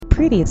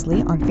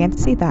Previously on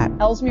Fantasy That.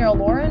 Elsmere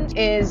Lauren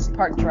is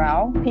part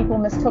drow. People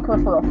mistook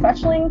her for a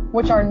fetchling,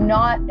 which are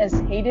not as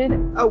hated.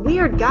 A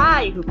weird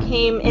guy who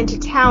came into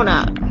town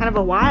kind of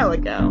a while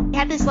ago. He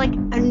had this,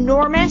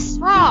 enormous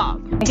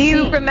frog. Do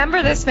you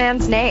remember this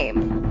man's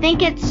name? I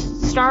think it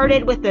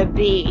started with a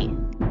B.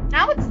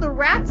 Now it's the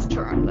rat's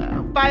turn,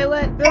 though.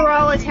 Violet, they're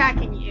all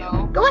attacking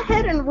you. Go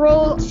ahead and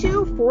roll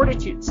 2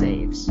 fortitude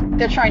saves.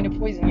 They're trying to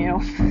poison you.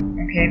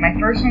 Okay, my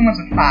first one was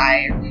a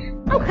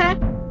 5. Okay.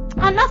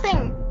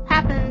 Nothing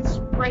happens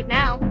right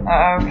now.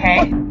 Okay.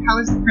 How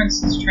is the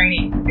princess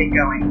training bit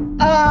going?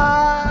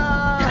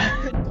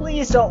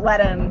 Please don't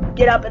let him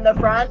get up in the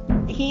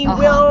front. He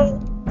will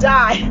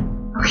die.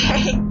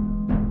 Okay.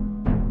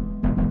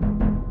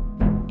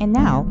 And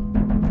now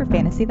for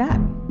Fantasy That.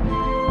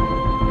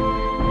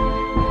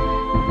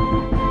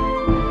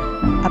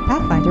 A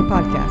Pathfinder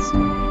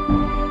podcast.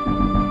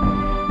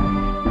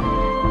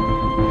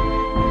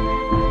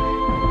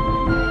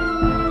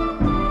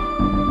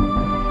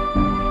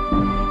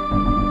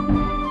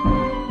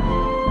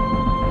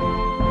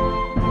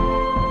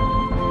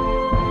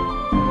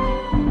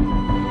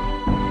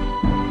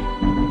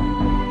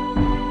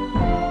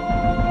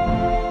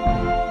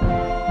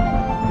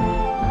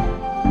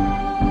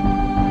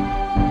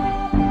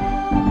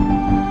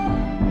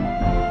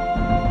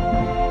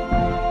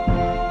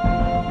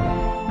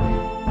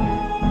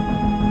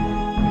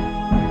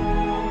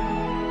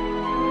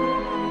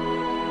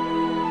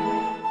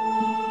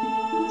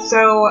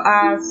 So,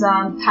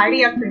 some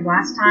tidy up from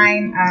last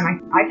time.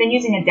 I've been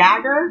using a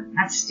dagger.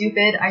 That's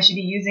stupid. I should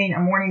be using a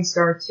morning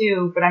star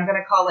too, but I'm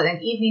gonna call it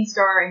an evening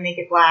star and make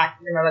it black,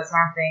 even though that's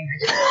not a thing.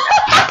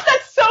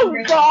 That's so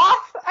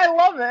goth! I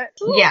love it.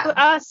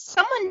 Yeah.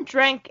 Someone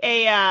drank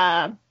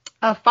a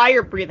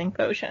fire breathing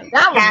potion.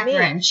 That was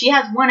Catherine. me. She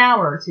has 1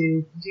 hour to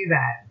do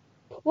that.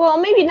 Well,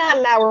 maybe not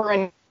an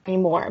hour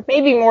anymore.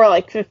 Maybe more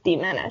like 50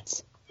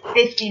 minutes.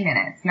 50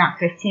 minutes, not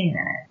 15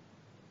 minutes.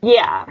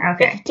 Yeah.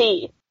 Okay.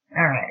 50.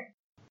 Alright.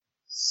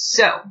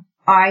 So,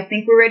 I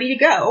think we're ready to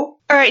go.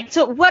 Alright,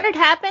 so what had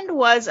happened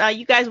was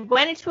you guys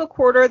went into a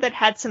quarter that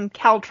had some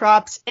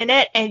caltrops in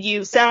it, and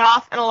you set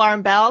off an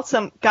alarm bell.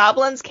 Some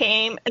goblins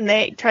came, and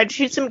they tried to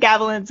shoot some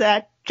javelins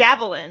at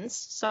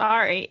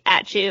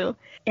you.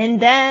 And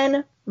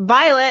then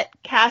Violet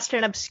cast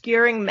an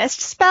obscuring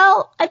mist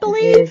spell, I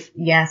believe.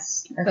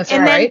 Yes. That's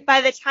And right. then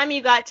by the time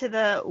you got to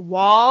the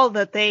wall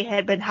that they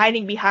had been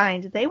hiding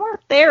behind, they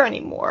weren't there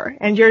anymore.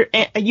 And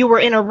you were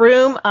in a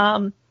room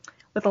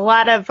with a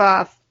lot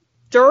of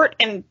dirt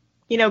and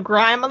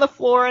grime on the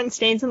floor and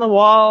stains on the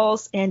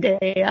walls and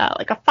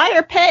a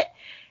fire pit.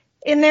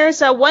 And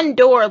there's one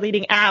door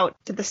leading out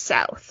to the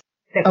south.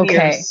 That we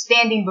are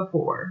standing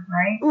before,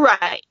 right?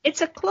 Right. It's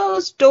a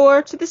closed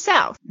door to the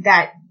south.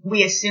 That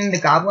we assume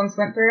the goblins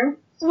went through?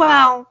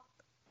 Well,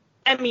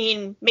 I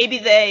mean, maybe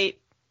they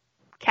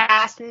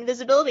cast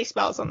invisibility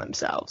spells on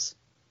themselves.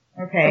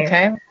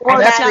 Okay. Or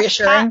that's snuck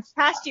reassuring.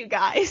 Past you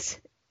guys.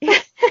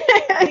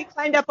 They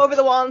climbed up over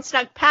the wall and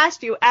snuck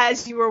past you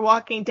as you were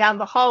walking down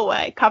the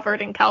hallway,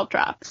 covered in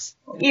caltrops.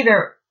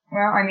 Either,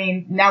 well, I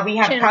mean, now we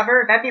have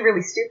cover. That'd be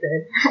really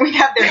stupid. We'd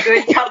have their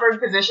good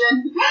covered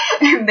position,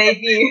 and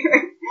they'd be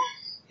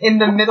in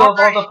the middle of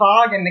all the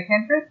fog and the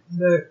cantrip.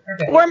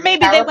 Okay. Or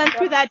maybe they went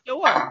through that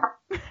door.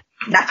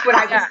 That's what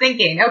I was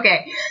thinking.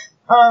 Okay.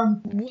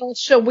 Well,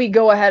 shall we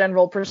go ahead and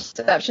roll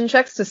perception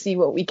checks to see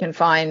what we can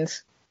find?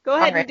 Go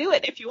ahead and do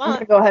it if you I'm want.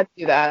 gonna go ahead and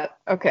do that.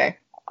 Okay.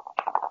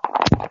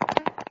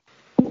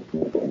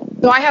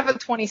 So I have a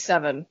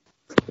 27.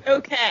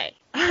 Okay.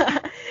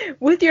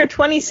 With your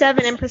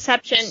 27 in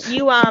perception,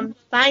 you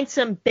find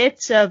some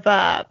bits of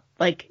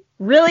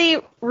really,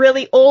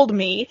 really old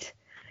meat.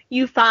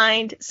 You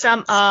find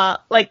some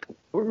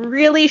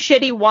really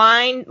shitty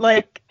wine,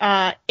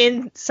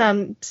 in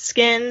some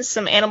skins,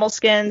 some animal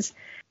skins.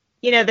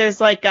 There's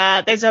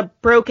there's a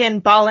broken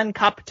ball and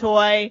cup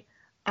toy.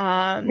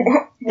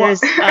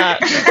 There's a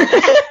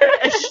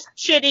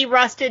shitty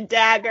rusted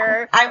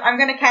dagger. I'm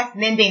gonna cast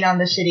mending on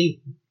the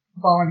shitty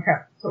ball and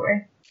cup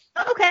toy.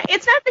 Okay,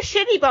 it's not the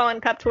shitty ball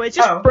and cup toy, it's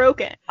just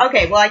broken.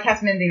 Okay, well I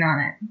cast mending on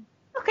it.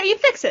 Okay, you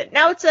fix it.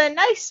 Now it's a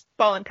nice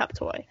ball and cup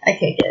toy. I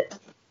take it.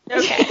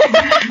 Okay.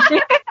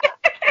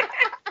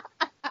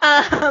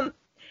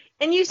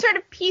 And you sort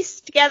of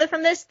piece together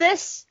from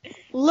this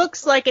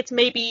looks like it's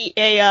maybe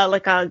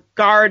a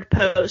guard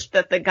post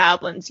that the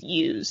goblins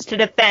use to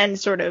defend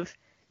sort of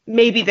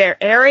maybe their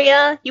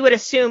area. You would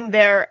assume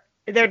they're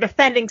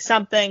defending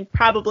something,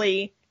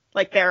 probably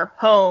like their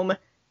home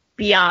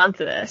beyond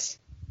this.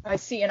 I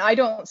see, and I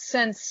don't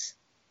sense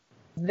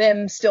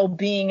them still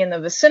being in the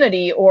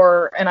vicinity,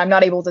 and I'm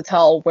not able to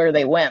tell where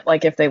they went,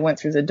 like if they went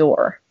through the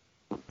door.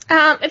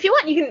 If you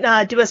want, you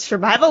can do a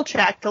survival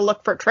check to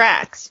look for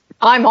tracks.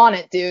 I'm on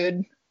it,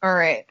 dude. All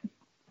right.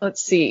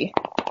 Let's see.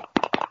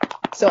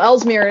 So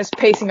Elsmere is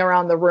pacing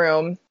around the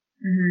room.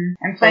 Mm-hmm.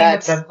 I'm playing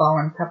with the ball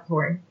and cup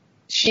toy.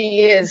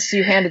 She is.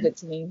 You handed it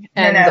to me.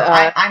 And, no,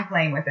 I'm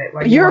playing with it.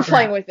 You're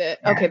playing with it.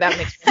 Yeah. Okay, that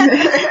makes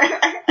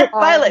sense.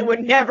 Violet would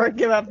never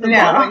give up the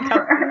ball and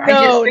cup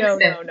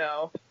toy.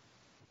 No.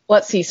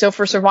 Let's see. So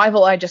for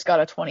survival, I just got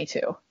a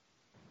 22.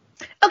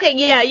 Okay,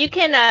 yeah, you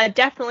can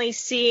definitely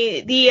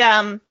see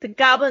the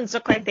goblins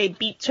look like they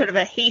beat sort of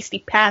a hasty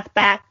path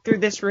back through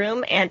this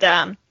room and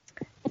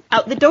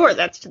out the door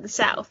that's to the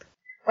south.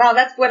 Well,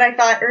 that's what I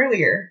thought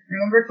earlier.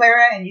 Remember,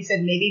 Clara? And you said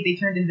maybe they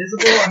turned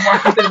invisible and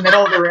walked into the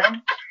middle of the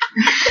room?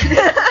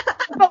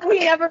 But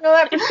we never know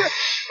that for sure.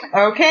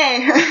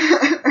 Okay.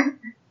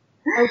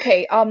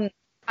 Okay,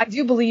 I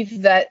do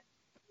believe that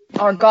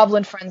our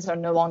goblin friends are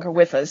no longer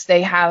with us.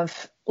 They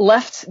have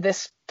left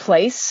this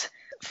place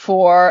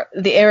for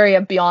the area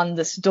beyond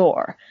this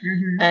door.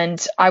 Mm-hmm.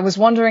 And I was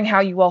wondering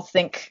how you all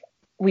think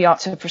we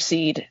ought to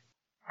proceed.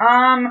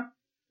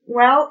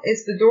 Well,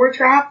 is the door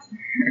trapped?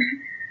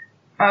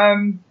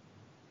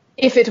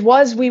 If it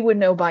was, we would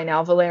know by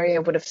now.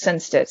 Valeria would have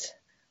sensed it.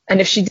 And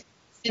if she didn't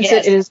sense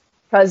Yes. it is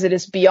because it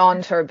is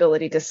beyond her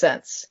ability to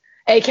sense.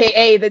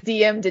 AKA, the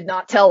DM did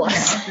not tell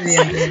us.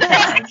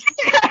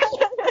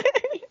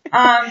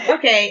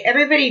 Okay,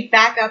 everybody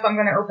back up. I'm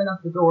gonna open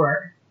up the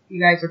door.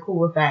 You guys are cool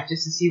with that,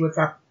 just to see what's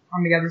up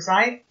on the other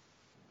side?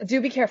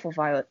 Do be careful,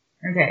 Violet.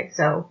 Okay,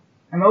 so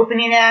I'm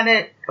opening it at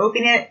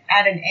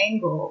an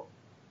angle.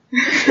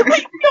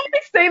 Don't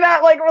say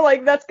that like we're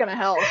like, that's gonna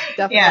help.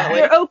 Definitely. Yeah.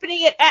 You're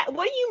opening it at,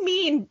 what do you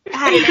mean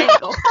at an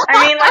angle?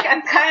 I mean, like,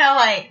 I'm kind of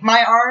like,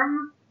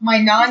 my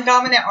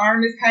non-dominant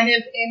arm is kind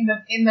of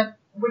in the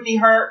would be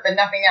hurt, but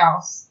nothing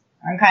else.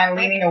 I'm kind of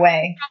leaning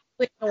away.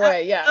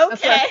 Away, yeah.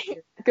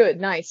 Okay. Good,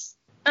 nice.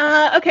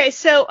 Okay,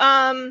 so,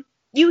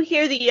 you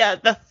hear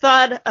the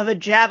thud of a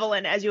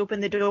javelin as you open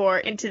the door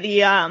into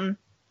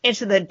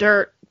the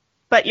dirt,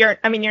 but you're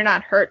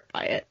not hurt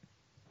by it.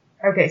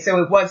 Okay,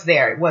 so it was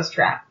there. It was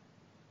trapped.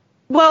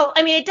 Well,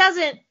 I mean, it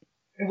doesn't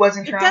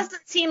Trapped?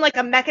 seem like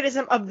a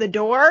mechanism of the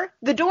door.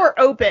 The door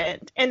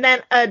opened, and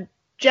then a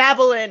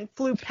javelin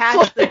flew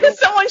past the door.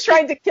 Someone's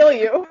trying to kill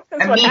you.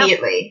 That's what happened.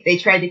 Immediately. They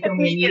tried to kill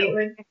me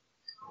immediately?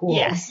 Cool.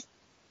 Yes.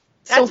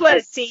 That's So what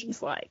it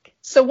seems like.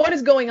 So what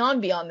is going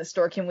on beyond this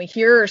door? Can we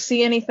hear or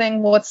see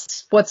anything?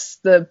 What's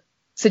the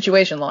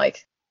situation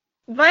like?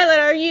 Violet,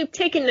 are you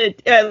taking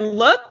a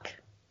look?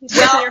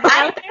 Well,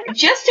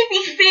 just to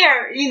be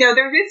fair,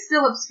 there is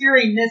still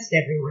obscuring mist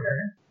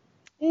everywhere.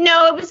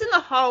 No, it was in the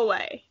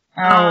hallway.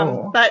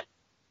 Oh. But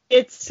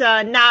it's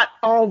not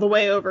all the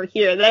way over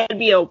here. That'd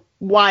be a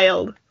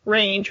wild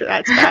range for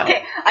that spell.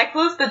 Okay, I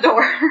closed the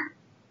door.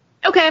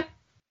 Okay.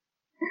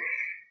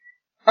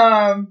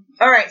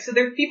 Alright, so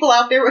there's people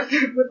out there with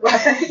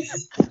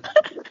weapons.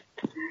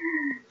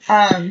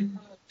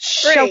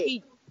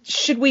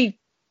 Should we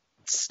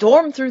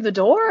storm through the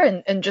door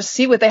and just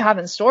see what they have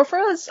in store for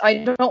us? I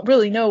don't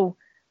really know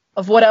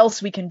of what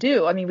else we can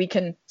do. I mean, we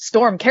can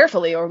storm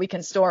carefully or we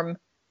can storm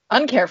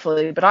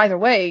uncarefully, but either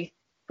way,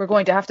 we're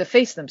going to have to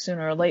face them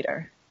sooner or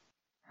later.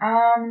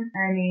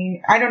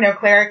 I don't know,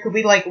 Clara, could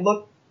we,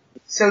 look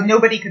so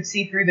nobody could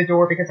see through the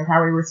door because of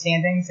how we were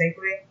standing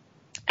safely?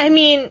 I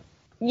mean,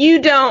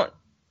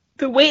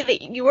 the way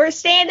that you were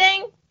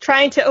standing,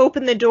 trying to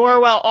open the door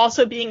while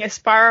also being as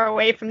far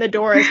away from the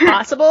door as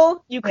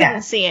possible, you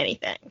couldn't see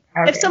anything.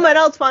 Okay. If someone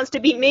else wants to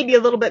be maybe a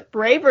little bit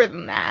braver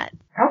than that.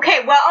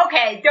 Okay,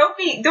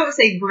 don't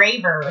say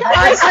braver.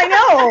 I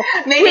know!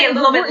 Maybe a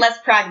little bit less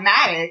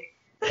pragmatic.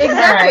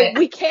 Exactly. Right.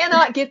 We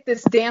cannot get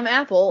this damn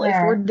apple if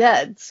we're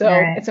dead, so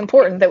Right. It's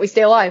important that we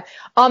stay alive.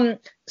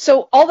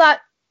 So all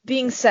that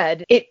being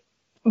said, it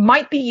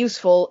might be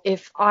useful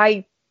if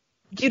I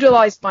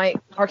utilize my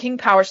arcane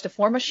powers to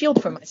form a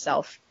shield for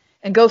myself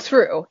and go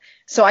through,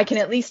 so I can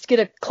at least get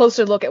a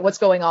closer look at what's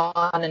going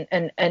on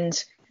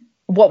and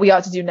what we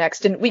ought to do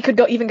next. And we could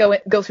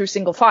go through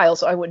single file,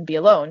 so I wouldn't be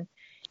alone.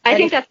 I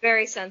think that's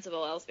very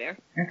sensible, Elsewhere.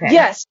 Okay.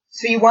 Yes.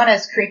 So you want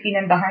us creeping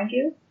in behind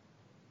you?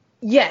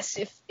 Yes,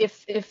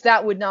 if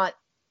that would not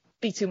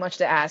be too much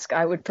to ask,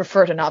 I would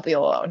prefer to not be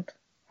alone.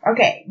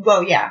 Okay,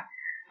 well, yeah.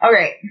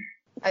 Alright.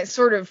 I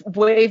sort of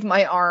wave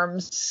my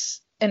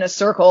arms in a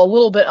circle, a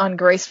little bit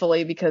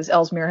ungracefully because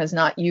Ellesmere has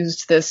not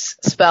used this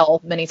spell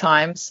many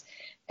times.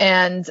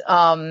 And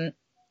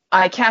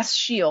I cast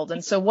Shield,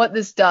 and so what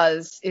this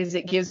does is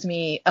it gives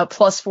me a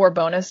 +4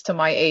 bonus to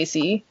my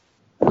AC.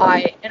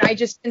 I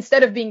just,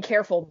 instead of being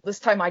careful, this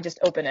time I just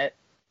open it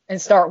and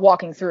start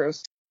walking through.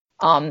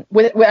 And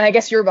I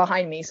guess you're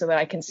behind me so that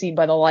I can see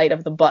by the light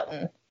of the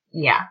button.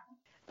 Yeah.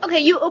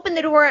 Okay, you open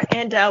the door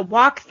and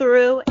walk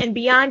through, and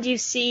beyond you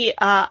see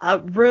a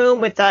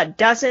room with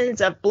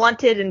dozens of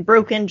blunted and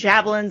broken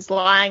javelins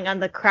lying on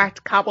the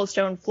cracked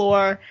cobblestone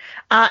floor,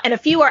 and a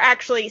few are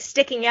actually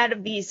sticking out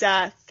of these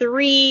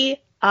 3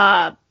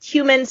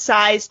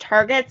 human-sized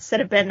targets that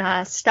have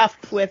been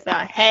stuffed with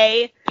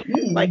hay,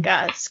 like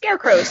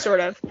scarecrows, sort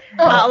of,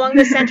 along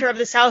the center of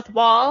the south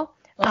wall.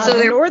 So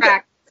they're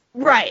cracked.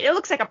 Right, it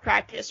looks like a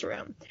practice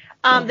room.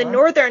 The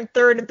northern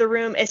third of the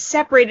room is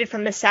separated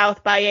from the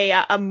south by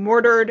a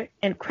mortared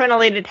and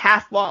crenellated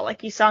half wall,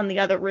 like you saw in the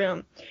other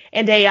room,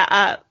 and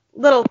a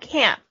little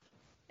camp.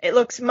 It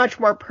looks much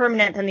more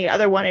permanent than the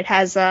other one. It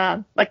has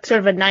like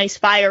sort of a nice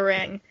fire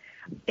ring.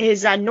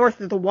 Is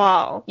north of the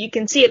wall. You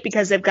can see it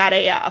because they've got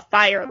a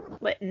fire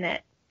lit in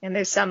it, and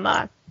there's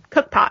some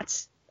cook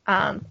pots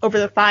over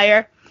the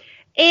fire.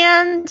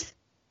 And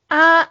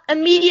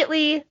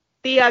immediately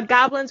the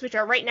goblins, which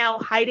are right now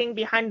hiding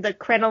behind the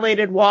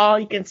crenellated wall,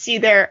 you can see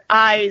their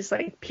eyes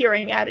like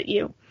peering out at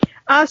you,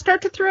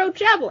 start to throw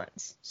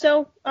javelins.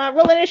 So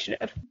roll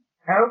initiative.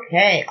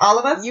 Okay, all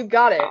of us? You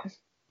got it.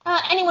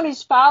 Anyone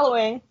who's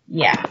following.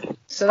 Yeah.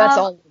 So that's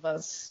all of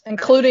us,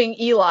 including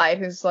Eli,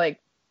 who's like...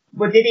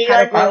 What did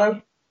Eli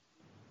follow?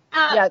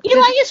 Yeah,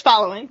 Eli is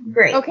following.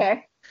 Great.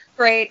 Okay.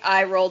 Great,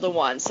 I rolled a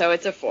 1, so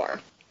it's a 4.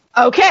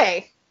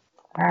 Okay.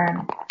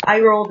 I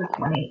rolled a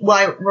 20. Well,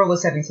 I rolled a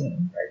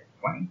 17,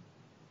 but 20.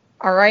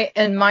 All right,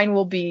 and mine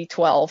will be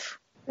 12.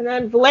 And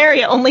then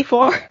Valeria, only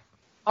 4.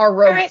 Our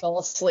rogue right. fell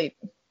asleep.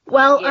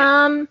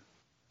 Well,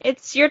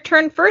 it's your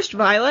turn first,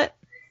 Violet.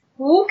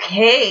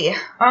 Okay.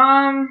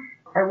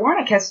 I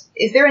want to cast...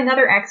 Is there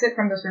another exit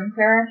from this room,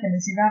 Clara? Can you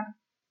see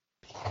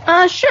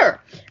that? Sure.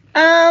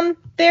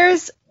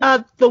 There's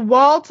the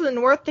wall to the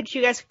north that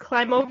you guys can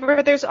climb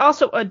over. There's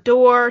also a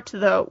door to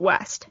the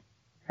west.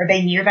 Are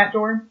they near that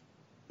door?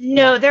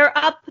 No,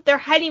 they're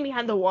hiding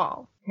behind the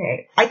wall.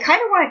 Okay. I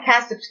kind of want to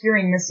cast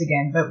Obscuring Mist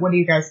again, but what do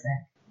you guys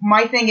think?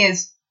 My thing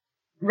is,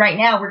 right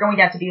now we're going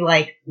to have to be,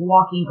 like,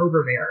 walking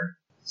over there.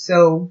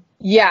 So...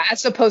 Yeah,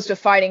 as opposed to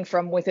fighting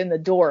from within the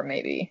door,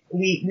 maybe.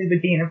 We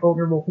would be in a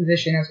vulnerable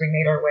position as we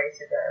made our way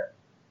to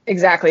the...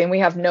 Exactly, and we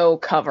have no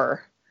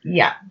cover.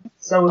 Yeah.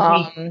 So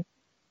if we...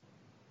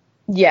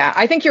 Yeah,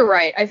 I think you're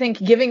right. I think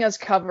giving us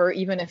cover,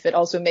 even if it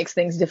also makes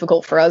things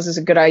difficult for us, is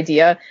a good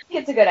idea.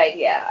 It's a good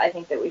idea. I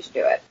think that we should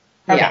do it.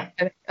 Okay.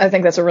 Yeah, I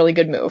think that's a really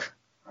good move.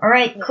 All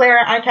right,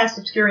 Clara, I cast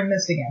Obscuring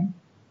Mist again.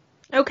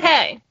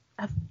 Okay.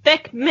 A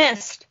thick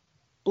mist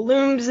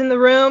blooms in the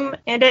room,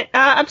 and it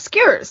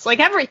obscures, like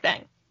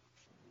everything.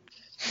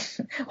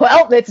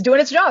 Well, it's doing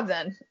its job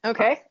then.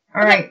 Okay.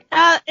 All right.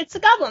 It's the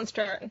goblin's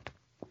turn.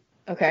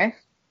 Okay.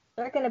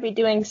 They're going to be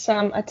doing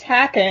some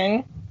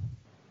attacking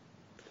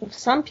of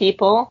some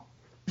people.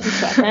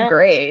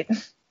 Great.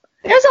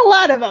 There's a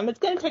lot of them. It's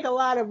going to take a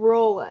lot of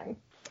rolling.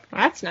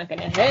 That's not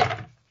going to hit.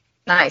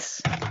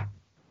 Nice.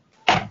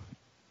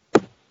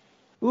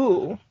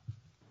 Ooh.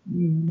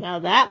 Now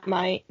that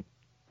might.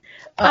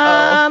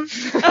 Uh-oh.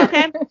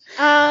 Okay.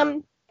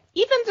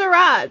 Evens or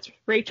odds,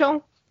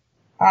 Rachel?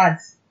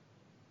 Odds.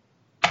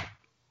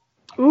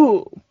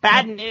 Ooh,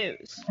 bad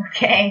news.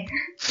 Okay.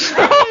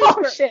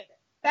 Oh, shit.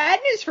 Bad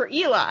news for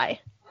Eli.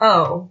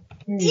 Oh.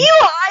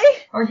 Eli?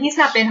 Well, he's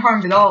not been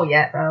harmed at all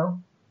yet, though.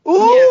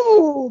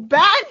 Ooh,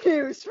 bad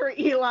news for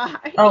Eli.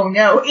 Oh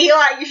no,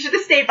 Eli, you should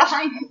have stayed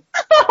behind me.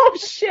 Oh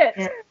shit.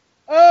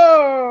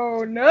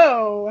 Oh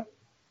no.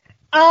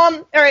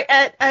 Alright,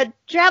 a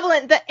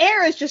javelin, the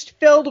air is just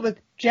filled with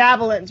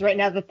javelins right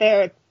now that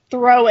they're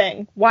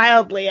throwing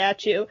wildly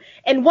at you.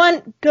 And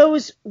one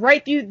goes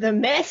right through the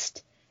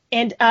mist,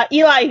 and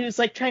Eli, who's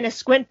like trying to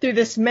squint through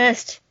this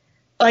mist,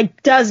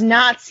 like does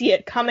not see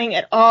it coming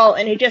at all,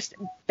 and it just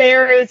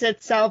buries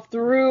itself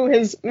through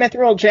his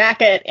mithril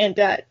jacket and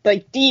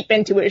like deep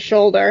into his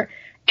shoulder.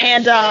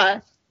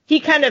 And he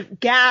kind of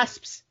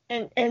gasps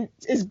and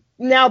is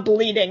now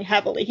bleeding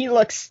heavily. He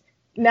looks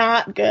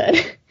not good.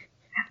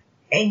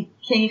 And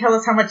can you tell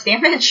us how much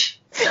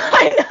damage?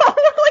 I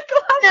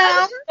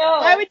know. No.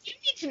 Why would you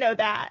need to know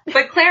that?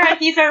 But Clara,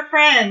 he's our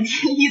friend.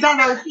 He's on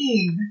our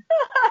team.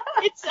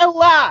 It's a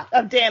lot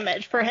of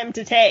damage for him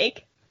to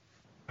take.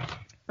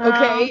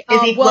 Okay.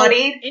 Is he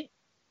bloodied?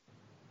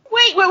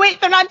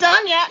 Wait, they're not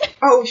done yet.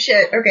 Oh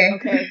shit, okay.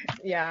 Okay,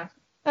 yeah.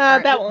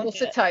 That Right, one. We'll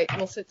sit tight.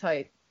 We'll sit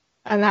tight.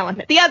 And that one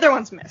hit. The other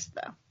one's missed,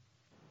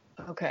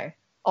 though. Okay.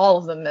 All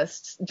of them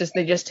missed.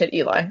 They just hit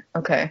Eli.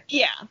 Okay.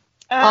 Yeah.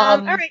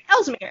 Alright,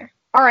 Ellesmere.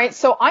 Alright,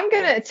 so I'm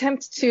gonna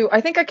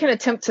I think I can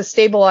attempt to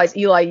stabilize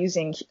Eli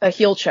using a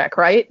heal check,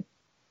 right?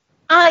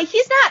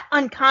 He's not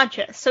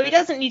unconscious, so he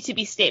doesn't need to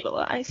be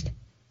stabilized.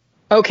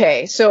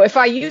 Okay, so if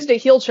I used a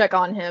heal check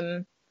on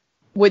him,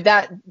 would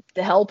that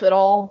help at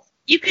all?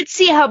 You could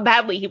see how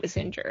badly he was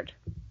injured.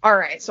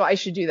 Alright, so I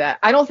should do that.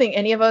 I don't think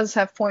any of us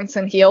have points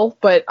in heal,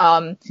 but,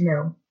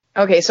 No.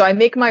 okay, so I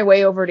make my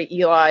way over to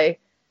Eli,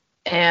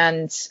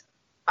 and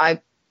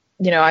I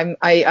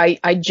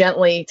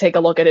gently take a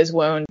look at his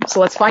wound. So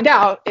let's find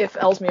out if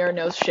Ellesmere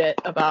knows shit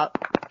about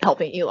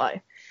helping Eli.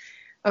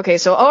 Okay,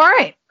 so,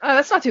 alright,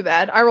 that's not too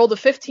bad. I rolled a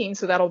 15,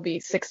 so that'll be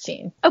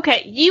 16.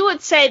 Okay, you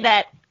would say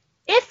that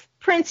if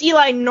Prince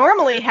Eli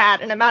normally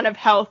had an amount of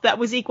health that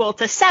was equal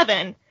to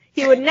 7,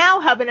 he would now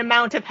have an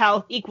amount of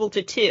health equal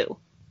to 2.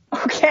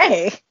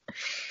 Okay.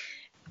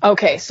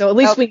 Okay, so at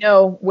least we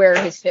know where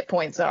his hit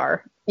points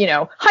are. You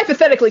know,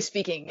 hypothetically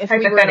speaking, if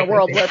we were in a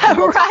world where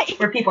people right.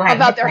 Where people have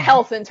about their hit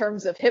health in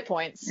terms of hit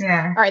points.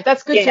 Yeah. All right,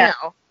 that's good to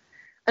know.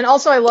 And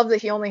also, I love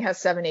that he only has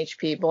 7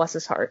 HP. Bless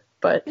his heart.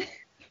 But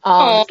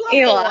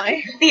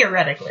Eli.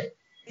 Theoretically.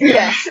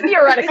 yes,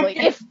 theoretically,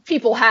 if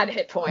people had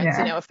hit points,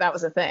 if that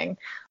was a thing.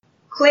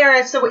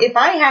 Clara, so if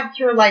I have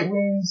Cure Light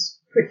Wounds,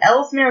 could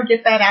Ellesmere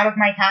get that out of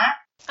my pack?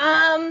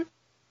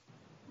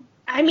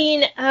 I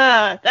mean,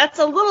 that's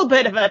a little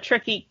bit of a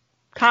tricky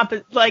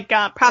proposition.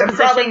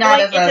 probably not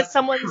going as into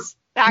someone's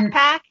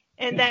backpack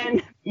and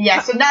then.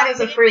 Yeah, so not as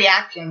a free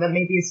action, but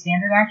maybe a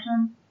standard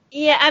action.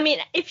 Yeah, I mean,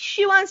 if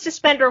she wants to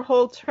spend her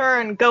whole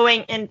turn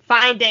going and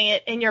finding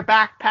it in your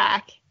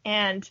backpack,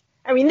 and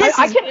I mean, this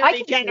is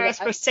really generous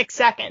for 6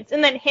 seconds,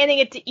 and then handing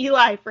it to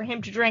Eli for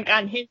him to drink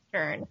on his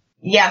turn.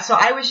 Yeah, so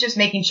I was just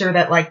making sure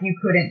that, like, you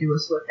couldn't do a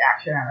swift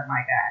action out of my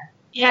bag.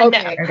 Yeah,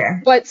 Okay. no.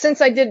 Okay. But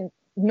since I did,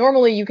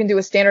 normally you can do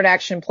a standard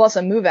action plus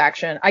a move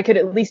action, I could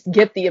at least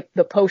get the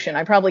potion.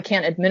 I probably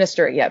can't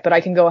administer it yet, but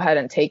I can go ahead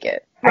and take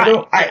it.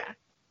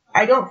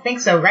 I don't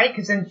think so, right?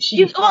 Because then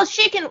she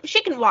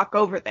can walk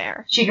over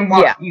there. She can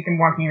walk. Yeah. You can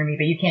walk near me,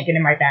 but you can't get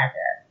in my bag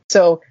yet.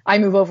 So I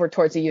move over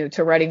towards you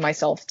to ready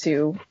myself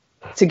to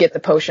get the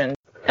potion.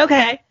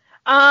 Okay.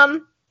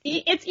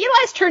 It's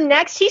Eli's turn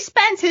next. He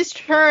spends his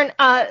turn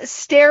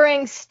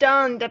staring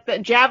stunned at the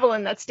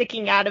javelin that's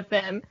sticking out of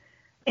him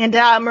and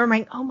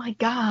murmuring, "Oh my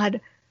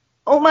god.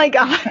 Oh my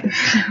god."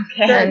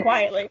 Okay. Very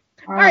quietly.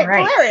 All right,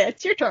 Valeria,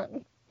 it's your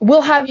turn.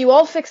 We'll have you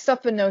all fixed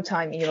up in no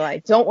time, Eli.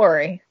 Don't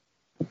worry.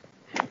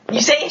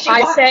 You say you should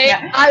I walk. say,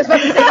 Yeah. I was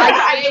about to say,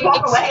 I should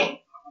walk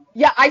away.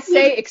 Yeah, I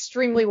say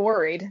extremely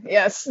worried.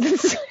 Yes.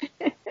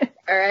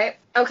 All right.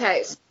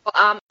 Okay. So,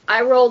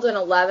 I rolled an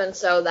 11,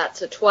 so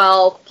that's a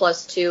 12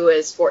 plus 2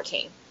 is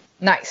 14.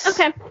 Nice.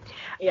 Okay.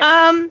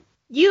 Yeah.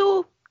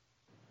 You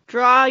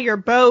draw your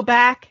bow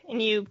back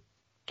and you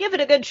give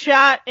it a good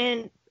shot,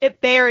 and it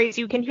buries.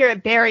 You can hear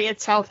it bury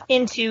itself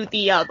into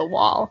the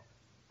wall.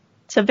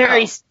 It's a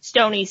very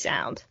stony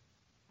sound.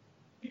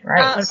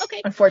 Right.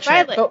 Okay.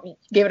 Unfortunate. Violet. Oh,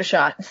 gave it a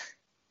shot.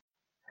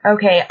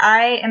 Okay,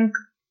 I am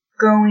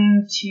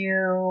going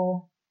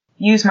to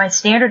use my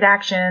standard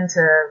action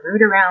to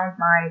root around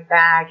my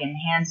bag and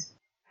hand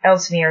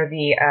Ellesmere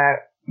the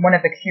one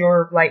of the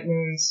Cure Light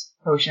Wounds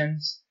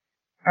potions.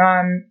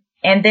 And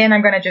then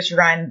I'm gonna just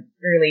run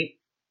really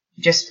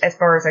just as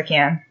far as I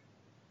can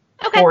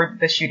toward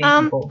the shooting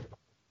people.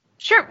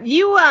 Sure.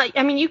 You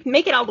you can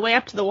make it all the way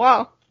up to the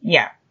wall.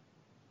 Yeah.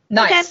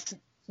 Nice. Okay.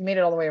 Made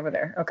it all the way over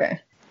there. Okay.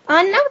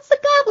 Now it's the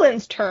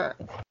goblin's turn.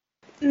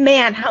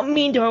 Man, how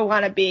mean do I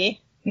want to be?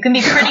 You can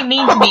be pretty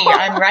mean to me.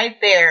 I'm right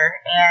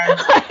there, and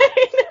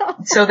I know.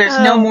 so there's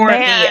no more of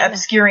the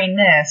obscuring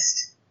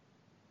mist.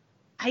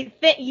 I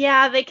think,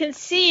 they can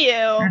see you,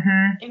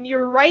 and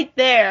you're right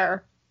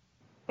there.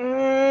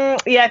 Yeah,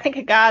 I think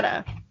I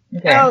gotta.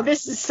 Okay. Oh,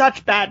 this is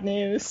such bad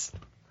news.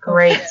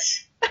 Great.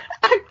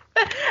 I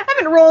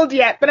haven't rolled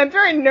yet, but I'm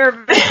very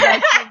nervous about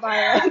you,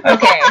 Violet.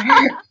 Okay.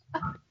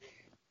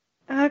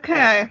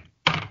 Okay.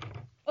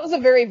 That was a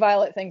very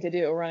Violet thing to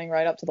do, running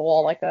right up to the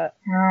wall like that.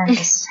 Oh,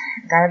 just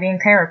gotta be in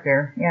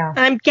character, yeah.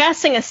 I'm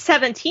guessing a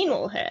 17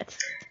 will hit.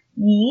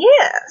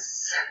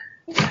 Yes.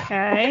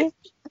 Okay.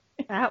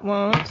 That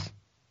won't.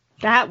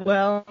 That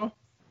will.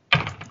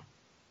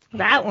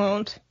 That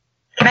won't.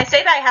 Can I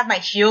say that I have my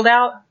shield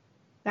out?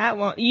 That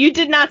won't. You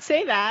did not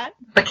say that.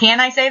 But can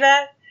I say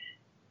that?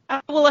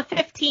 Will a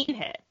 15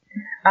 hit?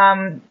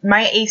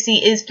 My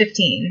AC is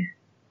 15.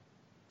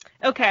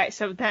 Okay,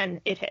 so then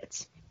it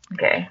hits.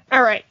 Okay.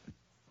 All right.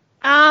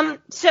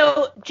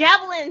 So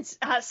javelins,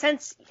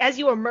 since as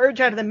you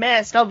emerge out of the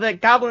mist, all the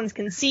goblins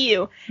can see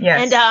you.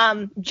 Yes.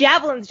 And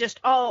javelins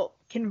just all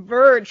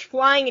converge,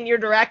 flying in your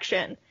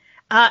direction.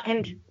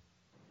 And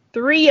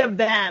 3 of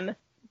them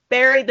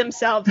bury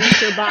themselves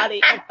into your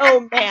body. And,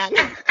 oh man.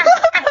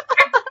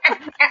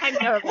 I'm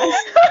nervous.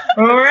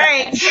 All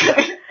right.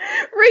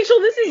 Rachel,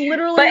 this is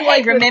literally But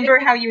like... hey, remember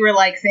how you were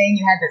like saying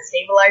you had the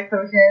stabilize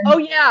potion? Oh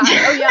yeah.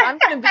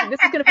 This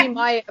is gonna be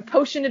my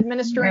potion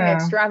administering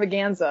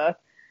extravaganza.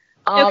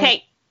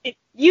 Okay,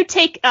 you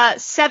take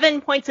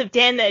 7 points of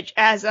damage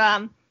as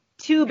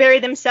 2 bury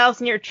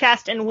themselves in your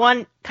chest and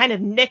 1 kind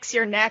of nicks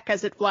your neck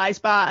as it flies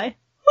by.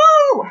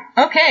 Woo!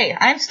 Okay,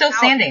 I'm still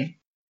standing.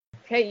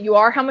 Okay, you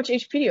are. How much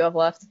HP do you have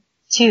left?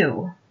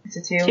 2. It's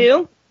a 2?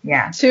 2?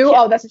 Yeah. 2?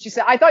 Oh, that's what you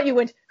said. I thought you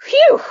went,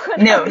 phew!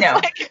 No. 2.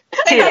 I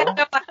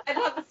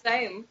thought the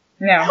same.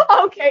 No.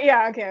 Okay,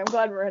 yeah, okay. I'm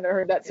glad Miranda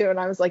heard that too. And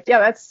I was like,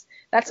 yeah,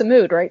 that's a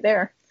mood right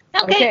there.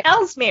 Okay,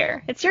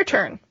 Ellesmere, it's your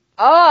turn.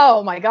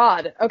 Oh my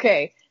god.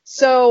 Okay.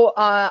 So,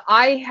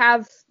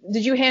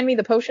 did you hand me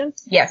the potion?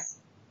 Yes.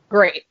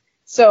 Great.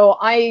 So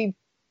I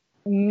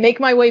make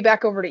my way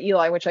back over to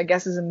Eli, which I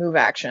guess is a move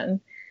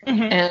action.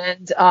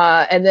 Mm-hmm.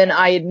 And then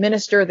I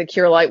administer the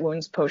Cure Light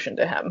Wounds potion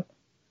to him.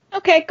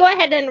 Okay, go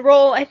ahead and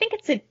roll. I think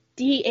it's a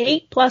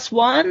D8 plus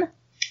 1.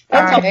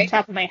 That's off the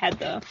top of my head,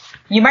 though.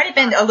 You might have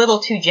been a little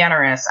too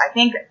generous. I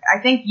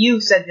think you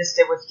said just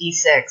it was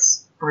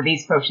D6 for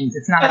these potions.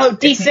 It's not. Oh,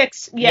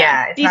 D6.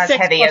 Yeah, it's D6 not as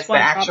heavy as the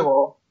one,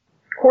 actual.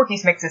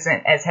 Corky's mix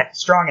isn't as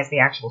strong as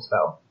the actual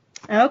spell.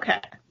 Okay.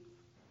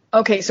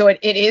 Okay, so it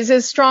is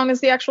as strong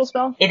as the actual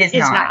spell? It is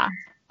it's not.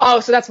 Oh,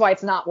 so that's why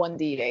it's not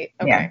 1d8. Okay.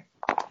 Yeah.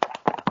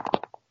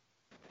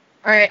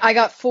 Alright, I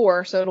got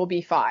 4, so it'll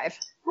be 5.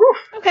 Whew.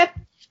 Okay.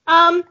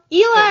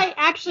 Eli,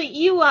 actually,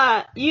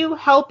 you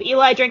help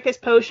Eli drink this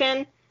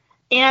potion,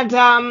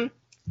 and,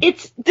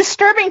 it's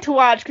disturbing to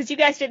watch, because you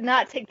guys did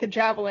not take the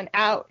javelin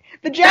out.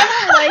 The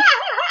javelin,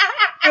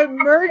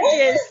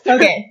 emerges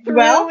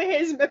through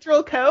his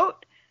mithril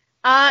coat,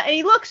 and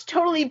he looks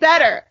totally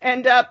better,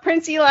 and,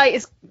 Prince Eli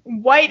is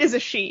white as a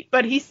sheet,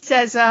 but he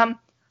says,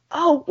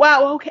 oh,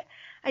 wow, okay.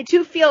 I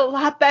do feel a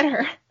lot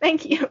better.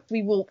 Thank you.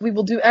 We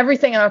will do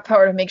everything in our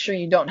power to make sure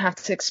you don't have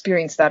to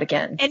experience that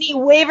again. And he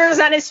wavers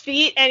on his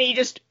feet, and he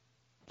just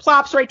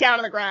plops right down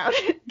on the ground.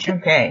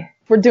 Okay.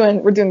 We're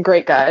doing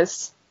great,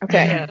 guys.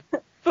 Okay. Yeah.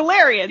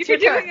 Valeria, it's You're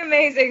your turn. doing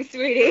amazing,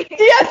 sweetie.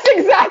 Yes,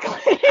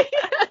 exactly.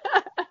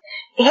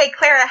 Hey,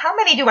 Clara, how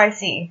many do I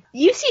see?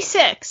 You see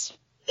 6.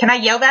 Can I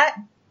yell that?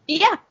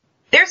 Yeah.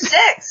 There's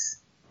 6.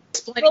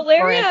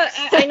 Valeria,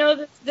 I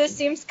know this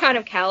seems kind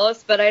of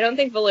callous, but I don't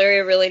think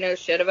Valeria really knows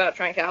shit about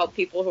trying to help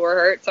people who are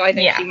hurt, so I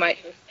think she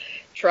might just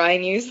try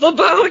and use the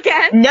bow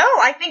again. No,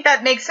 I think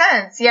that makes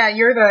sense. Yeah,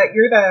 you're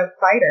the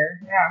fighter.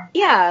 Yeah.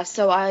 Yeah,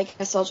 so I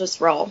guess I'll just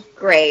roll.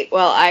 Great.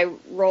 Well, I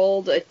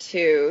rolled a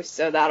 2,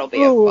 so that'll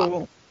be a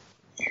 5.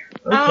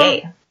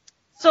 Okay.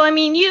 So, I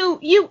mean,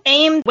 you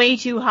aimed way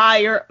too high.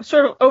 You're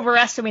sort of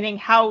overestimating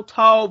how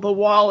tall the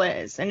wall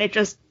is. And it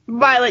just,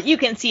 Violet, you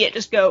can see it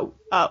just go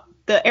up.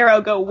 The arrow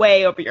go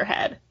way over your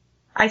head.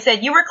 I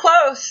said you were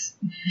close.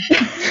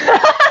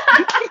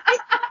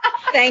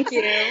 Thank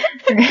you.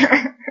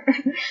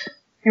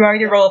 You want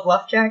me to roll a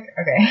bluff check?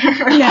 Okay.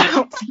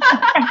 No.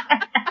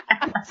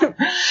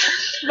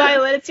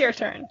 Violet, it's your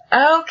turn.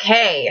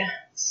 Okay.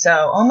 So,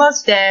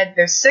 almost dead.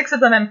 There's 6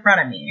 of them in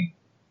front of me.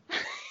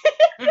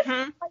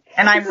 Mm-hmm.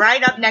 And I'm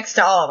right up next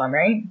to all of them,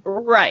 right?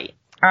 Right.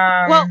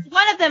 Well,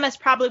 one of them is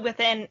probably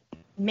within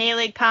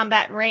melee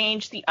combat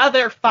range. The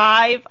other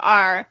 5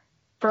 are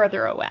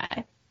further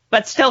away,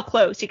 but still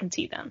close. You can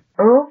see them.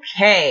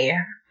 Okay.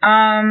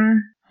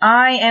 I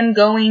am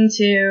going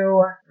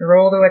to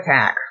roll to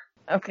attack.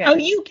 Okay. Oh,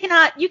 you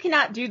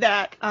cannot do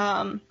that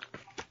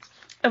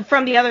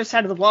from the other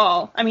side of the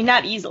wall. I mean,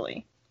 not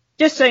easily.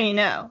 Just so you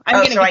know.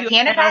 I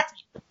can't attack?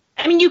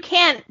 I mean, you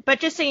can,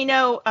 but just so you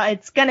know,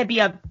 it's going to be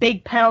a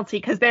big penalty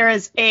because there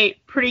is a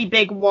pretty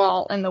big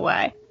wall in the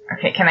way.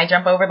 Okay, can I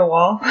jump over the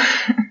wall?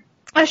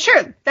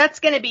 Sure. That's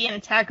going to be an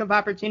attack of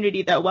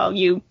opportunity, though, while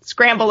you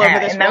scramble over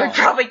this and wall. that would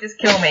probably just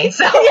kill me.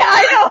 So Yeah,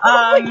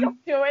 I know.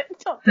 Don't do it.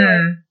 Don't do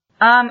it.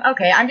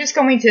 Okay, I'm just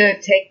going to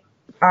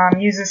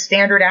use a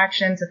standard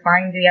action to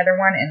find the other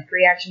one and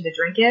free action to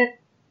drink it.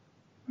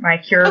 My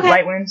cure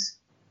light wounds.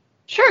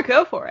 Sure,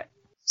 go for it.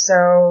 So,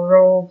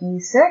 roll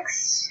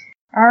d6.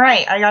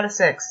 Alright, I got a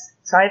 6.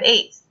 So I have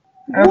 8.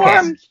 Okay.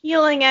 Warm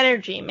healing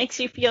energy makes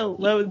you feel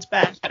loads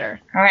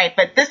better. Alright,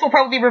 but this will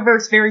probably be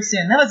reversed very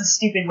soon. That was a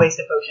stupid waste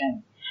of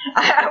potion.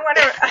 I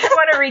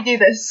want to redo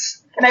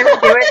this. Can I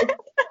redo it?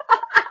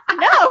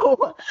 No!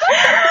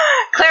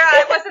 Clara,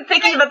 I wasn't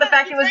thinking about the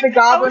fact it was the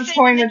goblin's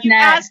coin with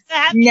Nat.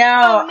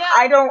 No,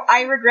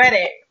 I regret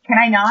it. Can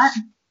I not?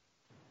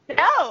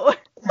 No!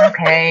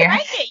 Okay. You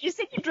drank it. You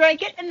said you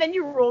drank it, and then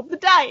you rolled the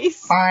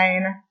dice.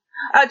 Fine.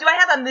 Do I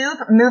have a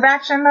move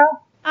action, though?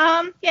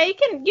 Yeah, you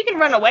can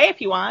run away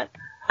if you want.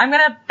 I'm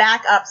gonna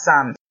back up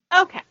some.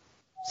 Okay.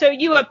 So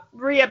you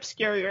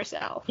re-obscure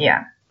yourself.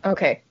 Yeah.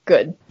 Okay,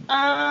 good.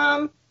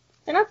 And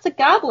that's the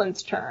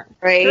goblin's turn.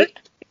 Right. They're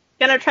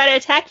gonna try to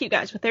attack you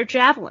guys with their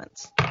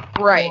javelins.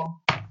 Right.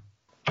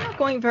 Not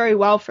going very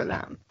well for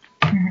them.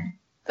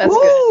 That's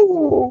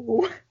Ooh.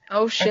 good.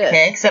 Oh, shit.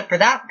 Okay, except for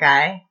that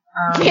guy.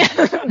 Yeah,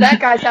 that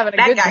guy's having a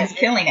That good guy's day.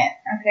 killing it.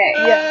 Okay.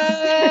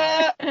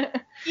 Yeah.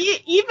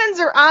 Evens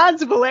or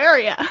odds,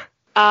 Valeria?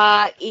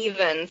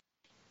 Even.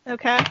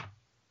 Okay.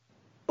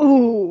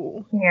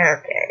 Ooh. Yeah,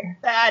 okay.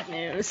 Bad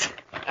news.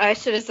 I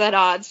should have said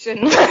odds,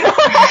 shouldn't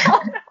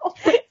I?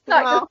 It's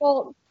not your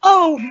fault.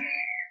 Oh.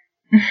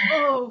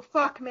 Oh,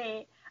 fuck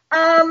me.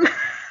 Oh,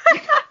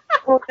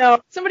 no.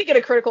 Somebody get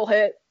a critical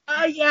hit.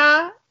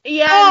 Yeah.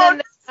 Yeah.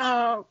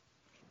 Oh,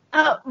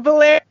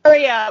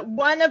 Valeria,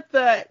 one of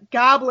the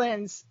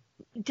goblins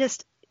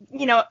just,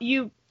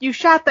 you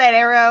shot that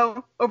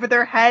arrow over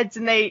their heads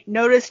and they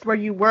noticed where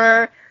you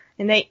were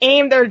and they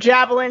aimed their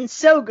javelin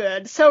so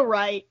good, so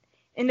right,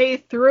 and they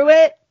threw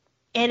it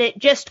and it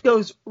just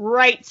goes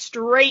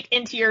straight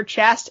into your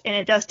chest and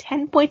it does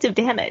 10 points of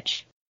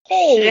damage.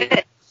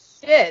 Shit.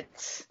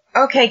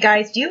 Okay,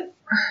 guys, do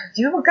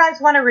you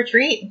guys want to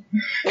retreat?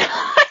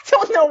 I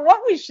don't know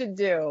what we should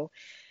do.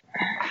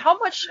 How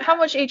much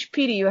HP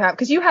do you have?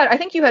 Because I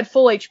think you had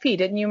full HP,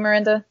 didn't you,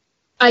 Miranda?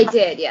 I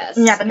did, yes.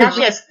 Yeah, but now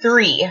she has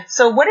 3.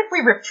 So what if we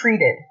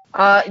retreated?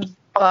 I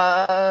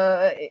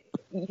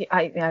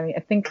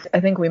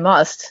think we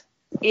must.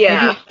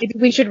 Yeah. Maybe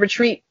we should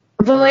retreat.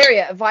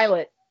 Valeria,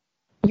 Violet,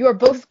 you are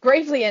both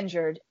gravely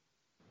injured.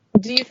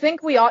 Do you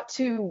think we ought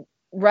to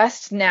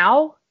rest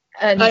now?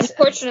 And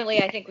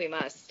Unfortunately, I think we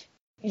must.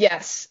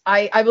 yes,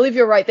 I believe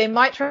you're right. They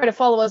might try to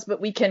follow us,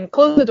 but we can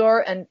close the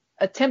door and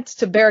attempt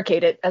to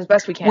barricade it as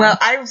best we can. Well,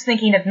 I was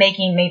thinking of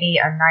making maybe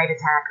a night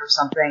attack or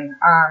something.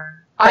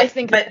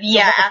 But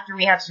yeah, after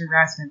we have some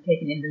rest and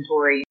take an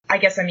inventory. I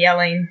guess I'm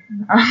yelling.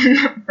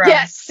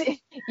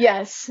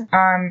 Yes.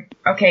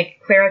 Okay,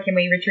 Clara, can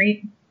we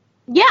retreat?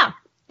 Yeah,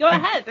 go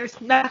ahead. There's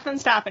nothing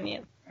stopping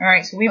you.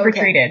 Alright, so we've Okay.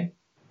 retreated.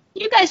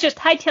 You guys just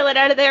hightail it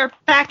out of there,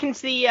 back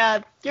into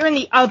the, you're in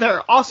the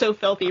other, also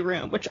filthy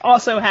room, which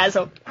also has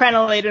a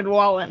crenellated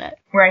wall in it.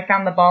 Where I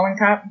found the ball and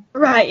cup?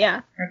 Right,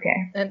 yeah.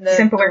 Okay. And the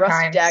Simpler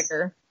rusty times.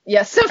 dagger.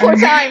 Yes, simpler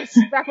times.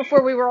 Back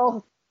before we were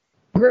all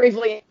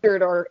gravely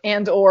injured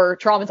or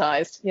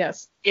traumatized.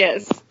 Yes.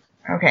 Yes.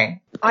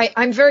 Okay.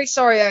 I'm very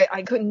sorry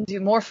I couldn't do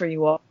more for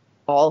you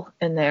all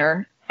in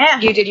there. Yeah,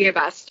 You did your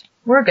best.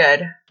 we're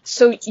good.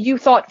 So you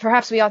thought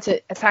perhaps we ought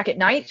to attack at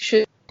night?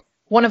 Should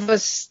one of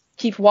us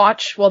keep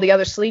watch while the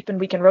others sleep and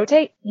we can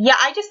rotate? Yeah,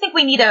 I just think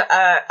we need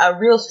a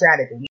real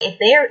strategy. If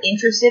they are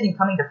interested in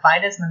coming to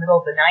fight us in the middle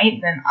of the night,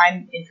 then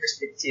I'm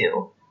interested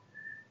too.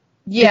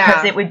 Yeah.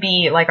 Because it would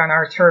be like on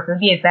our turf. It would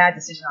be a bad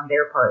decision on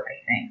their part, I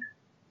think.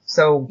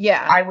 So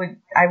Yeah.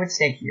 I would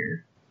stay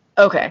here.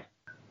 Okay.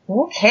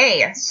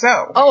 Okay,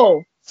 so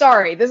Oh,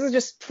 sorry. This is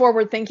just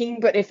forward thinking,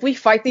 but if we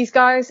fight these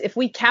guys, if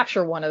we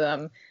capture one of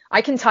them,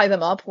 I can tie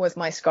them up with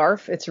my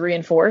scarf. It's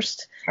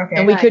reinforced. okay.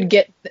 And we could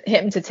get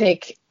him to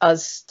take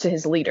us to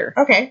his leader.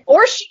 Okay.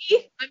 Or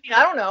she. I mean,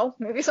 I don't know.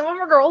 Maybe some of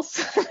them are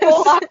girls.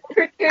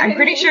 I'm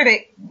pretty sure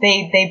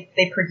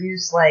they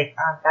produce like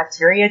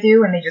bacteria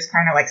do, and they just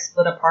kind of like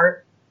split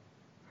apart.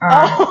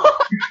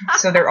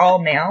 So they're all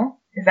male.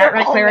 Is that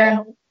right,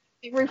 Clara?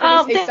 They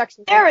reproduce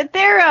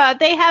asexually.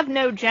 They have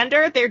no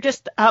gender. They're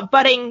just a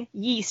budding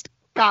yeast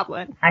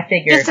goblin. I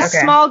figured. Just a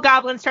okay. small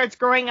goblin starts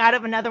growing out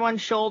of another one's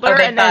shoulder, Oh,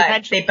 they and then bud.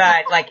 eventually They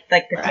bud like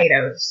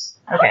potatoes.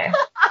 Okay.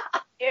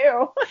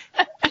 Ew.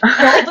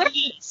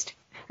 yeast.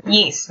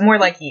 Yeast, more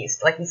like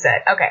yeast, like you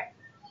said. Okay.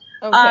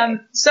 Okay.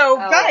 So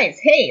guys,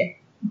 hey,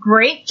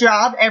 great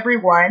job,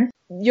 everyone.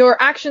 Your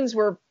actions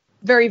were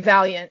very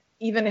valiant,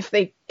 even if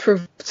they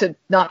proved to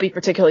not be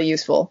particularly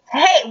useful.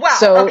 Hey, wow.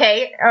 So-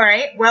 okay, all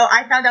right. Well,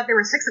 I found out there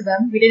were 6 of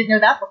them. We didn't know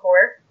that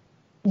before.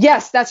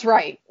 Yes, that's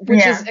right. Which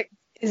Yeah.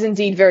 is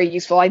indeed very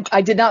useful.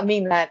 I did not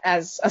mean that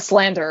as a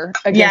slander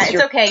Yeah, against it's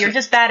your... okay. You're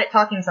just bad at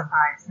talking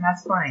sometimes, and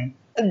that's fine.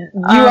 You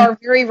are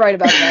very right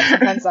about that.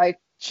 Sometimes I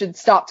should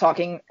stop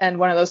talking, and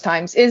one of those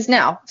times is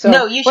now. So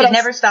No, you what should else?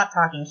 never stop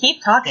talking.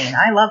 Keep talking.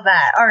 I love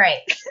that. All right.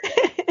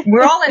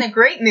 We're all in a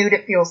great mood,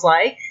 it feels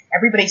like.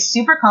 Everybody's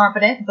super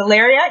confident.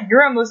 Valeria,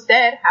 you're almost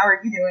dead. How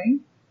are you doing?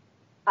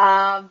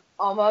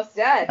 Almost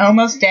dead.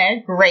 Almost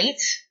dead.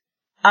 Great.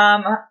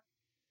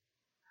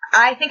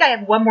 I think I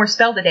have one more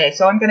spell today,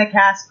 so I'm going to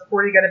cast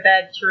before you go to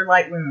bed Cure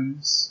Light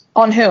Wounds.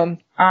 On whom?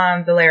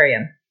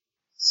 Valerian.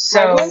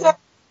 My wounds So are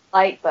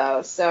light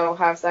though, so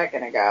how's that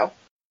gonna go?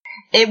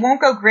 it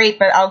won't go great,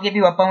 but I'll give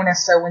you a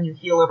bonus. So when you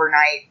heal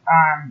overnight,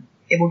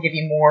 it will give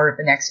you more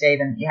the next day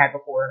than you had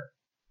before.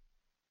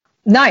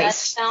 That Nice.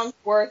 sounds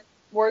worth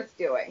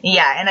doing.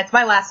 Yeah, and it's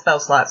my last spell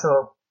slot,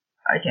 so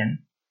I can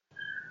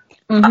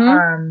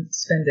Mm-hmm.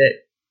 spend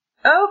it.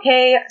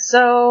 Okay,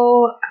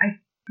 so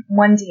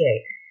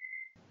 1d8.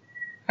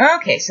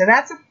 Okay, so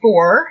that's a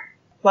 4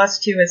 plus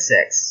 2 is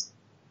 6.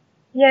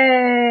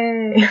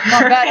 Yay!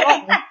 Not bad at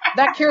all.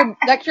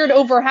 That cured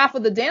over half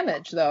of the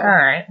damage, though. All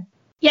right.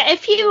 Yeah,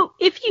 if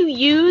you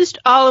used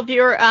all of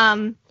your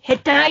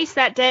hit dice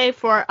that day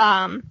for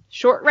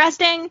short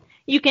resting,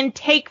 you can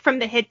take from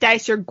the hit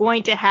dice you're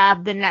going to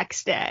have the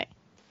next day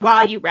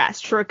while you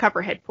rest to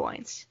recover hit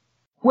points.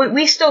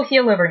 We still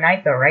heal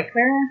overnight, though, right,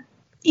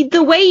 Clara?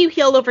 The way you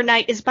heal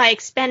overnight is by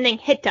expending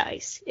hit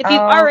dice. If you've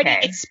Oh, already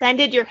okay.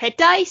 expended your hit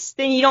dice,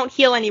 then you don't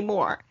heal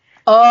anymore.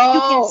 You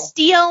Oh. can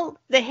steal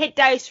the hit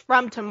dice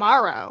from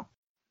tomorrow.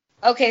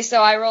 Okay,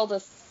 so I rolled a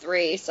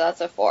 3, so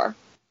that's a 4.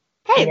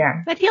 Hey,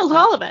 Yeah. that heals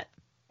all of it.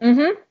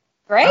 Mm-hmm.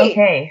 Great.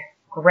 Okay,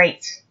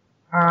 great.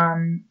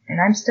 And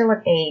I'm still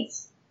at 8.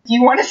 Do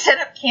you want to set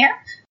up camp?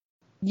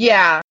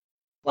 Yeah.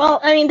 Well,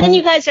 I mean, then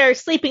you guys are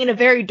sleeping in a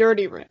very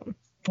dirty room.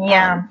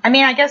 Yeah. I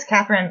mean, I guess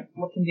Catherine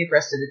can do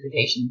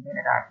prestidigitation and clean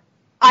it up.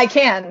 I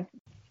can.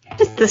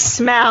 Just the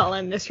smell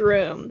in this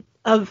room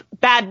of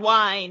bad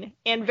wine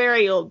and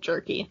very old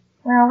jerky.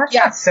 Well, that's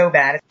Yeah. not so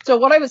bad. So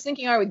what I was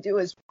thinking I would do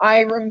is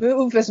I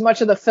remove as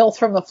much of the filth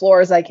from the floor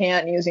as I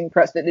can using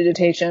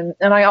prestidigitation,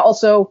 and I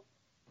also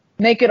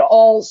make it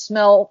all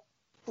smell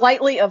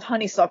slightly of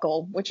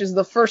honeysuckle, which is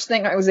the first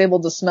thing I was able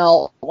to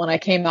smell when I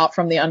came out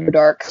from the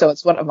Underdark, so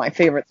it's one of my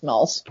favorite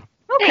smells.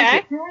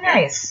 Okay. Oh,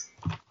 nice.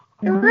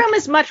 The room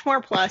is much more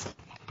plush.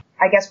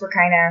 I guess we're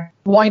kind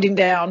of, Winding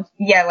down.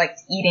 like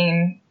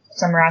eating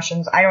some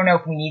rations. I don't know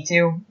if we need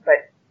to, but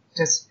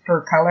just for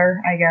color,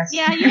 I guess.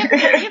 Yeah, you have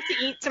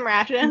to eat some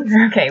rations.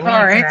 Okay, we All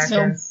need right, some so-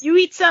 rations. You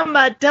eat some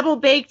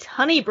double-baked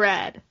honey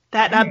bread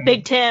that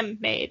Big Tim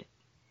made.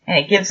 And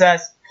it gives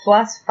us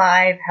plus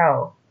 5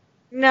 health.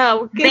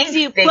 No, it gives Thanks,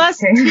 you Big plus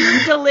Tim. 2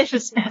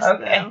 deliciousness,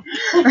 Okay.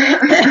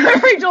 though.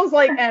 Rachel's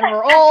like, and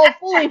we're all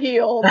fully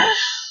healed.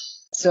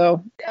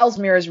 So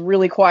Ellesmere is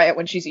really quiet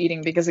when she's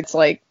eating because it's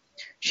like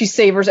she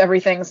savors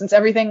everything, since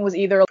everything was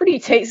either pretty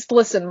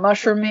tasteless and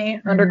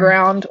mushroomy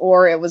underground,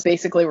 or it was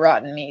basically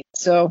rotten meat.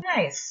 So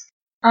Nice.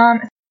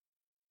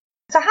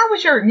 So how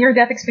was your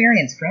near-death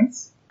experience,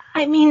 Prince?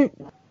 I mean,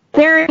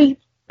 very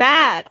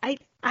bad.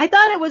 I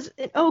thought it was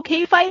an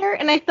okay fighter,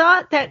 and I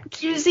thought that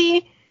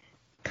Juicy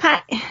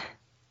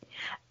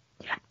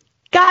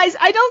Guys,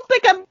 I don't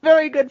think I'm a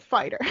very good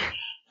fighter.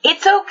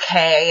 It's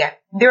okay.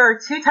 There are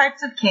 2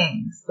 types of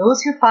kings.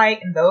 Those who fight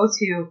and those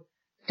who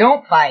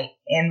don't fight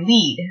and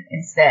lead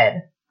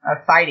instead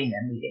of fighting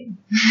and leading.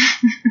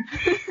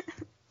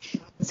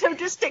 So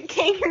just in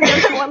case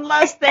there's one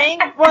last very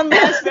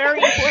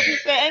important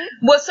thing.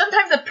 Well,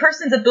 sometimes a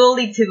person's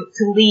ability to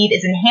lead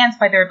is enhanced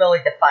by their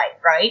ability to fight,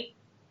 right?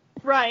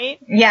 Right.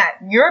 Yeah,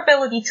 your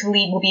ability to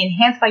lead will be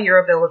enhanced by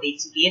your ability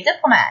to be a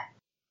diplomat.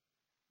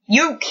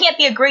 You can't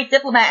be a great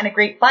diplomat and a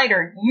great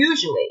fighter,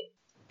 usually.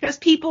 Because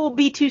people will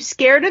be too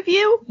scared of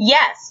you?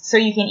 Yes, so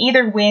you can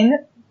either win,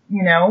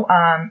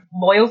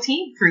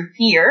 loyalty through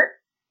fear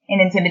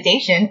and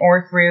intimidation,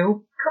 or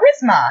through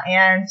charisma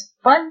and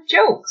fun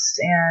jokes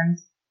and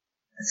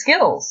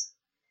skills.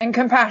 And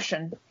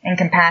compassion. And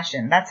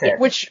compassion, that's it.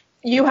 Which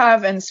you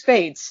have in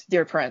spades,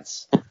 dear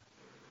Prince.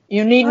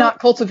 You need not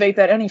cultivate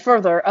that any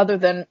further other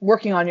than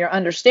working on your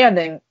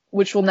understanding,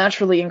 which will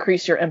naturally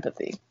increase your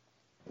empathy.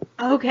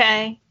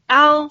 Okay.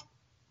 I'll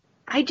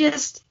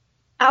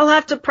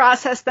have to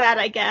process that,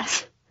 I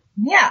guess.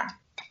 Yeah.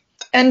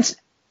 And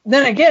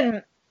then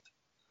again,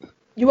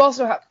 you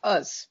also have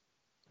us.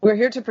 We're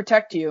here to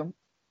protect you,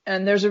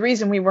 and there's a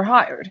reason we were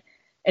hired.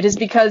 It is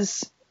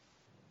because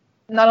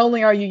not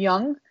only are you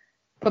young,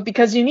 but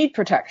because you need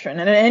protection,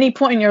 and at any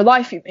point in your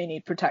life you may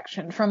need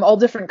protection from all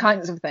different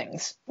kinds of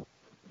things.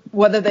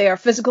 Whether they are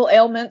physical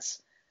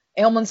ailments,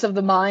 ailments of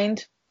the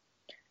mind,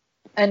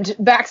 and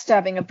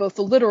backstabbing of both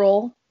the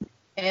literal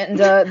and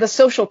the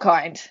social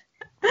kind.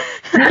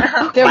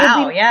 That's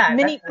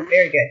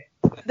very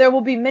good. There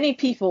will be many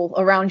people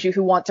around you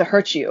who want to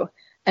hurt you,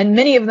 and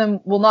many of them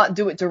will not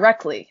do it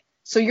directly.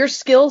 So your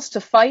skills to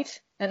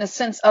fight, in a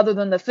sense other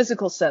than the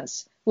physical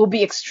sense, will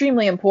be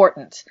extremely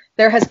important.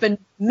 There has been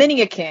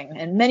many a king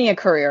and many a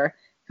courier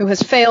who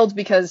has failed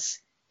because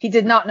he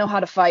did not know how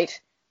to fight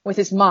with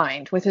his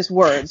mind, with his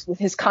words, with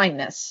his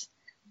kindness.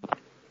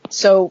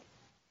 So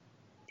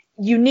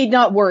you need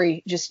not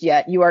worry just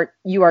yet. You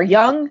are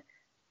young,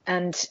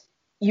 and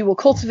you will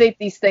cultivate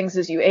these things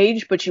as you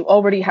age, but you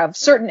already have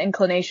certain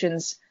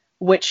inclinations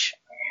which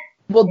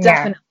will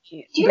definitely...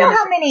 Do you know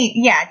how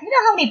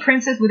many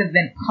princes would have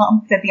been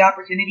pumped at the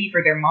opportunity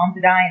for their mom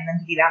to die and then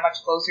to be that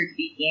much closer to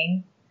be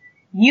king?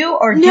 You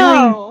are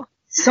doing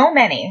so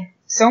many.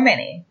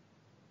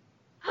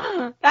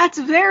 That's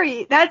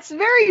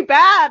very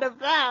bad of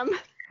them.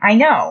 I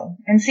know.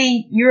 And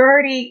see, you're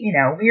already,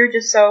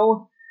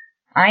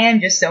 I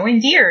am just so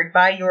endeared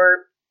by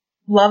your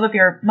love of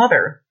your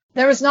mother.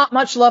 There is not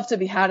much love to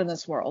be had in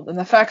this world, and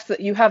the fact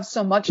that you have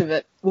so much of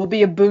it will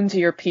be a boon to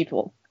your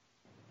people.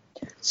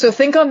 So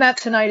think on that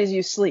tonight as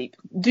you sleep.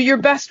 Do your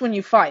best when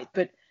you fight,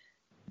 but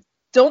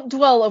don't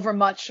dwell over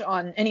much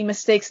on any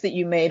mistakes that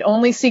you made.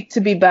 Only seek to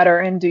be better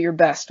and do your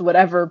best,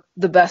 whatever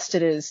the best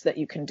it is that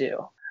you can do.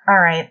 All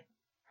right.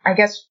 I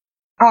guess...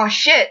 Oh,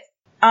 shit!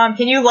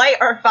 Can you light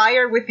our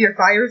fire with your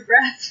fire's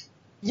breath?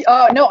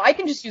 No, I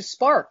can just use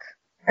spark.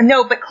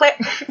 No, but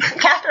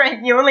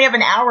Catherine, you only have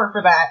an hour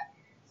for that.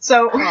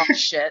 So... Oh,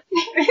 shit.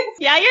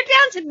 Yeah, you're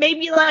down to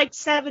maybe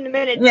 7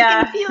 minutes. Yeah.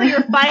 You can feel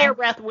your fire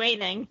breath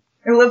waning.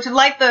 We'll to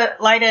light the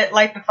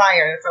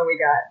fire. That's all we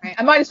got.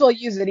 I might as well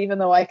use it, even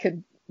though I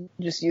could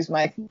just use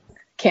my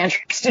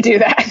cantrips to do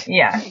that.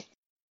 Yeah.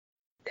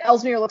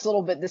 Ellesmere looks a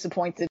little bit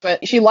disappointed,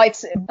 but she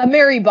lights a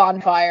merry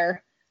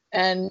bonfire,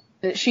 and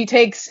she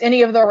takes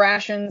any of the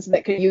rations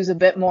that could use a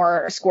bit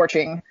more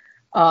scorching,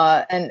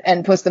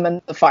 and puts them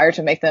in the fire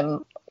to make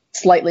them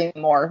slightly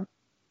more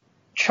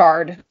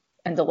charred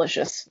and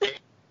delicious.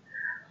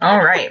 All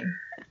right.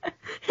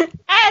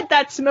 Add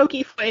that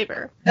smoky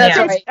flavor. That's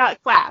right.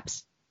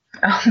 Claps.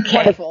 Okay.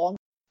 Wonderful.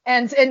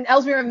 And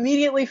Ellesmere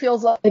immediately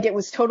feels like it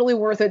was totally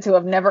worth it to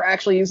have never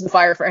actually used the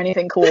fire for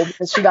anything cool,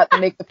 because she got to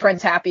make the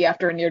prince happy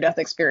after a near-death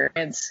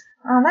experience.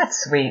 Oh,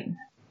 that's sweet.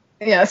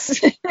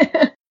 Yes.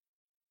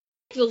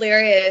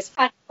 Valeria is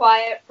kind of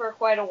quiet for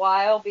quite a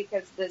while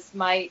because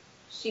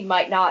she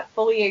might not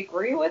fully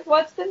agree with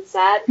what's been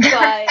said,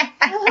 but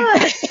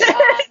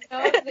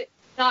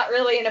not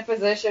really in a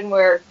position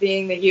where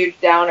being the huge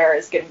downer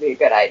is going to be a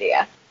good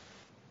idea.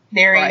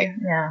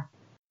 Yeah.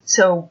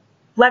 So,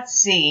 let's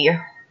see.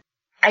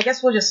 I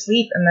guess we'll just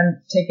sleep and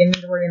then take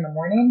inventory in the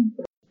morning.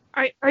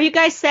 Are you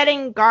guys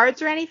setting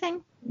guards or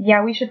anything?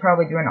 Yeah, we should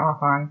probably do an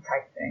off-on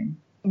type thing.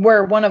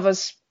 Where one of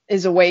us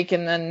is awake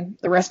and then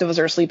the rest of us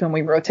are asleep and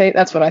we rotate.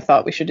 That's what I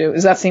thought we should do.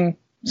 Does that seem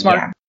smart?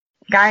 Yeah.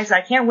 Guys,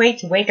 I can't wait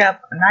to wake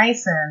up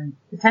nice and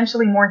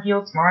potentially more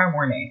healed tomorrow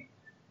morning.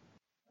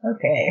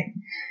 Okay.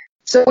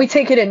 So we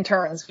take it in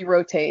turns. We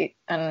rotate,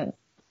 and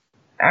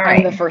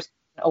I'm the first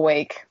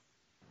awake.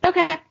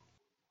 Okay.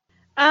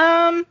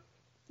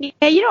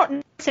 Yeah, you don't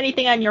notice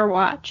anything on your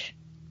watch.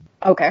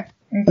 Okay.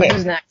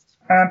 Who's next?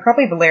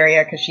 Probably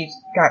Valeria, because she's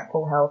got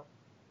full health.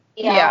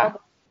 Yeah.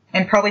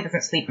 And probably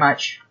doesn't sleep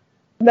much.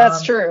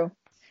 That's true.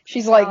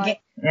 She's like...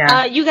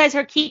 you guys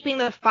are keeping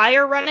the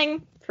fire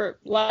running for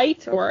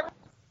light, or...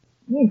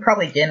 You can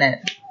probably dim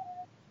it.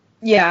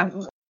 Yeah.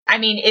 I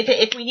mean,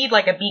 if we need,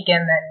 a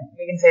beacon, then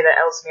we can say that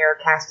Ellesmere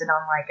cast it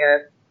on,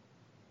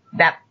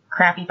 that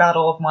crappy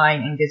bottle of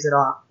wine and gives it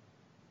off.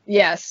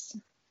 Yes.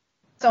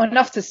 So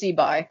enough to see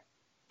by.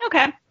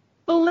 Okay.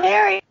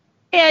 Valeria,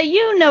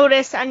 you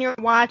notice on your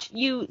watch,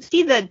 you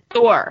see the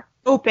door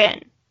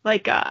open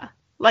like a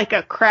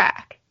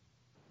crack,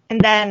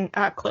 and then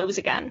close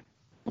again.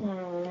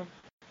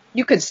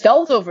 You could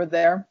stealth over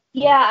there.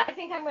 Yeah, I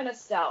think I'm going to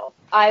stealth.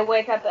 I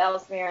wake up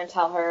Ellesmere and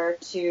tell her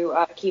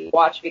to keep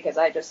watch because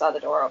I just saw the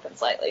door open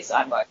slightly, so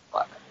I'm going to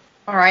look.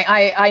 All right,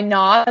 I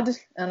nod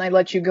and I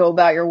let you go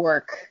about your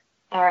work.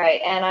 All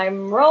right, and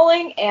I'm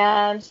rolling,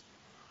 and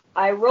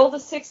I rolled a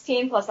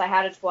 16 plus I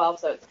had a 12,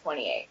 so it's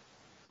 28.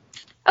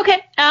 Okay.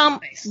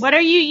 Nice. What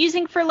are you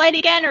using for light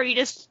again, or are you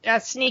just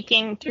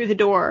sneaking through the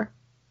door?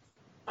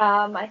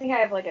 I think I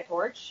have like a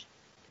torch.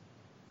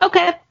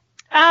 Okay.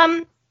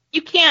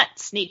 You can't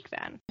sneak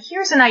then.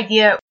 Here's an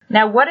idea.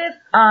 Now, what if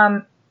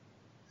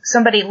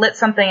somebody lit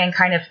something and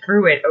kind of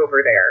threw it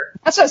over there?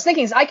 That's what I was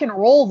thinking, is I can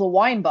roll the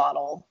wine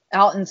bottle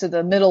out into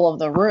the middle of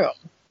the room.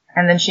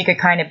 And then she could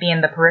kind of be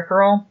in the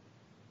peripheral?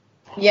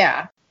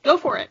 Yeah. Go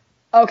for it.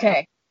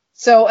 Okay.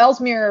 So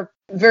Ellesmere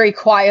very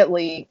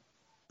quietly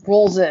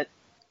rolls it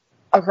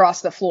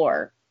across the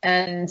floor.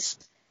 And,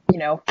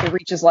 it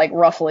reaches like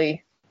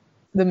roughly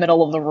the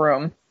middle of the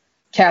room,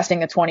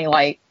 casting a 20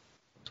 light.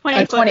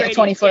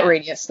 20 foot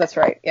radius. That's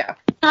right. Yeah.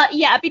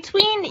 Yeah,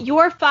 between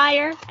your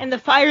fire and the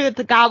fire that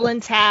the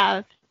goblins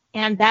have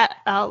and that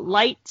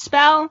light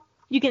spell,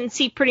 you can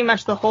see pretty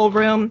much the whole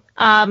room.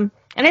 And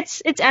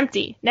it's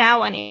empty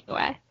now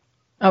anyway.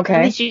 Okay.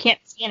 At least you can't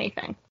see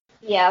anything.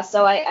 Yeah,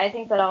 so I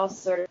think that I'll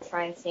sort of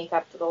try and sneak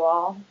up to the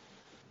wall.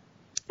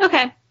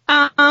 Okay.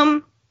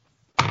 And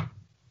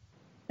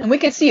we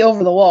can see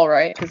over the wall,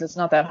 right? Because it's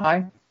not that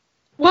high.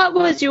 What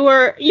was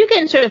you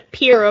can sort of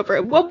peer over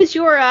it. What was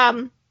your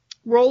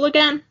roll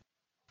again?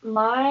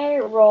 My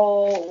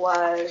roll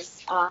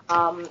was,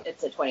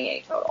 it's a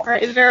 28 total. All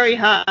right, very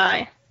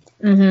high.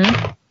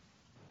 Mm-hmm.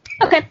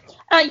 Okay.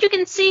 You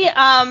can see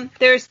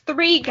there's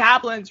 3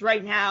 goblins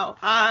right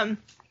now.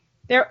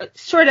 They're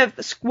sort of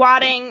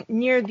squatting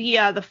near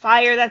the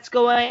fire that's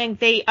going.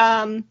 They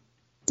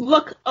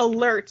look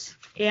alert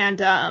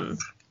and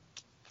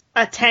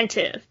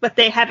attentive, but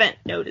they haven't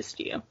noticed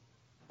you.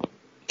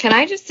 Can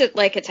I just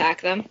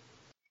attack them?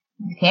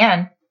 You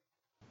can.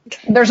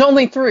 There's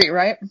only 3,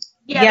 right?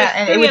 Yeah,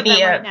 and there's 3 of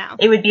them right now.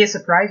 it would be a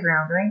surprise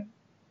round, right?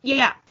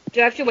 Yeah.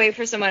 Do I have to wait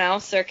for someone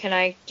else, or can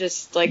I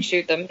just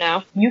shoot them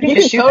now? You can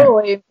just shoot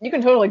them. You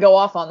can totally go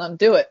off on them.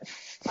 Do it.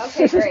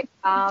 Okay, great.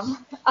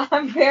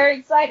 I'm very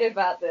excited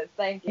about this.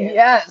 Thank you.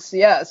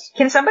 Yes.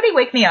 Can somebody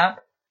wake me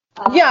up?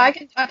 Yeah,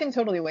 I can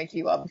totally wake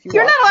you up if you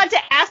You're want. not allowed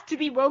to ask to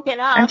be woken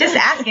up. I'm just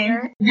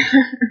asking.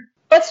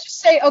 Let's just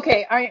say,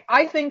 okay,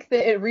 I think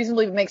that it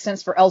reasonably makes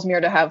sense for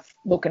Ellesmere to have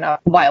woken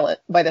up Violet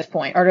by this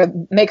point, or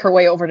to make her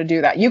way over to do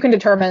that. You can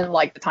determine,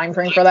 the time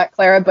frame for that,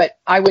 Clara, but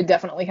I would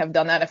definitely have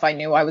done that if I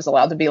knew I was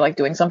allowed to be,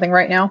 doing something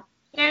right now.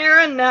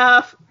 Fair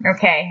enough.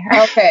 Okay.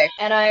 Okay.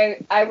 And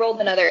I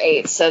rolled another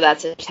 8, so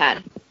that's a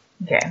 10.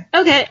 Okay.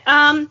 Okay,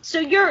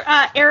 so your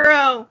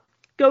arrow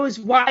goes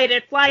wide.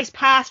 It flies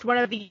past one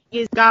of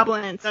these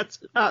goblins that's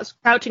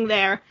crouching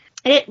there,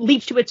 and it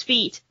leaps to its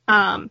feet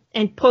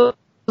and pulls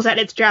at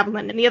its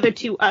javelin, and the other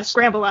 2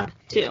 scramble up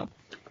too. All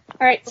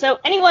right, so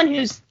anyone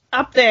who's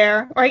up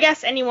there, or I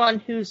guess anyone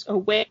who's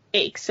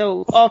awake,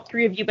 so all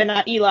 3 of you but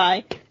not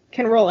Eli,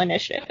 can roll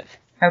initiative.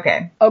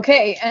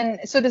 Okay,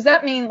 and so does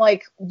that mean,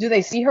 do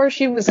they see her?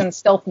 She was in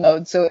stealth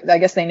mode, so I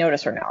guess they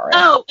notice her now, right?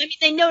 Oh, I mean,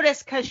 they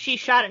notice because she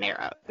shot an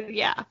arrow,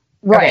 yeah.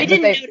 Right. They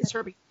didn't notice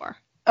her before.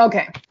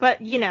 Okay. But,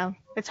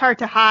 it's hard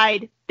to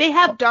hide. They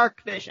have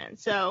dark vision,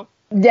 so...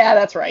 Yeah,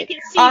 that's right. You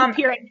can see you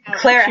peering out.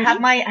 Claire,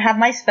 have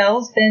my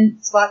slots been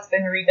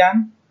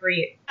redone for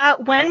you?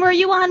 When were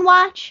you on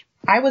watch?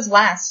 I was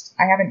last.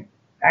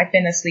 I've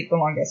been asleep the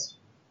longest.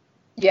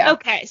 Yeah.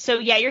 Okay, so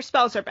yeah, your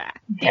spells are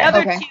back. The Yeah,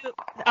 other okay. 2,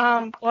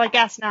 well, I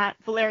guess not.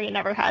 Valeria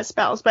never has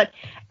spells, but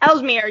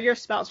Ellesmere, your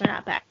spells are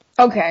not back.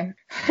 Okay.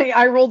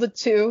 I rolled a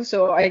 2,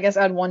 so I guess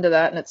add 1 to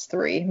that, and it's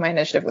 3. My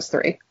initiative was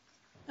 3.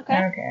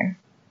 Okay.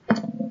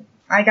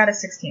 I got a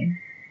 16.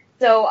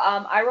 So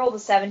I rolled a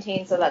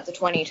 17, so that's a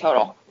 20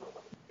 total.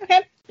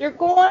 Okay, you're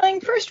going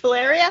first,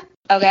 Valeria.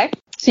 Okay.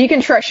 So you can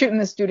try shooting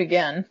this dude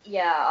again.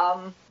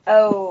 Yeah.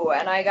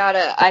 And I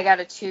got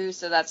a 2,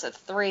 so that's a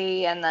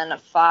 3, and then a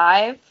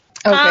 5.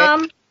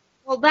 Okay.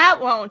 Well,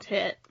 that won't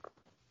hit.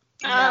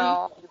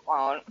 No, it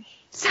won't.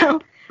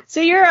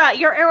 So your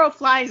arrow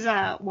flies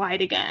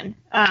wide again.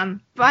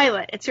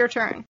 Violet, it's your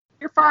turn.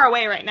 You're far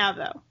away right now,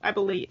 though, I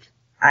believe.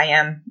 I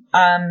am.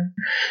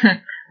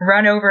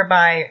 Run over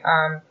by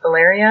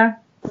Valeria.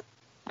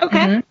 Okay.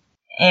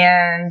 Mm-hmm.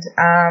 And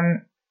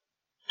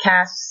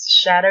cast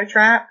Shadow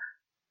Trap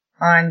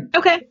on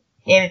Okay.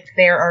 if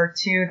there are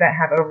 2 that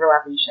have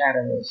overlapping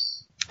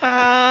shadows.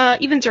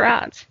 Evens or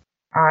odds?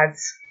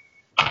 Odds.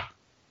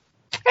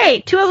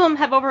 Hey, 2 of them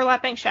have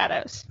overlapping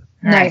shadows.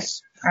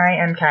 Nice. I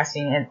am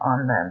casting it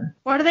on them.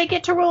 What do they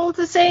get to roll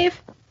to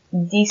save?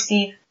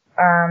 DC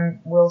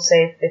will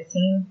save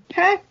 15.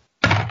 Okay.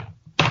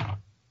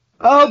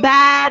 Oh,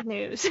 bad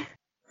news.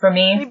 For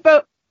me?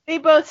 They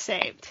both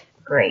saved.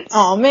 Great.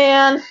 Oh,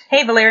 man.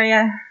 Hey,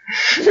 Valeria.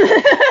 These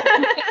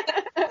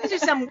are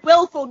some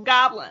willful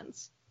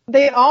goblins.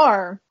 They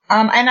are.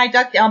 And I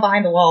ducked down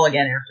behind the wall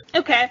again after.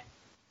 Okay.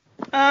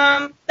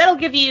 That'll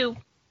give you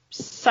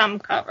some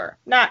cover.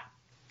 Not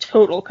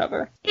total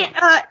cover.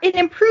 It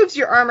improves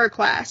your armor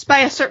class by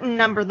a certain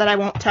number that I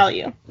won't tell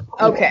you.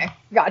 Okay,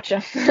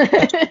 gotcha.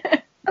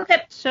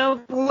 Okay,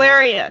 so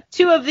Valeria,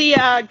 2 of the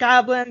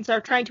goblins are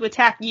trying to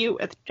attack you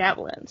with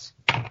javelins.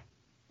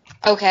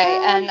 Okay,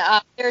 and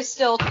there's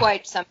still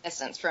quite some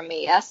distance from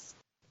me, yes?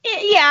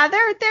 Yeah,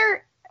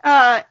 they're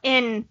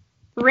in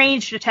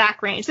ranged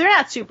attack range. They're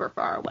not super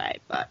far away,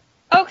 but...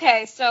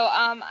 Okay, so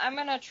I'm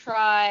gonna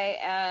try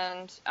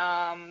and...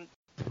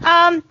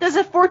 Does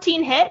a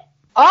 14 hit?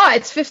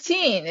 It's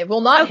 15. It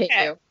will not hit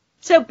you.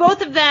 So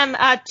both of them,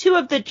 2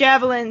 of the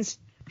javelins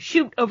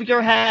shoot over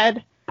your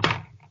head.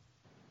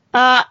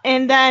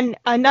 And then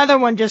another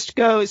one just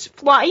goes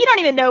flying. You don't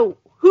even know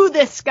who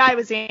this guy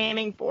was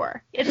aiming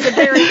for. It's a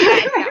very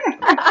bad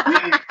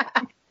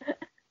capture.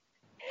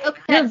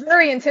 Okay. You're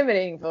very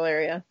intimidating,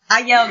 Valeria.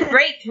 I yelled,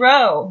 "Great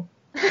throw!"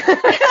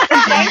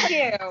 Thank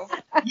you.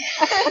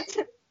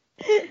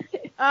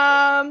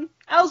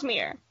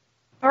 Ellesmere.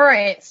 All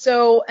right,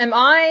 so am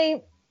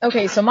I...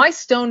 Okay, so my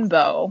stone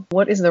bow,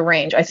 what is the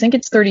range? I think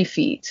it's 30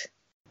 feet.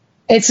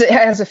 It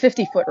has a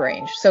 50-foot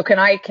range. So can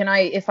I,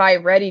 if I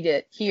readied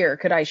it here,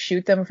 could I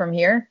shoot them from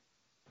here?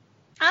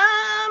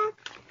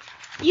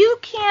 You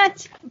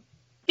can't,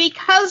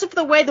 because of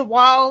the way the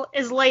wall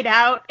is laid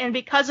out and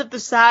because of the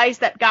size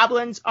that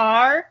goblins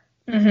are,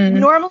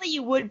 normally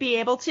you would be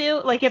able to,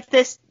 like if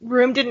this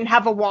room didn't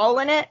have a wall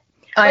in it,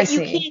 I you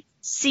can't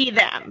see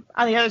them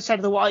on the other side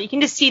of the wall. You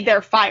can just see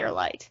their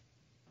firelight.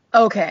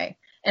 Okay.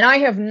 And I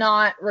have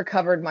not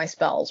recovered my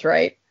spells,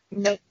 right?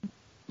 Nope.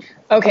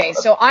 Okay,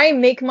 so I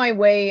make my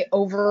way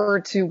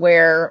over to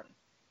where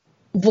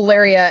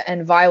Valeria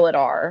and Violet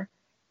are,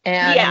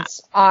 and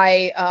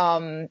I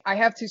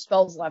have 2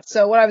 spells left.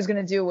 So what I was going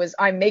to do was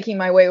I'm making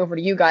my way over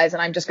to you guys,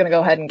 and I'm just going to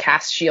go ahead and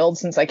cast shield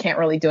since I can't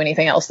really do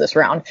anything else this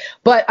round.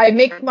 But I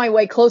make my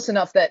way close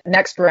enough that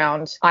next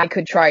round I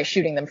could try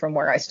shooting them from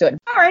where I stood.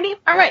 Alrighty.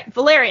 All right,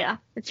 Valeria,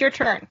 it's your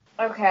turn.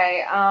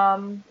 Okay,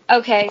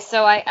 okay,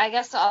 so I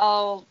guess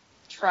I'll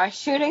try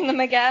shooting them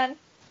again.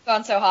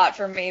 Gone so hot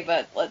for me,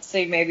 but let's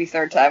see, maybe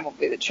third time will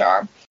be the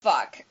charm.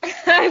 Fuck.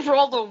 I've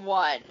rolled a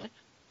 1.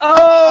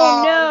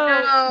 Oh,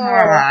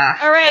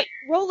 no. All right,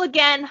 roll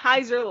again,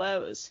 highs or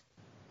lows.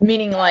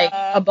 Meaning like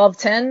above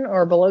 10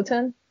 or below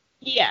 10?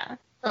 Yeah.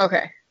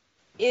 Okay.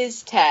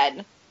 Is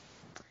 10.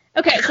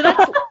 Okay, so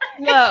that's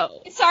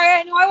low. Sorry,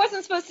 I know I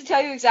wasn't supposed to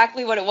tell you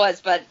exactly what it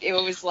was, but it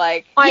was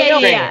like...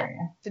 Yeah.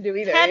 To do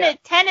either.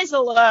 10 is a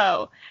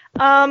low.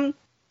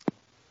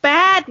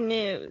 Bad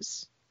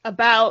news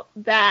about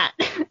that.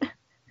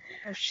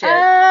 Oh, shit.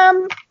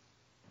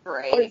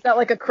 Great. Is that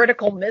like a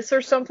critical miss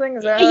or something?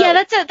 Is that...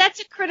 Yeah, that's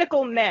a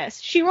critical miss.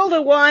 She rolled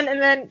a 1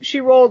 and then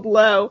she rolled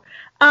low.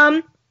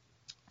 So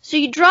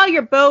you draw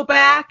your bow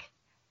back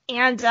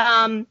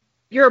and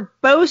your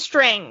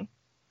bowstring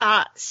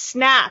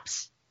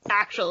snaps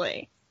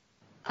actually.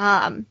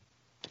 And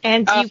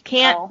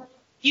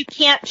you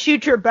can't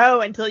shoot your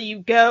bow until you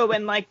go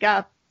and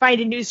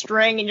find a new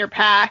string in your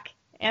pack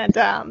and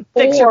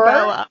fix your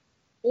bow up.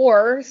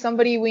 Or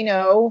somebody we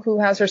know who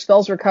has her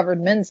spells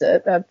recovered mends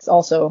it. That's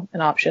also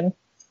an option.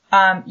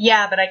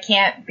 Yeah, but I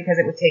can't because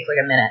it would take like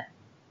a minute.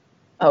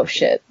 Oh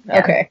shit. Yeah.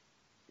 Okay.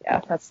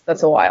 Yeah,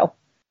 that's a while.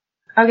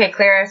 Okay,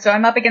 Clara, so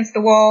I'm up against the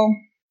wall.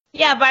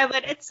 Yeah,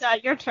 Violet, it's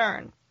your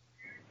turn.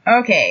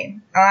 Okay.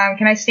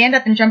 Can I stand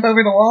up and jump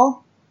over the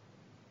wall?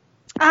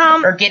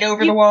 Or get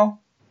over the wall?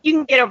 You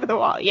can get over the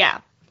wall, yeah.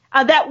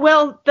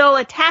 They'll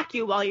attack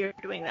you while you're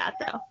doing that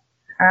though.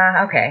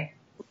 Okay.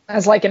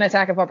 As like an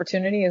attack of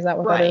opportunity, is that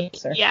what that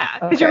is? Or? Yeah,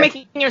 because you're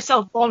making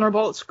yourself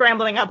vulnerable,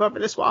 scrambling up over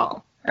this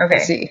wall. Okay. I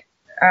see.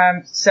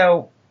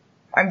 So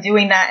I'm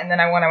doing that, and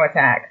then I want to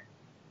attack.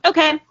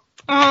 Okay.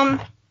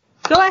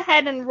 Go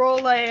ahead and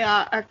roll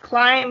a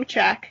climb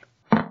check.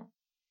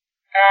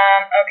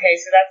 Okay,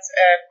 so that's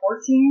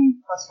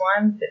 14 plus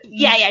 1. 15.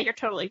 Yeah, you're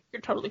totally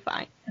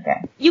fine.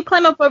 Okay. You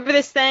climb up over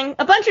this thing.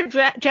 A bunch of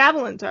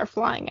javelins are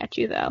flying at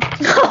you, though.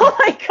 Oh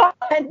my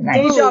god!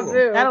 Nice. Deja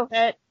vu. That'll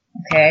hit.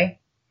 Okay.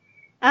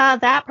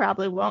 That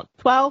probably won't.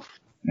 12?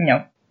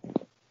 No.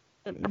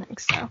 Didn't think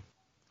so.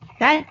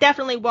 That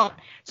definitely won't.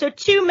 So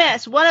 2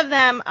 miss. One of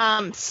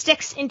them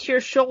sticks into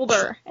your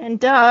shoulder and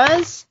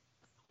does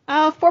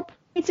 4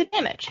 points of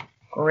damage.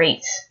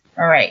 Great.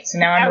 All right. So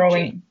now I'm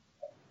rolling.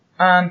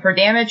 For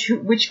damage,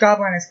 which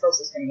goblin is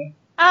closest to me?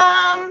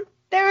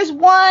 There's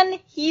one.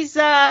 He's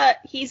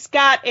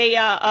got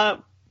a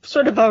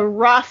sort of a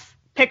rough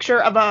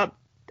picture of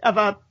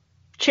a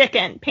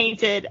chicken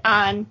painted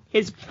on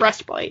his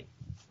breastplate.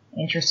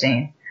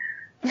 Interesting.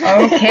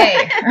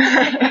 Okay.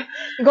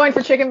 You going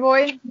for Chicken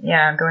Boy?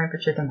 Yeah, I'm going for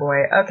Chicken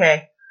Boy.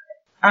 Okay.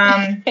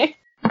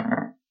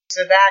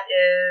 So that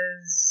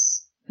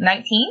is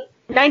 19?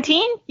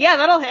 19? Yeah,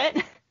 that'll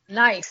hit.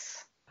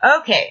 Nice.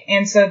 Okay,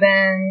 and so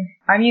then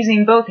I'm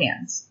using both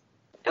hands.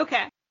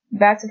 Okay.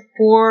 That's a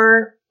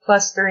 4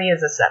 plus 3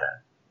 is a 7.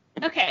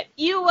 Okay,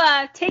 you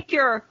take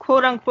your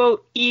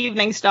quote-unquote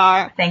evening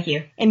star. Thank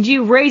you. And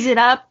you raise it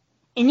up,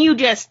 and you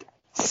just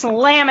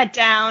slam it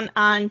down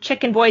on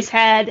Chicken Boy's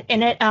head,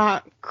 and it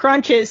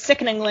crunches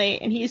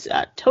sickeningly, and he's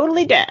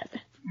totally dead.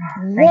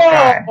 Thank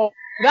God. Whoa!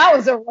 That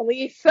was a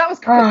relief. That was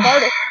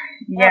cathartic.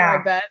 Yeah.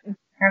 I bet.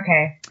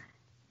 Okay.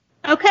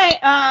 Okay,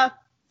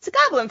 it's the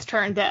goblin's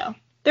turn though.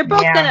 They're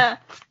both Yeah.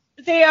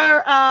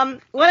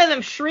 one of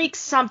them shrieks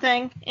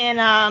something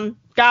in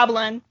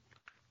goblin,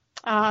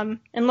 and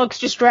looks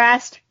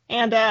distressed,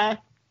 and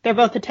they're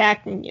both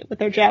attacking you with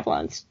their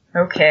javelins.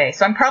 Okay,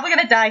 so I'm probably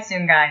gonna die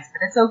soon, guys, but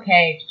it's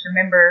okay. Just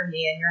remember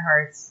me in your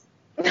hearts.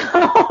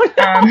 Oh,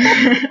 no.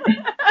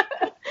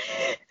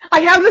 I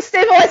have the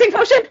stabilizing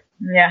potion.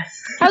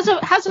 Yes. How's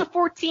a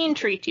 14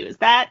 treat you? Does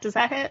that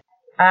hit?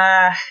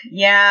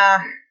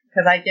 Yeah,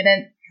 because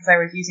I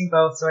was using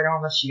both, so I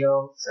don't have a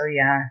shield, so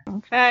yeah.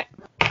 Okay.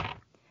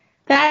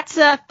 That's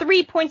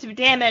 3 points of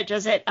damage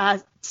as it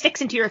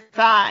sticks into your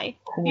thigh.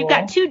 Cool. You've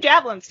got 2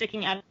 javelins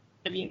sticking out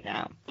of you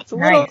now. It's a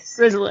little Nice.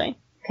 grisly.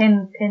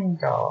 Pin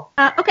doll.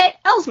 Okay,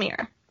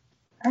 Ellesmere.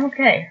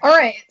 Okay. All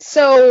right.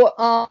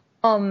 So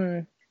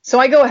so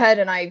I go ahead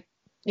and I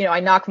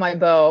knock my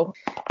bow.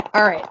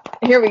 All right.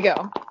 Here we go.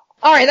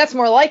 All right. That's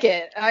more like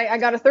it. I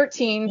got a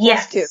 13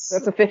 Yes. plus 2. So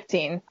that's a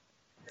 15.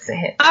 It's a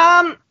hit.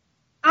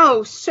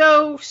 Oh,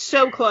 so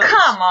close.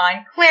 Come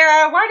on,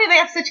 Clara, why do they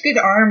have such good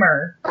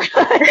armor?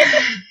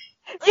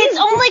 It's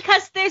only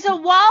because there's a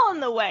wall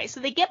in the way,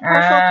 so they get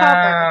partial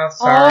cover. Oh,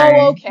 sorry.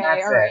 Oh, okay.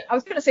 That's All right. it. I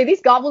was gonna say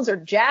these goblins are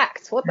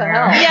jacked. What the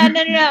Yeah. hell?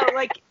 Yeah, no.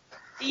 Like,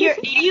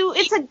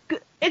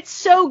 it's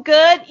so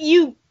good.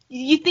 You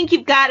think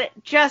you've got it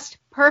just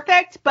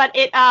perfect, but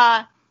it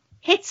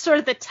hits sort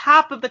of the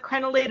top of the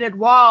crenellated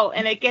wall,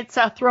 and it gets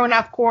thrown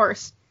off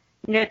course,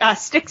 and it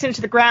sticks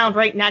into the ground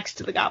right next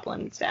to the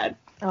goblin instead.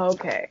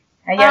 Okay.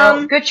 I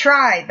yell, good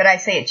try, but I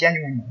say it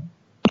genuinely.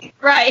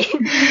 Right.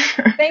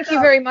 Thank you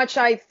very much.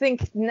 I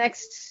think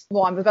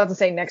well, I'm about to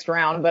say next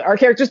round, but our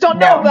characters don't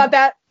know No. about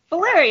that.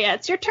 Valeria,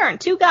 it's your turn.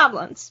 2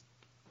 goblins.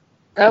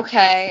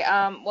 Okay,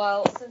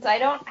 well, since I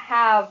don't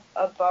have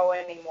a bow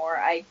anymore,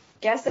 I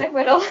guess I'm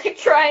gonna,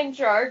 try and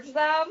charge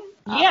them.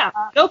 Yeah,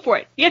 go for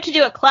it. You have to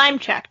do a climb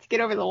check to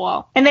get over the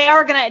wall. And they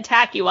are going to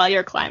attack you while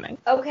you're climbing.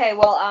 Okay,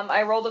 well,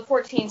 I rolled a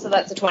 14, so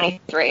that's a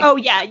 23. Oh,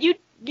 yeah,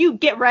 you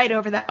get right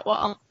over that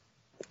wall.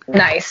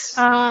 Nice.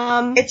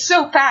 It's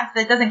so fast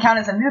that it doesn't count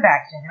as a move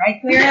action, right,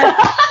 Clara?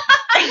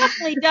 It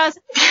definitely does.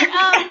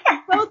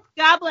 Both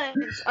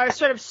goblins are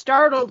sort of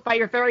startled by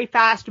your very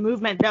fast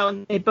movement, though,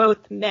 and they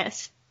both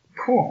miss.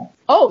 Cool.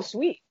 Oh,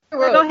 sweet. So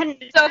go ahead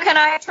and... So can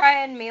I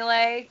try and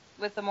melee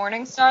with the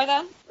Morning Star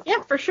then?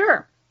 Yeah, for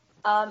sure.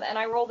 And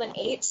I rolled an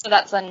 8, so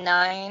that's a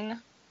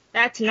 9.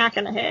 That's not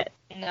going to hit.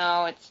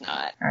 No, it's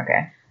not.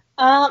 Okay.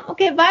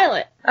 Okay,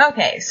 Violet.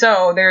 Okay,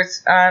 so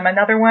there's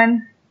another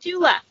one. 2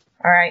 left.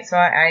 Alright, so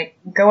I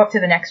go up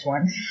to the next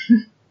one.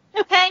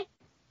 Okay.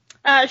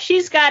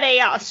 She's got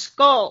a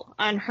skull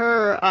on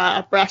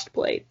her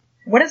breastplate.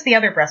 What does the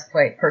other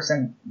breastplate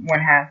one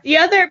have? The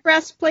other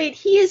breastplate,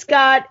 he's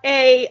got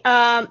a,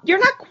 you're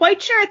not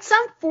quite sure, it's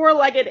some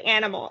 4-legged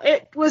animal.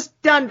 It was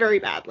done very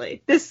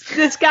badly.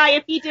 This guy,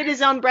 if he did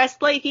his own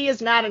breastplate, he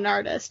is not an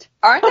artist.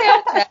 Aren't they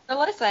all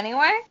tetherless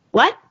anyway?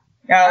 What?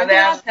 Oh, Aren't they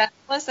all that.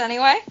 tetherless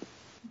anyway?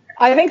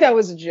 I think that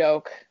was a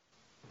joke.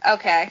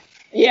 Okay.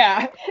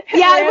 Yeah.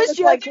 Yeah, it was It's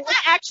just not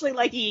actually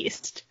like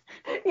yeast.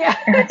 Yeah.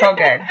 It's all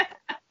good.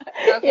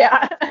 Okay.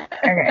 Yeah.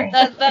 Okay.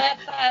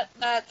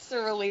 That's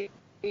a relief.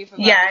 about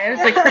Yeah, it was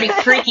like pretty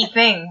freaky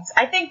things.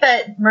 I think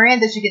that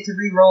Miranda should get to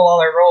re-roll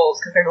all her rolls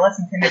because they're less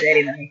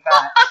intimidating than we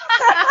thought.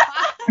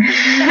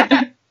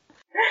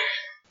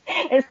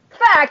 In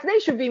fact, they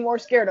should be more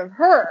scared of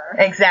her.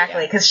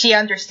 Exactly, because she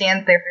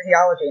understands their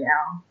physiology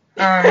now.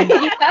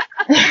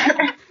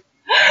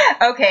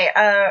 Okay,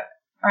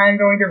 I'm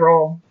going to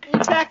roll.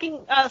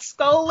 Attacking a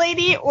skull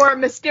lady or a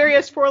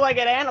mysterious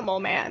 4-legged animal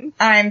man?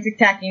 I'm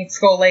attacking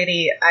Skull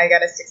Lady. I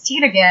got a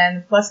 16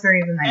 again, plus 3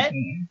 is a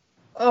 19.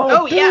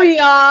 Oh,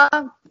 yeah.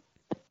 booyah.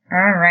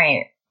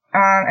 Alright.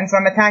 And so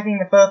I'm attacking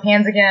with both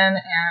hands again,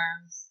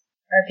 and...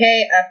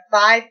 Okay, a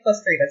 5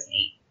 plus 3, that's an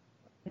 8.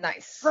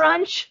 Nice.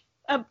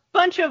 A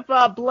bunch of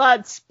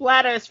blood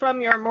splatters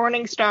from your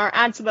Morning Star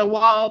onto the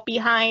wall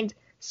behind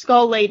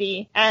Skull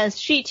Lady as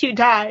she too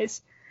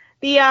dies.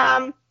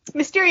 The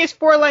mysterious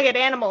 4-legged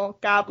animal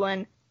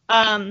goblin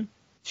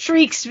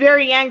shrieks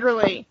very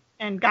angrily,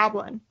 and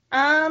goblin.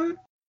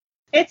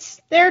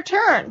 It's their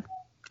turn.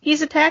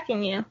 He's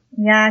attacking you.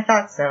 Yeah, I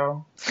thought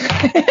so.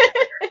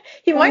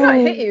 He might not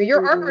hit you.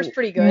 Your armor's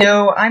pretty good.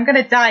 No, I'm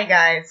gonna die,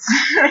 guys.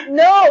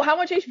 No, how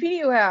much HP do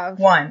you have?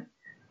 1.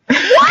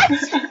 What?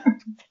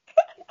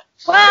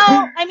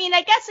 Well, I mean,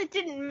 I guess it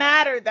didn't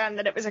matter then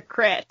that it was a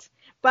crit.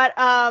 But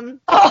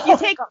you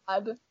take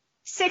God.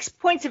 6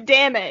 points of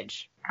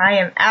damage. I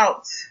am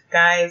out,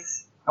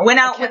 guys. I went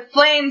out with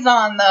flames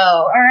on,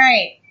 though.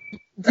 Alright.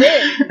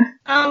 Did.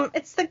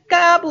 It's the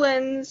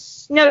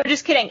goblins. No,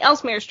 just kidding.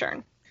 Ellesmere's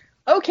turn.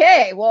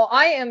 Okay, well,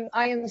 I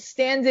am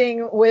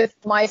standing with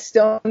my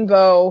stone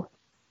bow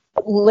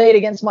laid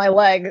against my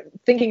leg,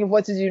 thinking of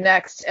what to do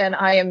next, and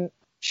I am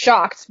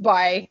shocked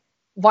by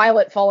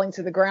Violet falling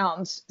to the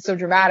ground so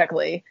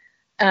dramatically.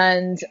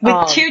 And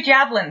With 2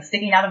 javelins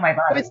sticking out of my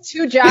body. with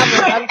 2 javelins,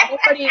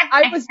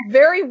 I was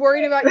very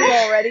worried about you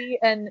already,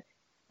 and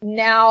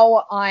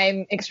now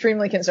I'm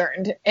extremely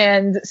concerned.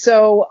 And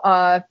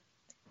so,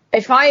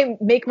 if I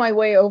make my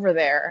way over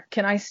there,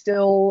 can I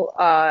still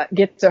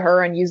get to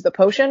her and use the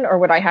potion, or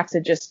would I have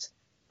to just?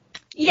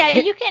 Yeah,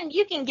 you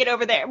can get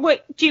over there.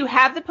 What, do you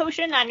have the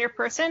potion on your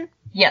person?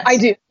 Yes. I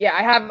do. Yeah,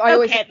 I have. I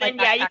always Okay, have my then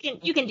yeah, backpack.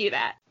 you can do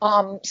that.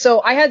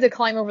 So I had to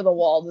climb over the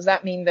wall. Does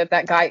that mean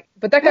that guy?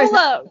 But that guy's.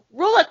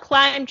 Roll a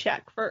climb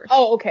check first.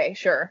 Oh, okay,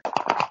 sure.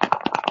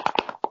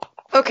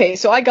 Okay,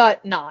 so I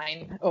got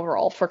 9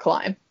 overall for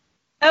climb.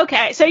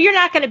 Okay, so you're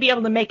not going to be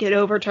able to make it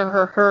over to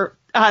her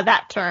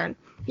that turn.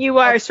 You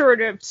are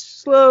sort of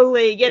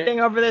slowly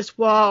getting over this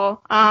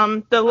wall.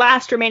 The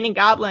last remaining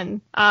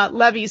goblin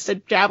levies a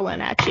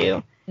javelin at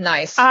you.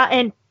 Nice.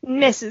 And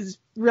misses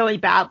really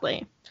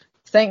badly.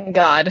 Thank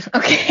God.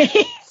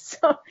 Okay.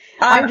 So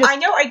I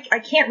know I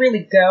can't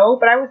really go,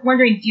 but I was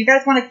wondering, do you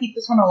guys want to keep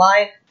this one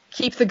alive?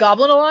 keep the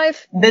goblin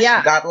alive? This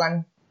Yeah.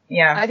 goblin.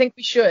 Yeah. I think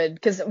we should,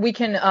 because we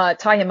can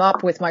tie him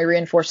up with my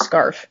reinforced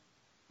scarf.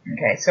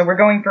 Okay, so we're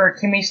going for,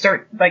 can we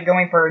start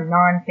going for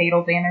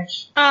non-fatal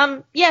damage?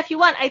 Yeah, if you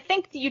want. I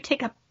think you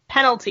take a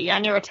penalty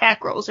on your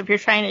attack rolls if you're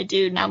trying to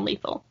do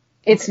non-lethal.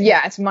 It's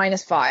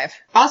 -5.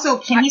 Also,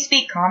 can he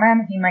speak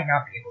common? He might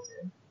not be able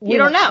to. You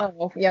don't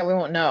know. Yeah, we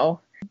won't know.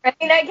 I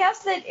mean, I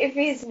guess that if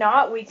he's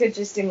not, we could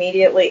just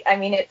immediately, I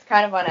mean, it's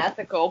kind of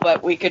unethical,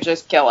 but we could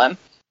just kill him.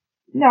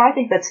 No, I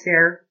think that's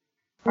fair.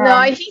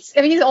 No,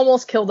 he's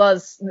almost killed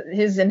us.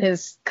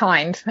 His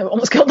kind have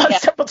almost killed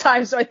us several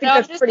times. So I think No, I'm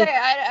that's just pretty. saying,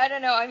 I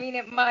don't know. I mean,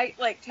 it might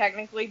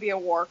technically be a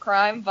war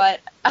crime, but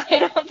I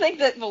don't think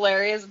that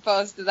Valeria is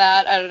opposed to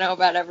that. I don't know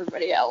about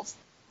everybody else.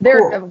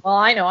 Cool. Well,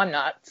 I know I'm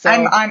not. So.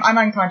 I'm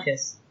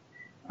unconscious.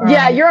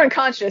 Yeah, you're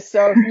unconscious,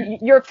 so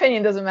your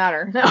opinion doesn't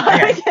matter. No,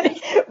 I'm kidding.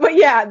 But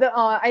yeah,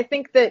 I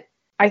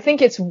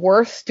think it's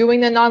worth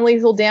doing the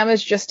non-lethal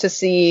damage just to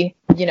see,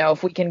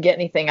 if we can get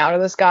anything out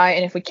of this guy,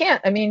 and if we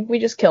can't, I mean, we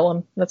just kill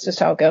him. That's just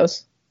how it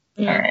goes.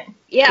 All right.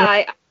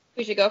 Yeah,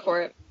 we should go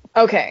for it.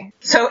 Okay.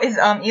 So is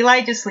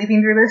Eli just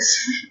sleeping through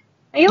this?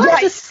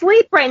 Eli's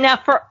asleep right now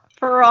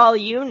for all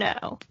you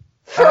know.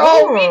 For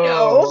all we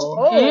know.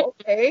 Oh. Oh,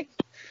 okay.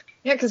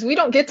 Yeah, because we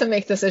don't get to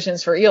make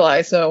decisions for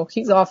Eli, so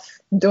he's off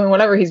doing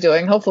whatever he's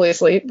doing, hopefully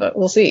asleep, but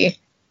we'll see.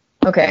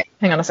 Okay,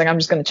 hang on a second. I'm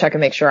just going to check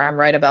and make sure I'm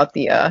right about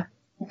the,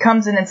 He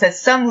comes in and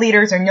says, some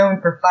leaders are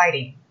known for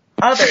fighting.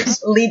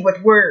 Others lead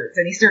with words,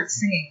 and he starts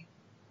singing.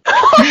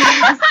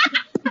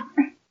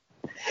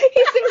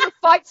 He sings a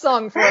fight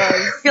song for us.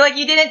 I feel like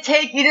you didn't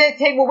take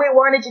what we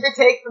wanted you to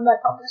take from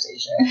that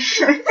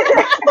conversation.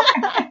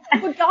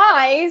 But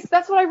guys,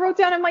 that's what I wrote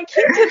down in my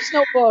Q-tips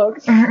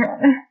notebook.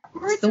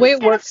 Words the way it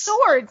instead of works.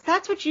 swords.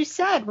 That's what you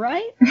said,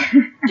 right?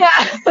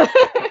 Yeah.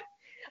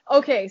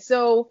 Okay,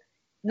 so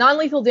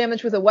non-lethal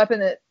damage with a weapon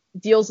that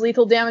deals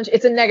lethal damage.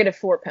 It's a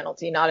 -4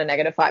 penalty, not a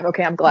 -5.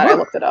 Okay, I'm glad I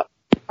looked it up.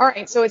 All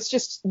right, so it's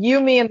just you,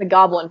 me, and the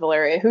goblin,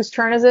 Valeria. Whose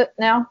turn is it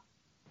now?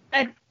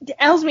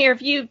 Elsmere,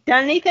 have you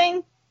done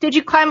anything? Did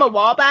you climb a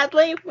wall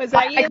badly? Was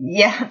that you?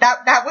 Yeah,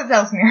 that was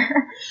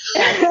Elsmere.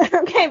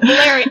 Okay,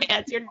 Valeria,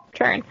 it's your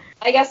turn.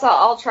 I guess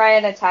I'll try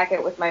and attack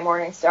it with my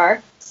Morning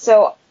Star.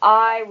 So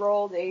I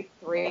rolled a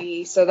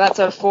 3, so that's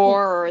a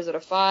 4, or is it a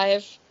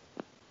 5?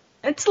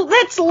 That's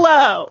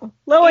low.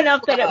 Low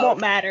enough that it won't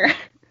matter.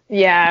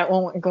 Yeah, it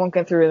won't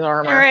get through his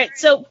armor. All right,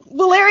 so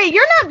Valeria,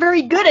 you're not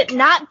very good at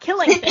not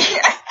killing things.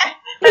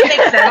 That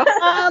makes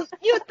sense.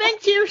 You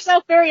think to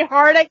yourself very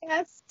hard, I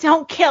guess.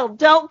 Don't kill,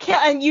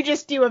 and you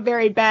just do a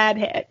very bad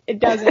hit. It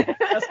doesn't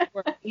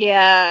work.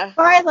 Yeah.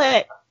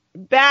 Violet,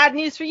 bad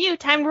news for you.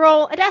 Time to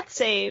roll a death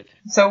save.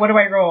 So what do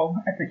I roll?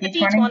 A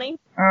D20.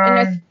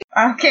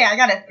 Okay, I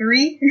got a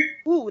 3.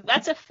 Ooh,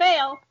 that's a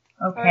fail.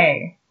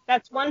 Okay.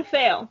 That's one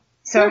fail.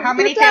 So how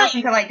many fails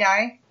until I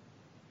die?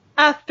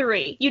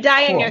 3. You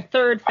die in Cool. your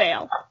third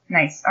fail.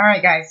 Nice. All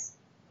right, guys.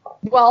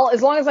 Well,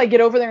 as long as I get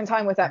over there in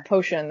time with that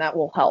potion, that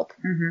will help.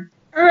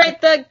 Mm-hmm. All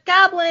right, the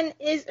goblin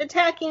is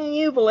attacking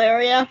you,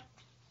 Valeria,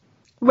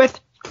 with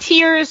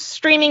tears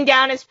streaming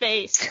down his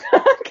face.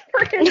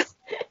 For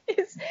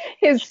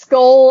his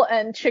skull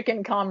and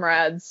chicken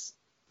comrades.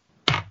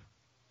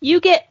 You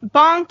get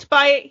bonked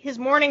by his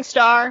Morning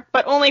Star,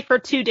 but only for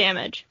 2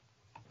 damage.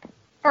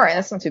 All right,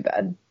 that's not too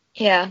bad.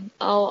 Yeah,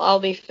 I'll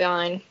be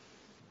fine.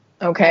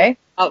 Okay.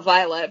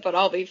 Violet, but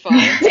I'll be fine.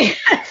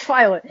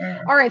 Violet.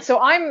 All right, so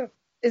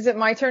is it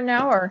my turn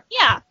now, or?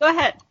 Yeah, go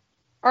ahead.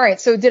 All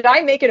right, so did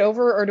I make it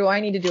over, or do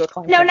I need to do a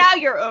climb? No, check? now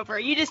you're over.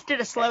 You just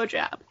did a slow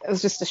job. It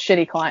was just a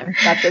shitty climb.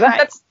 Gotcha.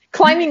 That's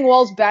Climbing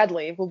Walls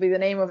Badly will be the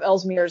name of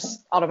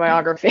Elsmere's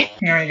autobiography.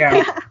 Here we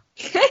go.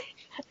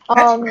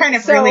 That's kind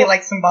of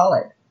really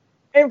symbolic.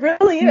 It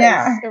really is.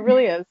 Yeah. It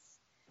really is.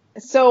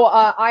 So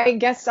I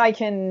guess I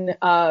can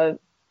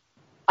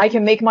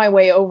make my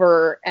way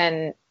over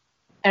and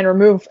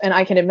remove, and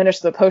I can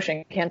administer the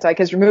potion, can't I?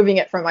 Because removing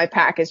it from my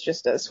pack is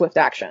just a swift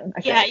action.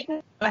 I think. Yeah, you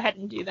can go ahead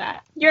and do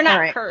that. You're not All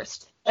right.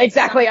 cursed.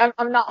 Exactly.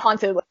 I'm not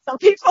haunted like some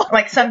people.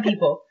 Like some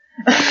people.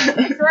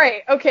 That's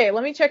right. Okay,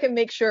 let me check and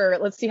make sure.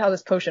 Let's see how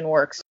this potion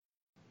works.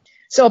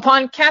 So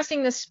upon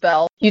casting this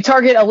spell, you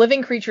target a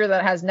living creature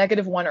that has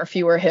 -1 or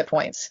fewer hit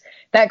points.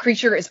 That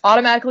creature is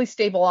automatically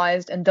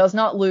stabilized and does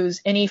not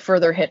lose any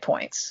further hit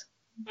points.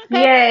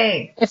 Okay.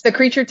 Yay! If the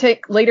creature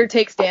later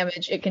takes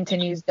damage, it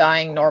continues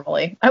dying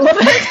normally. I love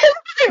that.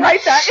 I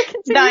write that. It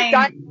continues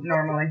Dying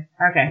normally.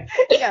 Okay.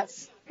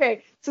 Yes.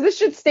 Okay. So this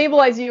should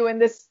stabilize you,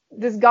 and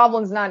this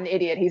goblin's not an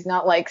idiot. He's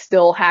not like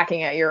still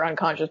hacking at your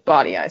unconscious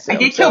body, I assume. I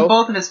did kill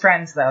both of his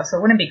friends though, so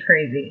it wouldn't be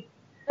crazy.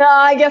 No,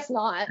 I guess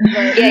not.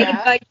 But,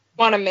 Yeah, you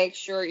want to make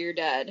sure you're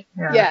dead.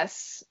 Yeah.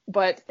 Yes,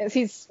 but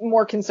he's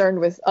more concerned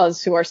with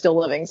us who are still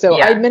living. So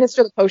Yeah. I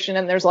administer the potion,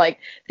 and there's like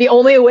the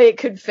only way it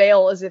could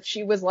fail is if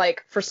she was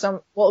like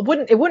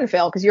it wouldn't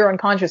fail because you're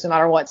unconscious no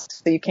matter what,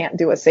 so you can't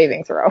do a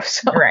saving throw.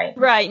 So Right.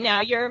 Right,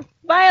 now you're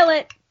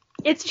Violet.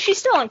 She's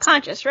still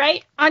unconscious,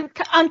 right?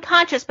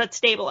 Unconscious but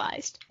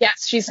stabilized.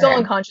 yes, she's still Okay.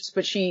 unconscious,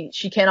 but she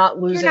cannot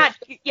lose You're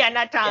it.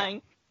 not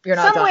dying. You're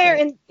not Somewhere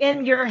dying.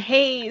 in your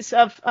haze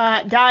of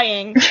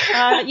dying,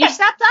 you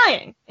stop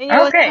dying. And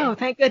you're Okay. like, oh,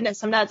 thank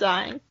goodness I'm not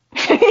dying.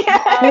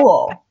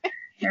 Cool.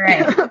 All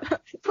right.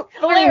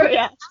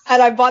 Valeria.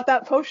 And I bought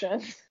that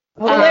potion.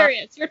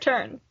 Valeria, it's your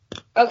turn.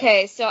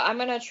 Okay, so I'm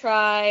gonna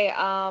try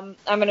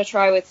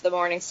with the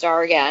Morning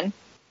Star again.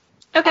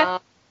 Okay.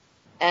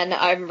 And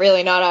I'm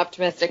really not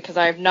optimistic because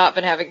I've not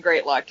been having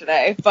great luck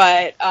today.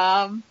 But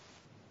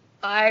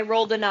I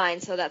rolled a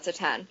 9, so that's a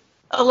 10.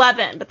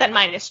 11, but then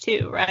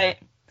 -2, right?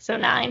 So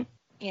 9.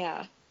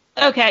 Yeah.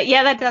 Okay,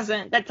 yeah, that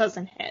doesn't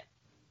hit.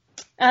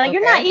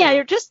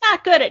 You're just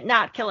not good at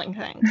not killing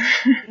things.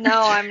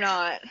 No, I'm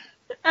not.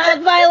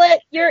 Violet,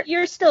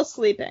 you're still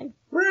sleeping.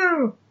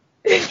 Woo!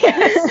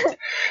 Yes.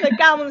 The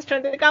goblin's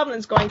turn. The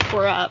goblin's going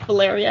for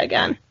Valeria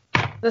again.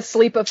 The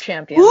sleep of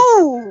champions.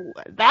 Ooh,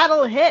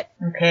 that'll hit.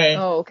 Okay.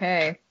 Oh,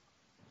 okay.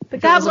 The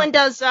goblin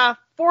does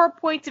 4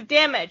 points of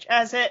damage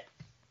as it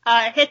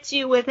hits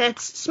you with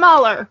its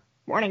smaller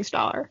Morning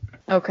Star.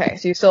 Okay,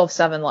 so you still have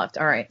 7 left.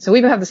 All right. So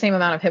we have the same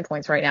amount of hit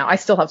points right now. I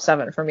still have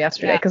 7 from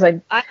yesterday Yeah. because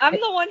I'm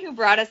the one who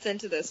brought us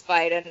into this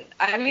fight, and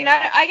I mean,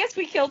 I guess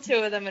we killed 2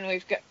 of them, and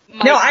we've got.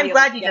 No, I'm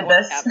glad you did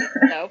this.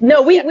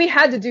 No, we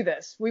had to do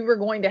this. We were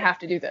going to have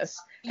to do this,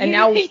 and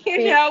now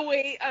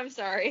wait. I'm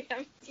sorry.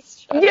 I'm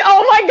just Yeah,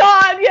 oh my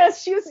God!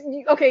 Yes, she was.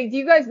 Okay, do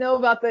you guys know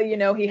about the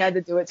he had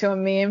to do it to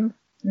him meme?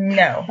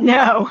 No.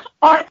 No.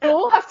 All right,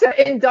 we'll have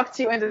to induct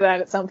you into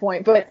that at some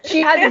point. But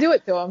she had to do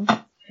it to him.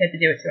 You had to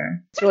do it to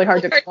him. It's really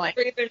hard to explain.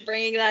 Are you even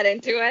bringing that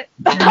into it?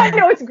 I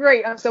know it's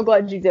great. I'm so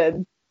glad you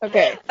did.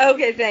 Okay.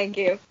 Okay, thank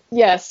you.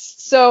 Yes.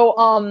 So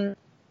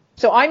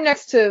I'm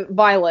next to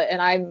Violet,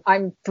 and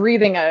I'm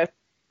breathing a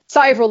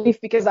sigh of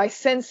relief because I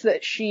sense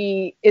that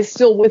she is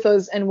still with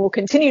us and will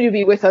continue to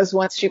be with us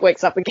once she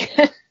wakes up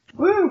again.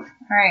 Woo!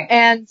 All right.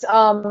 And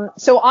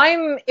so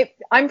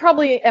I'm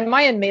probably, am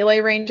I in melee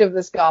range of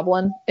this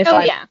goblin?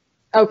 Yeah.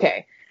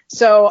 Okay.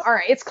 So all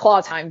right, it's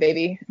claw time,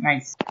 baby.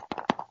 Nice.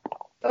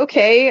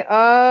 Okay.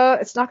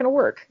 It's not gonna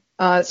work.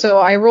 So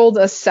I rolled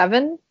a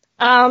 7.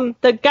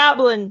 The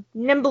goblin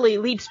nimbly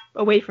leaps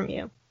away from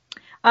you.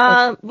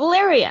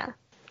 Valeria,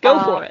 go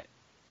for it.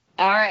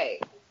 All right.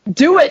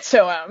 Do it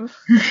to him.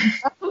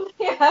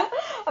 Yeah,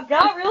 I'm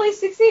not really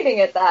succeeding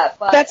at that,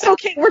 but That's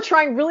okay. We're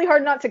trying really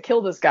hard not to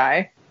kill this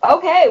guy.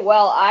 okay.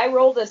 Well, I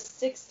rolled a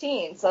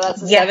 16, so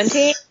that's a Yes.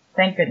 17.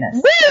 Thank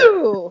goodness.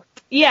 Woo!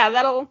 Yeah,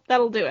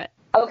 that'll do it.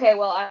 Okay,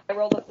 well, I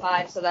rolled a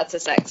 5, so that's a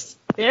 6.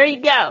 There you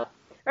go.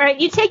 All right,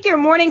 you take your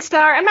Morning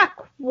Star. I'm not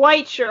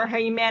quite sure how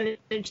you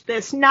manage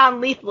this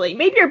non-lethally.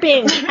 Maybe you're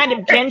being kind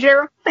of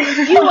ginger. You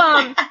you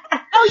know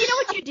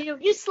what you do?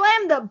 You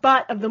slam the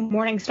butt of the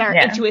Morning Star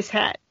into his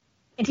head,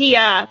 and he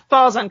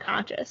falls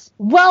unconscious.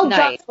 Well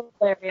Nice. done,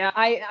 Valeria.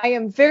 I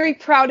am very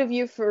proud of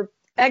you for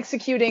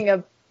executing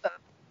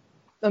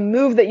a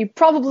move that you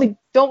probably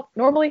don't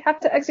normally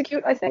have to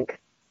execute, I think.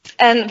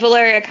 And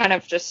Valeria kind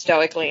of just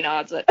stoically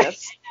nods at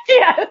this.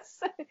 Yes.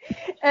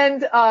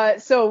 And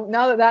so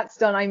now that that's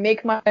done, I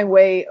make my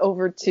way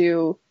over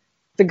to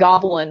the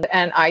goblin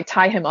and I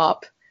tie him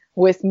up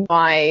with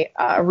my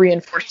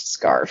reinforced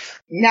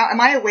scarf. Now, am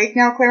I awake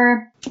now,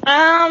 Clara?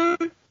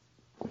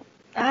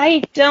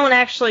 I don't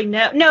actually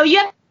know. No, you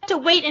have to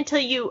wait until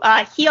you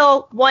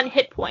heal 1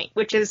 hit point,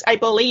 which is, I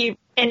believe,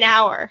 an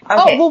hour.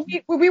 Okay. Oh,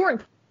 well, we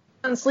weren't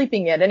done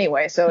sleeping yet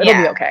anyway, so it'll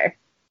be okay.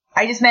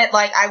 I just meant,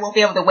 I won't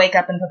be able to wake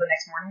up until the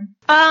next morning.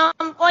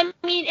 Well,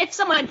 I mean, if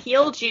someone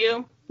healed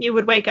you, you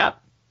would wake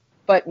up.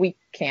 But we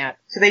can't.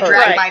 So they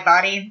drag my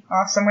body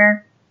off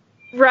somewhere?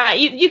 Right.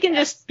 You can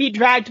just be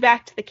dragged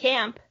back to the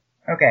camp.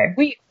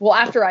 Okay.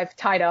 After I've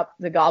tied up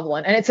the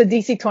goblin, and it's a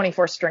DC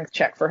 24 strength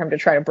check for him to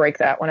try to break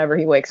that whenever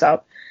he wakes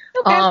up.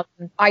 Okay.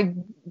 I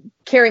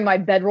carry my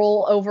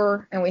bedroll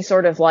over, and we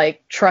sort of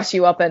truss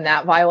you up in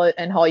that, Violet,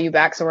 and haul you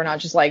back so we're not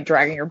just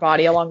dragging your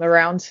body along the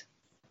ground.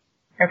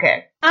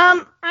 Okay.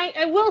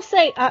 I will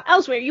say,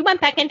 Elsewhere, you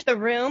went back into the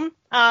room,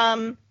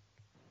 Yeah,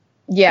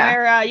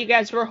 where you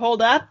guys were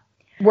holed up.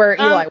 where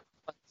Eli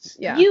was.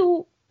 Yeah.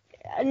 You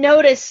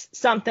notice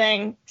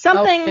something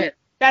shit.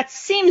 that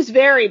seems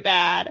very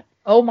bad.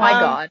 Oh my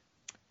God.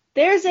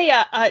 There's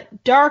a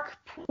dark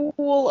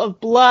pool of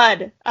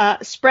blood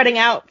spreading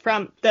out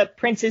from the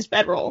prince's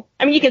bedroll.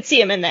 I mean, you can see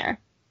him in there.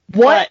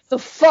 What the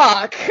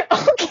fuck?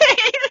 Okay.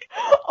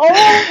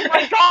 Oh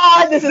my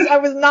god, I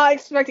was not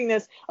expecting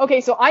this.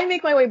 Okay, so I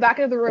make my way back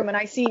into the room and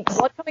I see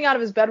blood coming out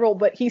of his bedroll,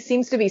 but he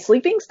seems to be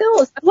sleeping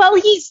still? Well,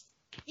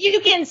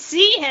 you can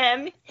see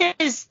him.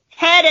 His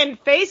head and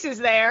face is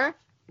there.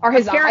 Are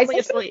his apparently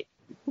eyes asleep?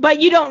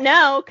 But you don't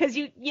know, because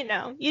you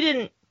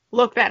didn't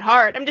look that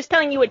hard. I'm just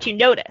telling you what you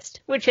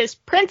noticed, which is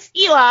Prince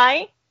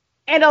Eli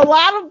and a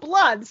lot of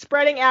blood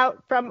spreading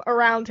out from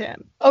around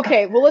him.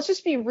 Okay, well, let's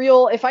just be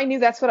real. If I knew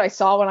that's what I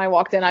saw when I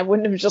walked in, I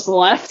wouldn't have just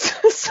left.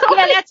 So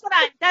yeah,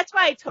 that's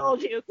why I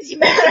told you, because you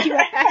mentioned you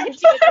went back into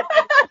it.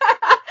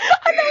 I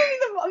thought it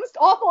was the most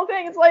awful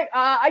thing. It's like,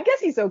 I guess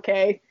he's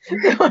okay.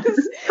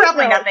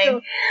 Probably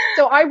nothing.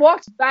 So I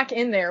walked back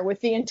in there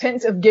with the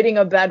intent of getting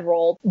a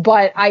bedroll,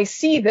 but I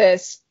see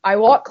this. I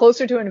walk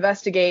closer to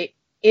investigate.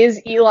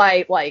 Is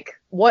Eli,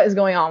 what is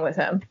going on with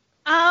him?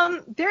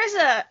 There's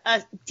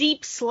a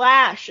deep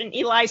slash in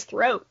Eli's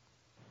throat.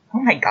 Oh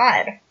my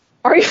god.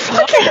 Are you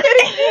fucking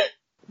kidding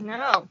me?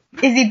 No.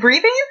 Is he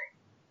breathing?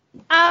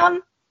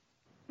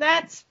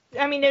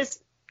 Is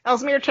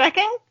Ellesmere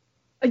checking?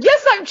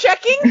 Yes, I'm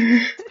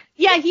checking.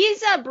 Yeah,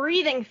 he's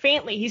breathing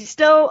faintly. He's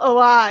still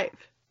alive,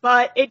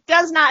 but it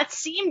does not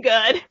seem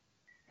good.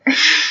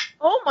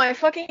 Oh my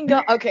fucking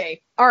god.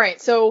 Okay. All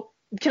right. So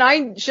should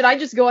I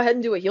just go ahead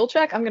and do a heal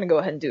check? I'm going to go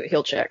ahead and do a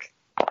heal check.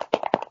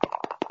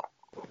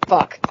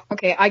 Fuck.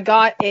 Okay. I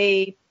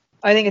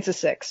think it's a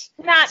 6.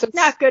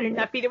 Not good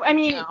enough either. I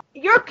mean, No.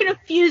 You're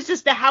confused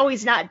as to how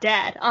he's not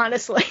dead,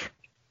 honestly.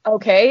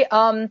 Okay.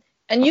 And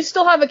you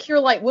still have a cure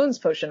light wounds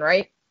potion,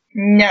 right?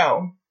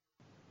 No.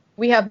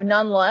 We have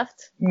none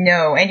left.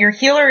 No. And your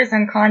healer is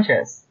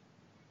unconscious.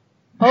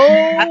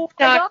 Oh,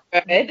 Not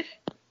good.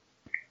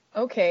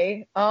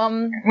 okay.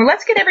 Well,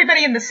 let's get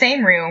everybody in the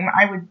same room.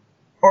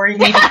 Or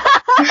maybe.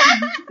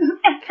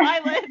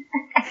 Violet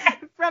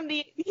from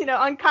the,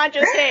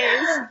 unconscious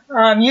haze.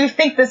 You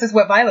think this is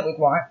what Violet would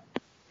want?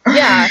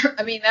 Yeah.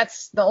 I mean,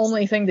 that's the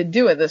only thing to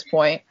do at this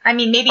point. I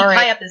mean, maybe All tie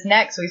right. up his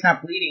neck so he's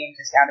not bleeding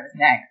just out of his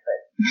neck,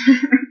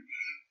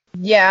 but.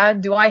 Yeah.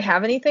 Do I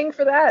have anything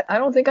for that? I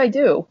don't think I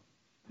do.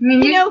 I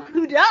mean, You know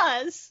who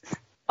does?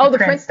 Oh, the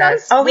prince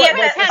does? Oh, yeah,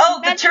 What,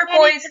 the mention any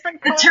turquoise,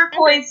 different the color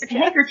turquoise handkerchief?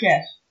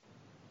 handkerchief.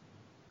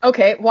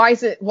 Okay. Why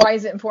is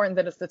it important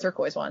that it's the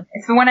turquoise one?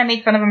 It's the one I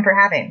made fun of him for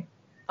having.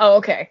 Oh,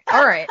 okay.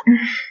 All right.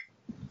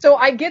 So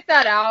I get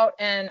that out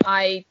and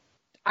I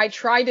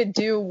try to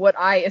do what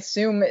I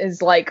assume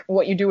is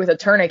what you do with a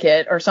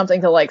tourniquet or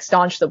something to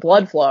staunch the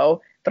blood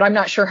flow, but I'm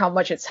not sure how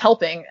much it's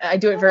helping. I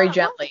do it very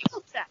gently.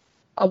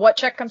 A what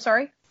check? I'm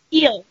sorry?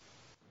 Heal.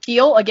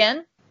 Heal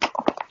again?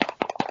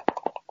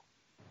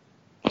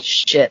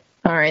 Shit.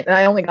 All right.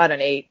 I only got an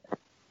 8.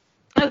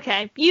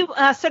 Okay, you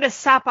sort of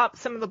sop up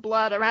some of the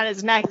blood around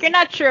his neck. You're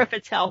not sure if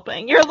it's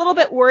helping. You're a little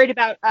bit worried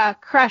about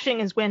crushing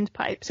his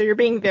windpipe, so you're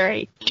being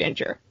very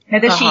ginger. Now,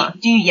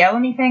 do you yell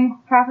anything,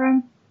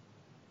 Catherine?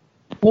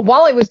 Well,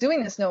 while I was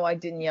doing this, no, I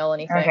didn't yell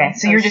anything. Okay,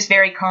 so you're just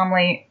very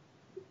calmly,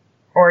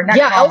 or not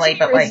calmly,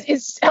 but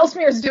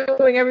Ellesmere is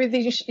doing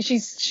everything.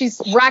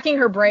 She's racking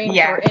her brain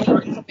Yeah.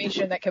 for any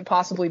information that could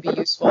possibly be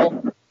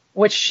useful,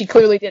 which she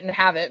clearly didn't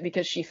have it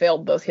because she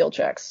failed both heal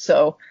checks.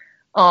 So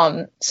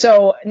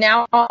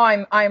now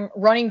I'm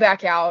running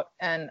back out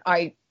and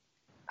I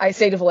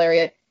say to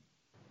Valeria,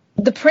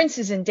 the prince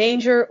is in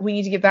danger. We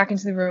need to get back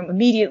into the room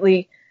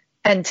immediately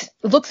and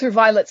look through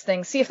Violet's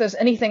thing, see if there's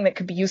anything that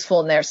could be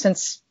useful in there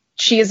since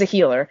she is a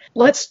healer.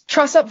 Let's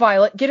truss up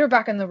Violet, get her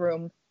back in the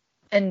room,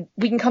 and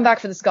we can come back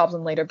for this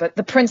goblin later, but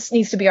the prince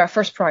needs to be our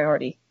first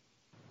priority.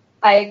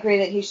 I agree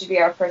that he should be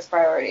our first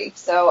priority.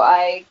 So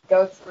I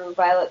go through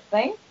Violet's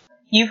thing.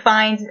 You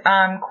find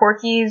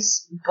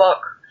Corky's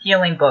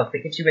healing book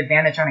that gives you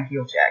advantage on a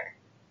heal check.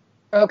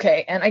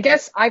 Okay, and I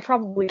guess I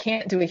probably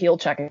can't do a heal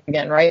check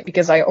again, right?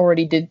 Because I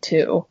already did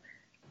 2.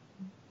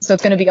 So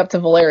it's going to be up to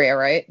Valeria,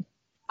 right?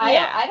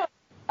 I don't.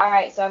 All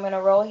right, so I'm going to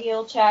roll a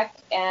heal check,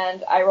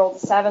 and I rolled a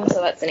 7,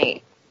 so that's an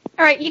 8.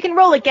 All right, you can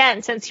roll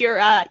again since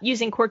you're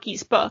using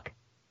Corky's book.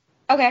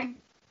 Okay.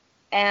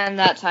 And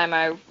that time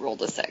I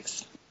rolled a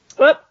 6.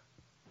 Whoop.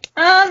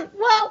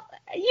 Well,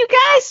 you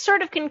guys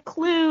sort of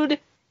conclude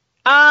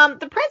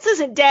the prince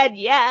isn't dead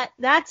yet.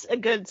 That's a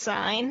good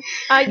sign.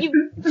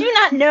 You do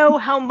not know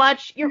how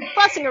much you're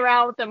fussing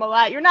around with him a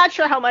lot. You're not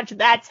sure how much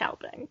that's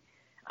helping.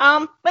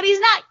 But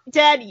he's not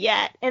dead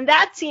yet, and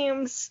that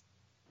seems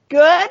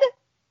good.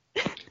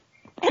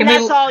 And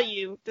that's all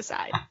you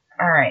decide.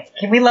 All right.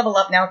 Can we level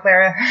up now,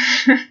 Clara?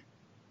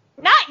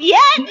 Not yet.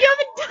 You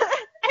haven't done.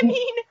 I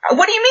mean,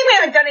 what do you mean we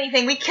haven't done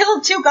anything? We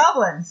killed 2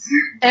 goblins.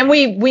 And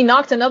we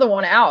knocked another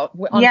one out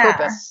on Yeah.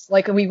 purpose.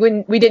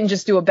 We didn't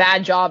just do a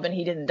bad job and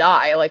he didn't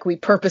die. We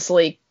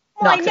purposely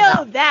well, I knocked him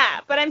out. know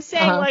that, but I'm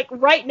saying Uh-huh.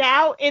 right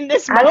now in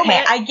this moment.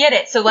 Okay, I get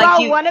it. So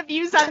while one of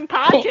you's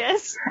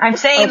unconscious. I'm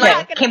saying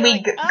Okay. can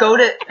we go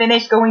to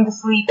finish going to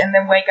sleep and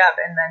then wake up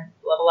and then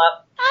level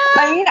up?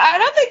 I mean, I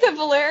don't think that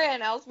Valeria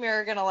and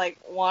Ellesmere are gonna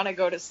want to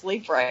go to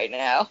sleep right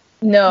now.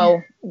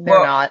 No, they're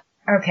Well, not.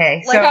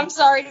 Okay, Like, so I'm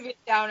sorry to be a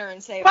downer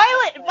and say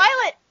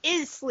Violet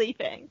is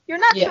sleeping. You're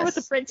not sure Yes. what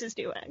the prince is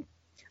doing.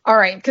 All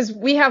right, because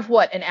we have,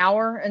 an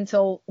hour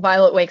until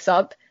Violet wakes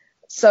up.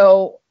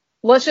 So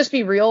let's just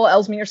be real.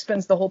 Ellesmere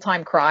spends the whole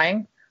time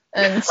crying.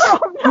 And Oh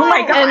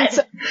my God.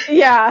 And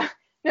yeah,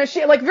 no,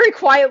 she very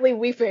quietly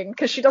weeping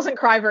because she doesn't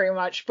cry very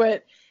much,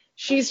 but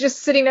she's just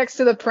sitting next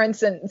to the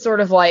prince and sort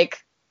of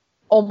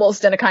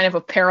almost in a kind of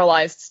a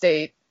paralyzed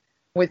state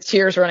with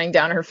tears running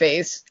down her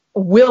face,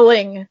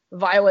 willing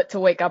Violet to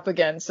wake up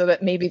again so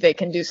that maybe they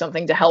can do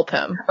something to help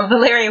him.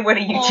 Valeria, what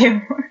do you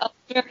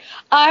do?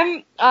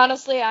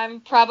 I'm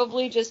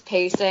probably just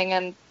pacing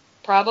and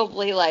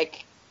probably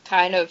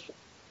kind of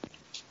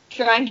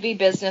trying to be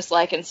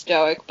businesslike and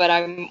stoic, but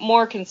I'm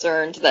more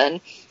concerned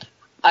than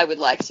I would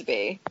like to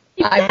be.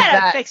 You I kind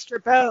of bet. fixed your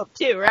bow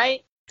too,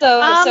 right? So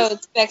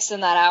it's fixed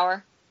in that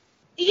hour.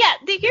 Yeah,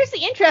 here's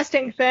the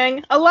interesting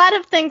thing. A lot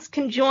of things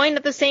can join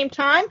at the same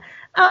time.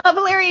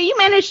 Valeria, you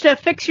managed to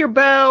fix your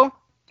bow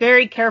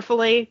very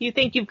carefully. You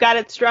think you've got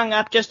it strung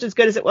up just as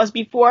good as it was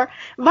before.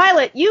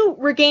 Violet, you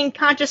regained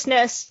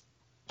consciousness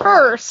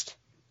first,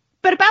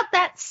 but about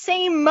that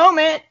same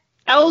moment,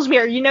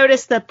 Ellesmere, you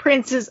notice the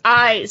prince's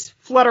eyes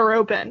flutter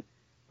open.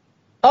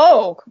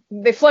 Oh,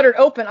 they fluttered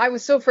open. I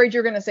was so afraid you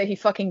were going to say he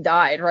fucking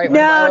died, right? When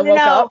Violet woke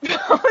up.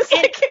 I was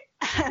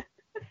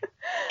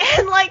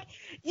And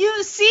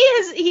you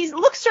see he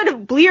looks sort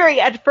of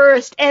bleary at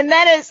first, and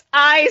then his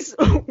eyes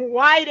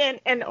widen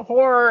in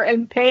horror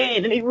and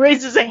pain, and he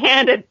raises a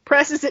hand and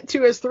presses it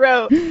to his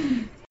throat.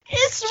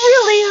 It's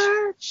really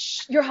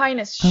hurt. Your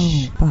Highness,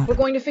 Oh, fuck. we're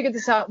going to figure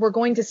this out. We're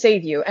going to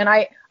save you. And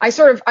I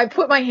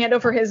put my hand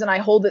over his and I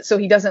hold it so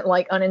he doesn't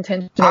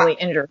unintentionally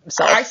injure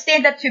himself. I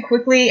stand up too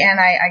quickly and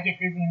I get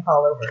dizzy and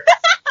fall over.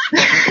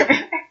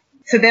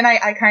 So then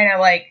I kind of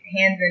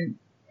hand him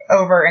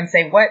over and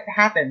say, what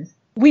happened?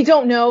 We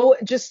don't know.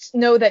 Just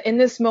know that in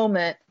this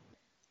moment,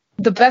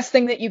 the best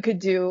thing that you could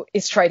do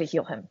is try to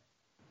heal him.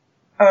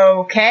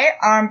 Okay,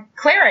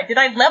 Clara, did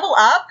I level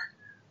up?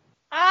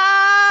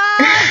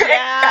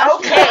 Yeah.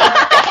 Okay.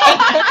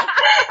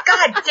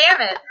 God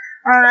damn it.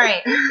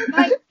 Alright.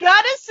 My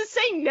goddess to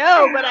say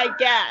no, but I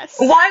guess.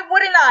 Why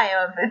wouldn't I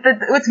have?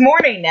 It's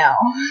morning now.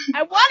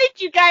 I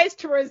wanted you guys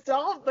to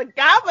resolve the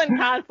goblin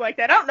conflict.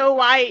 I don't know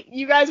why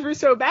you guys were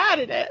so bad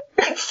at it.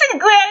 They're so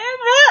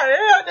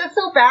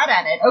bad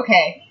at it.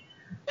 Okay.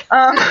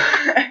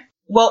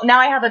 Well, now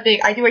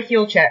I do a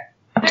heal check.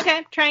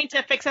 Okay, trying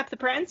to fix up the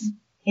prince.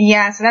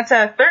 Yeah, so that's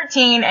a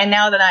 13, and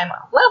now that I'm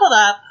leveled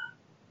up,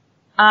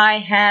 I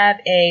have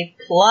a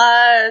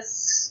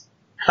plus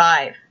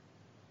 5.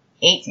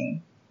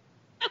 18.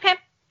 Okay.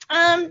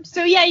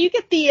 So yeah, you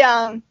get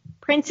the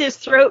prince's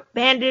throat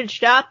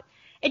bandaged up.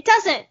 It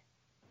doesn't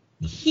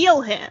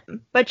heal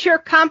him, but you're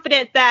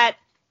confident that,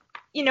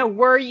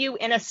 were you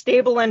in a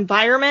stable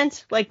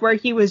environment, like where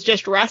he was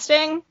just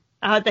resting,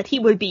 that he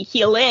would be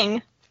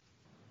healing.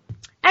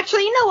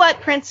 Actually, you know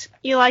what Prince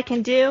Eli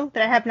can do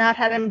that I have not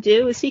had him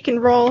do is he can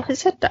roll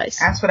his hit dice.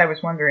 That's what I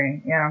was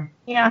wondering, yeah.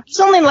 Yeah, he's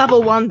only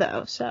level 1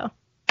 though, so.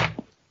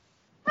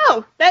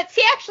 Oh,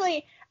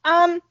 actually,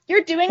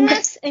 you're doing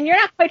this and you're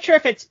not quite sure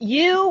if it's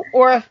you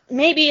or if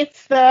maybe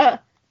it's the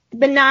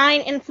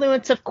benign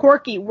influence of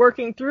Corky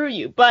working through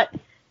you, but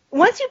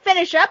once you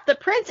finish up, the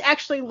prince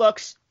actually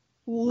looks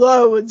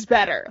loads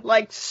better,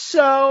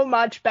 so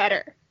much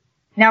better.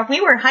 Now, if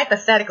we were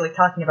hypothetically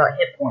talking about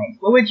hit points,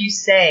 what would you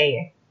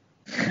say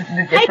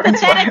the difference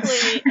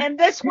Hypothetically, was? and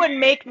this would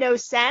make no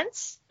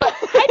sense, but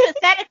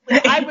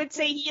hypothetically, I would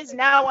say he is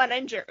now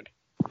uninjured.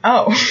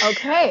 Oh.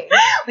 Okay.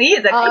 He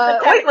is a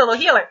quick little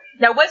healer.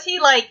 Now, was he,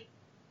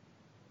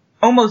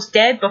 almost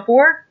dead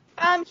before?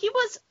 He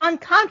was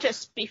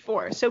unconscious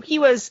before, so he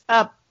was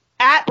at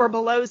or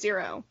below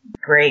 0.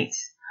 Great.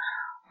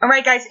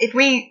 Alright, guys,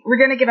 we're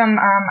gonna give him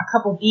a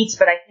couple beats,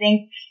 but I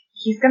think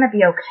he's gonna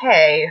be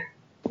okay.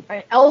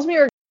 Right.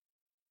 Ellesmere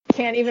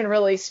can't even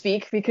really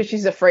speak because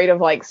she's afraid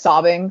of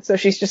sobbing, so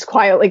she's just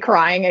quietly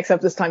crying,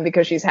 except this time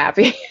because she's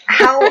happy.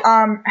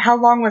 How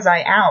long was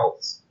I out?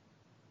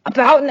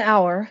 About an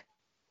hour.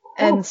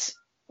 And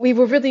we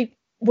were really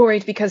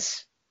worried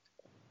because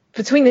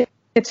between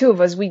the two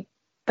of us, we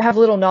have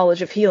little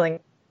knowledge of healing.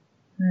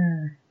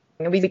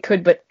 We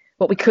could, but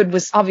what we could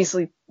was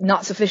obviously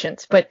not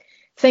sufficient. But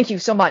thank you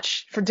so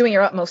much for doing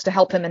your utmost to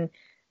help him, and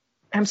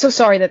I'm so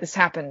sorry that this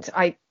happened.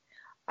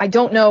 I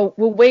don't know.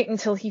 We'll wait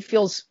until he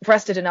feels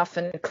rested enough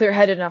and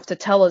clear-headed enough to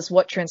tell us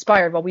what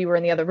transpired while we were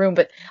in the other room,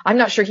 but I'm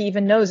not sure he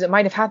even knows. It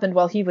might have happened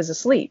while he was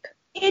asleep.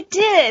 It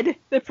did,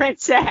 the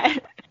prince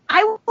said.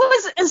 I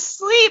was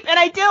asleep, and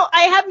I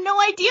have no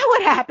idea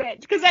what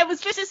happened, because I was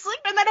just asleep,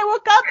 and then I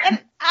woke up, and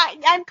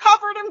I'm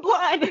covered in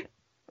blood.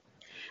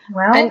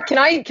 Well, And can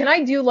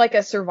I do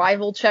a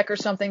survival check or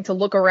something to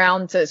look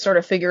around to sort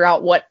of figure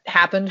out what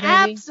happened,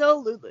 maybe?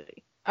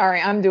 Absolutely. All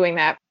right, I'm doing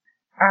that.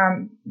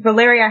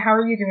 Valeria, how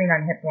are you doing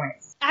on hit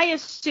points? I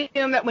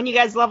assume that when you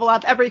guys level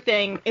up,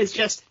 everything is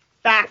just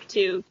back to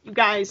you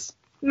guys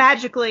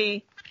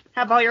magically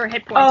have all your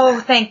hit points. Oh,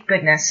 back. thank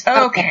goodness.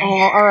 Okay. Oh,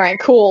 all right,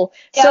 cool.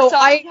 Yeah, So so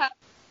I have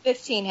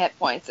 15 hit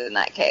points in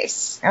that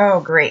case.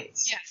 Oh, great.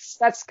 yes.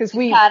 That's because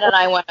we Pat and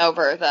I went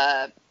over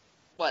the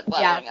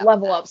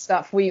level up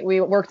stuff.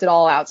 We worked it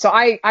all out. So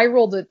I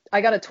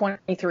got a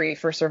 23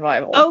 for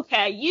survival.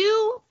 Okay,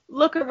 you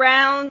look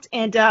around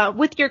and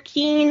with your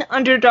keen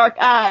underdark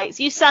eyes,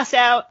 you suss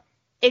out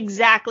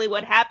exactly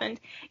what happened.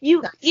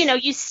 You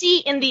see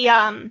in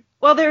the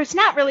there's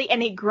not really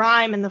any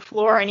grime in the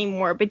floor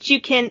anymore, but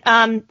you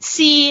can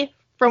see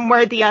from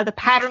where the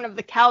pattern of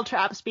the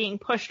caltrops being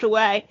pushed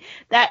away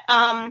that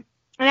and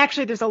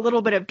actually there's a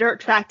little bit of dirt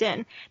tracked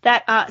in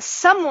that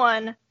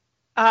someone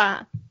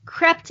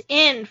crept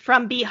in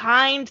from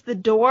behind the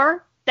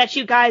door that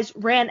you guys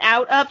ran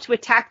out of to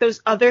attack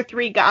those other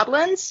 3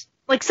 goblins.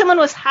 Like someone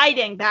was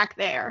hiding back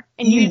there,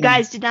 and you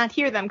guys did not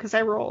hear them because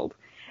I rolled.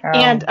 Oh.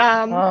 And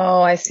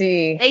I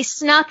see. they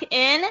snuck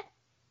in,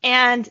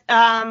 and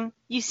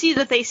you see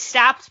that they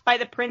stopped by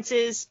the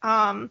prince's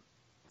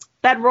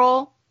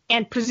bedroll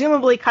and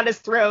presumably cut his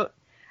throat.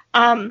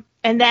 And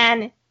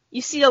then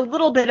you see a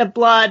little bit of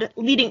blood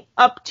leading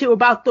up to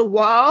about the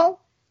wall.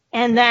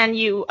 And then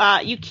you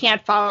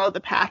can't follow the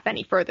path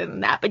any further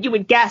than that, but you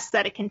would guess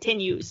that it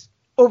continues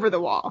over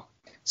the wall.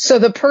 So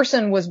the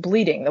person was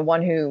bleeding, the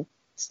one who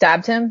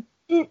stabbed him?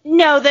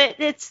 No,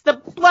 it's the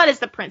blood is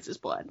the prince's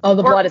blood. Oh,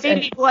 the blood is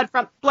maybe blood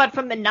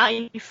from the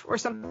knife or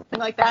something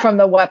like that. From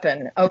the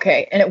weapon.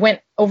 Okay, and it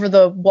went over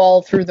the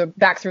wall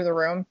back through the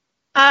room.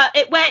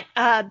 It went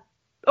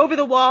over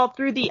the wall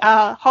through the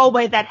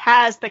hallway that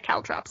has the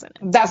caltrops in it.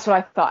 That's what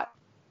I thought.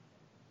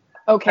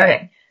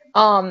 Okay.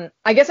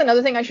 I guess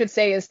another thing I should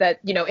say is that,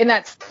 in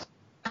that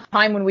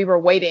time when we were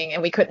waiting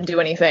and we couldn't do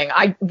anything,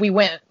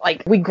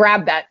 we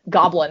grabbed that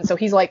goblin, so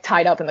he's like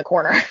tied up in the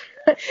corner.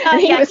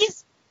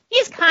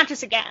 He's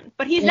conscious again,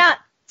 but he's not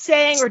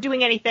saying or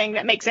doing anything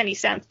that makes any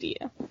sense to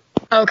you.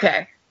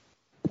 Okay.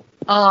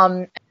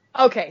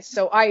 Okay,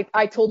 so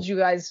I told you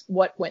guys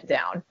what went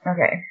down.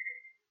 Okay.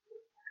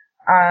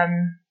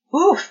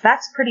 Oof,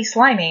 that's pretty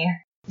slimy.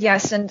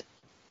 Yes, and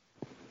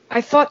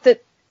I thought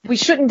that we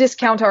shouldn't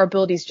discount our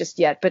abilities just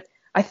yet, but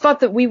I thought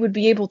that we would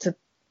be able to,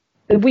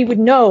 that we would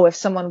know if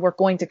someone were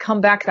going to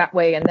come back that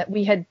way, and that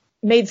we had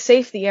made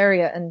safe the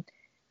area, and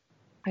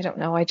I don't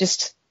know,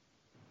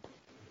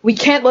 we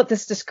can't let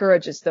this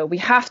discourage us, though. We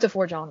have to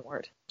forge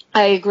onward.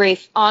 I agree.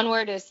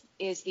 Onward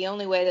is the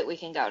only way that we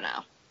can go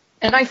now.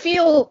 And I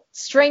feel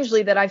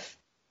strangely that I've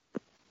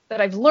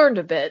learned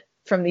a bit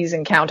from these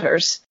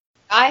encounters.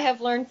 I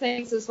have learned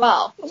things as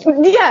well.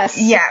 Yes.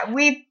 Yeah,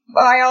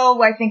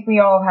 I think we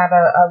all have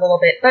a little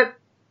bit. But,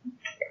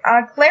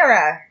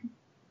 Clara,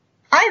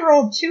 I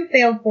rolled 2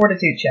 failed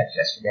fortitude checks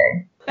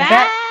yesterday.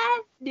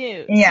 Bad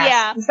news. Yes.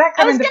 Yeah. Does that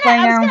come into play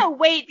now? I was gonna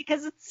wait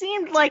because it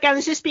seemed like I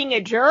was just being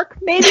a jerk,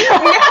 maybe.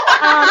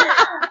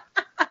 I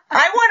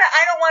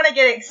don't want to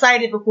get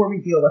excited before we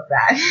deal with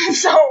that.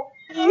 So.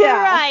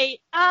 Yeah. Right.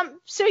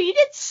 So you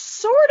did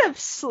sort of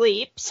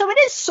sleep, so it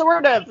is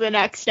sort of the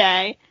next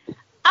day.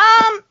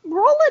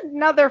 Roll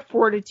another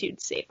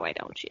fortitude save, why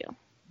don't you?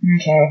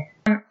 Okay.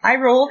 I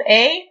rolled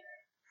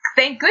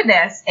thank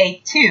goodness,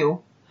 a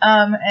 2.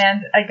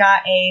 And I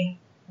got a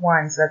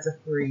 1, so that's a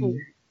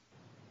 3.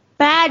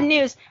 Bad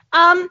news.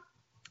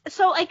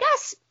 So I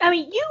guess,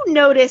 you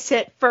notice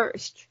it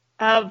first,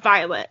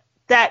 Violet,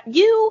 that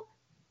you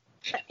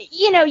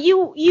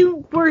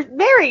were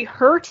very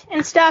hurt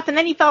and stuff, and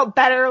then you felt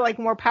better, like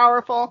more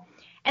powerful.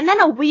 And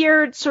then a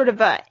weird sort of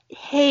a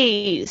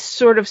haze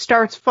sort of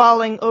starts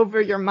falling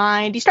over your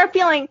mind. You start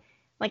feeling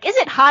like, is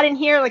it hot in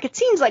here? Like, it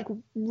seems like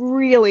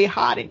really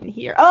hot in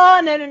here. Oh,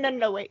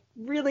 no, wait.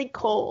 Really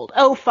cold.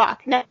 Oh,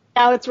 fuck. Now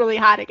it's really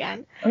hot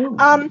again. Ooh.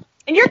 And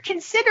you're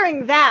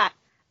considering that.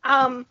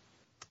 And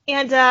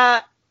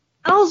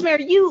Ellesmere,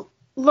 you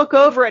look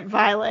over at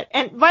Violet,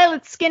 and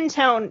Violet's skin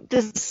tone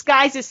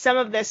disguises some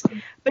of this,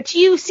 but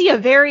you see a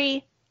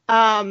very,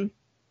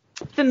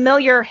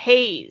 familiar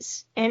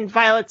haze in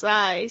Violet's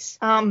eyes.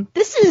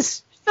 This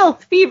is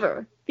filth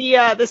fever,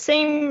 the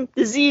same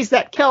disease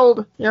that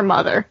killed your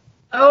mother.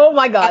 Oh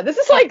my god, this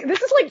is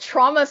like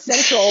trauma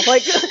central,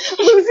 like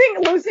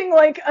losing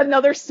like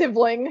another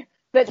sibling.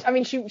 That,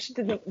 she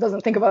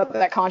doesn't think about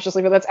that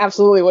consciously, but that's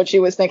absolutely what she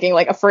was thinking,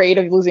 like afraid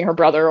of losing her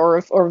brother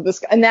or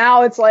this. And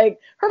now it's like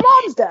her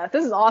mom's death.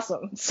 This is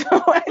awesome. So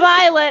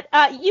Violet,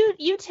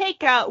 you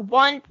take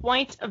 1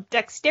 point of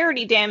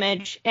dexterity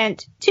damage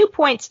and 2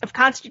 points of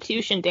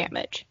constitution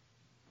damage.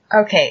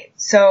 Okay,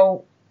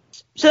 so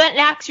that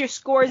knocks your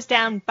scores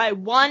down by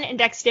 1 in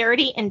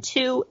dexterity and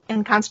 2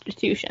 in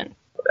constitution.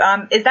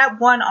 Is that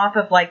 1 off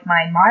of like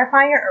my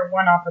modifier or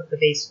 1 off of the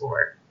base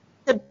score?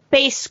 The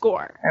base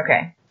score.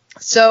 Okay.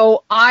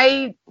 So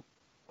I'm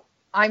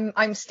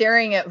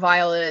staring at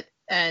Violet,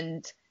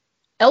 and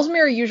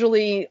Ellesmere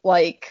usually,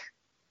 like,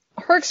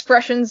 her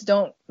expressions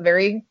don't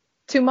vary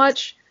too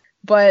much,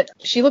 but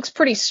she looks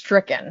pretty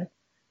stricken,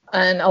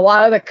 and a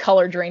lot of the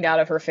color drained out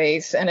of her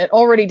face, and it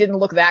already didn't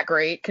look that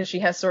great because she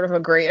has sort of a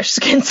grayish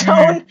skin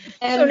tone.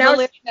 And so now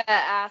Valeria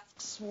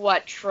asks,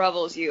 what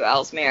troubles you,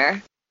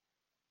 Ellesmere?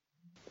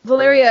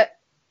 Valeria,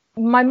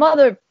 my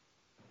mother,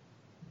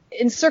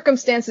 in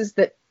circumstances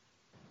that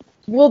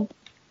will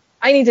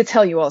I need to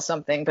tell you all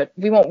something, but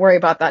we won't worry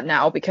about that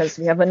now because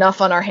we have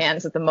enough on our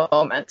hands at the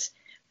moment.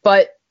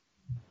 But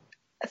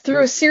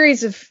through a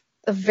series of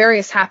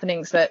various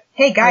happenings that...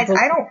 Hey, guys,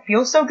 I don't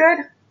feel so good.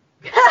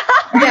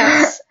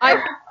 Yes,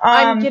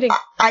 I'm getting...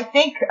 I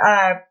think,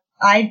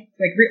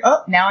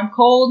 now I'm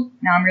cold,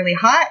 now I'm really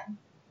hot.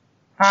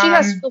 She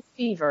has full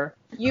fever.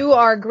 You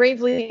are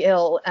gravely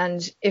ill,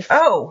 and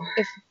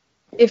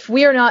if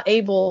we are not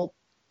able,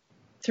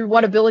 through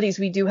what abilities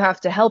we do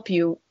have to help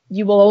you,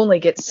 you will only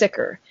get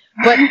sicker.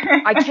 But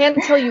I can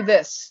tell you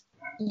this.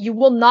 You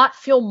will not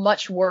feel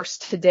much worse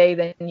today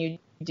than you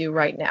do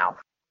right now.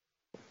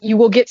 You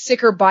will get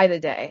sicker by the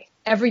day.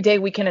 Every day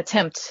we can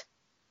attempt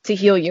to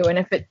heal you, and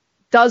if it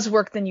does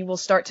work, then you will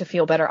start to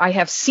feel better. I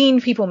have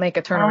seen people make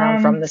a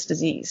turnaround from this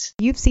disease.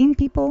 You've seen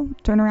people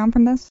turn around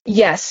from this?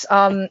 Yes.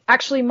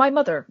 Actually, my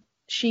mother,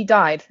 she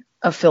died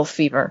of filth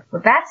fever.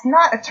 Well, that's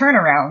not a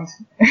turnaround,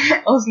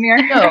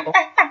 Ellesmere.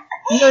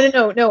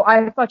 No.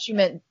 I thought you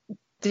meant,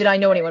 did I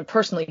know anyone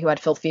personally who had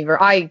filth fever?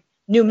 I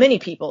knew many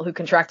people who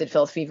contracted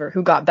filth fever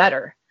who got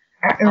better.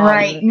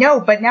 Right. No,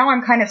 but now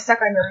I'm kind of stuck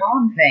on your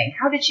mom thing.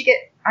 How did she get...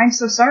 I'm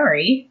so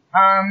sorry.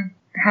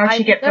 How'd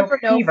she get filth fever?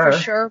 I never know for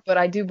sure, but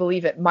I do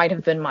believe it might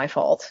have been my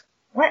fault.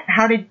 What?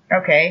 How did...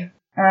 Okay.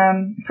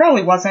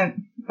 Probably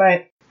wasn't,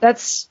 but...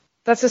 That's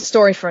a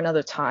story for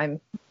another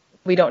time.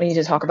 We don't need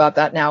to talk about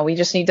that now. We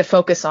just need to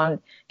focus on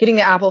getting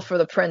the apple for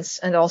the prince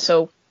and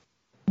also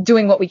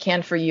doing what we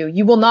can for you.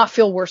 You will not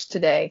feel worse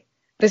today.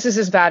 This is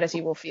as bad as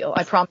you will feel.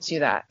 I promise you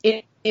that.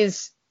 It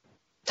is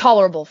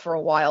tolerable for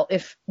a while,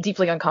 if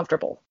deeply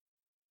uncomfortable.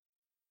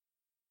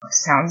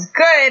 Sounds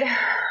good.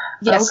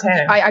 Yes,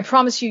 okay. I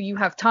promise you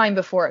have time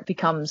before it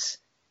becomes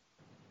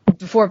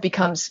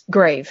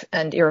grave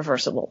and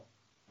irreversible.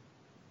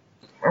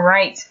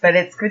 Right, but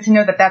it's good to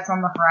know that that's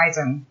on the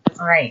horizon.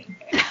 Right.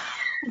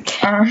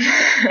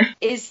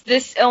 Is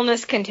this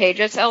illness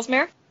contagious,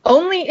 Ellesmere?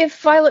 Only if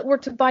Violet were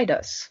to bite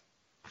us.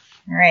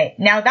 Right.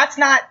 Now, that's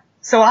not...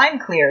 So I'm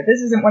clear.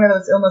 This isn't one of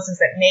those illnesses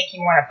that make you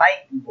want to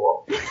bite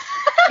people.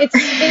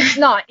 It's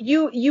not.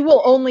 You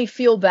will only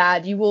feel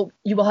bad. You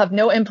will have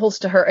no impulse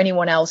to hurt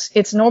anyone else.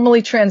 It's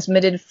normally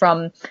transmitted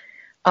from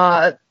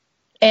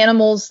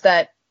animals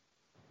that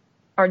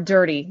are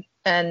dirty,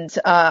 and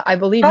I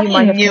believe you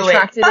might have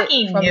contracted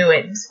it from... Knew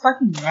it. It was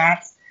fucking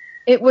rats.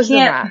 It was the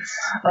rats.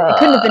 It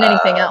couldn't have been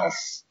anything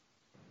else.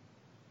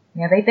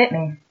 Yeah, they bit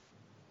me.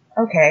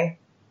 Okay.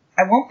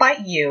 I won't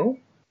bite you.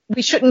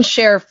 We shouldn't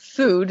share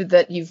food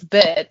that you've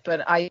bit,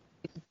 but I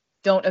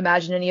don't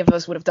imagine any of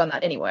us would have done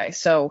that anyway.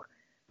 So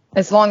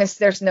as long as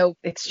there's no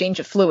exchange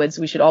of fluids,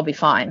 we should all be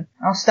fine.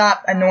 I'll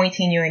stop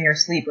anointing you in your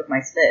sleep with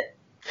my spit.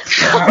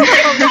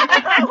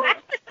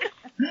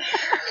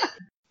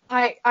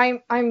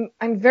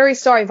 I'm very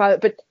sorry, Violet,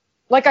 but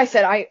like I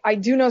said, I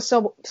do know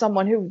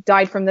someone who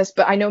died from this,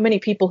 but I know many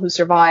people who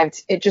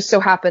survived. It just so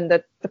happened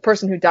that the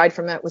person who died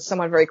from it was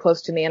someone very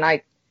close to me, and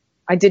I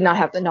did not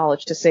have the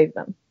knowledge to save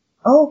them.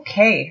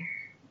 Okay.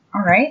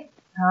 All right.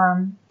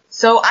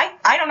 So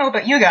I don't know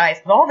about you guys,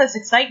 but all this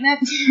excitement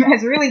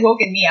has really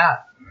woken me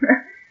up.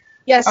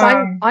 Yes,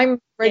 I'm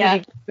ready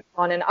to get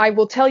on, and I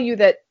will tell you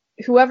that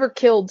whoever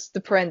killed the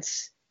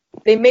prince,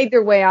 they made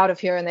their way out of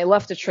here and they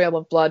left a trail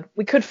of blood.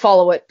 We could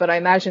follow it, but I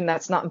imagine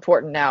that's not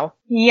important now.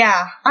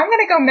 Yeah, I'm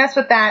gonna go mess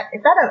with that.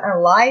 Is that a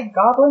live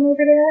goblin over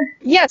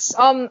there? Yes,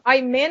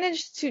 I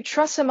managed to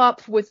truss him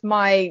up with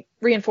my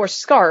reinforced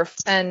scarf,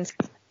 and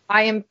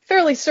I am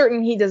fairly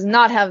certain he does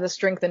not have the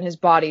strength in his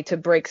body to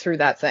break through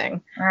that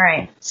thing.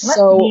 Alright,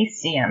 let me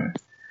see him.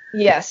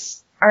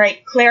 Yes.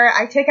 Alright, Clara,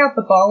 I take out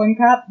the ballin'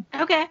 cup.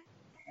 Okay.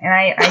 And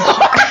I I love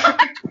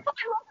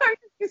how you're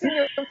using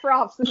your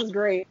props. This is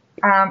great.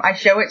 I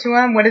show it to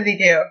him. What does he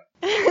do?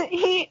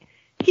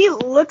 He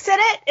looks at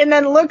it and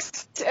then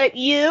looks at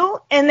you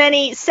and then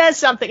he says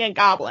something in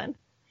Goblin.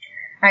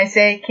 I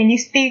say, can you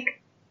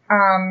speak,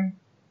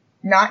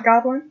 not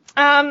Goblin?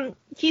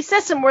 He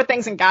says some more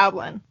things in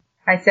Goblin.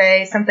 I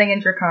say something in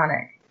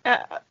Draconic.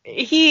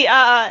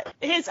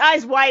 His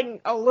eyes widen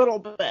a little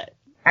bit.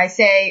 I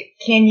say,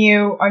 can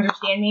you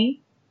understand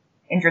me?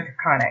 In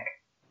Draconic.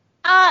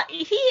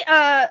 He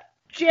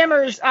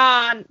jammers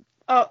on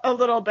a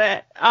little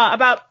bit,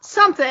 about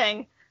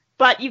something,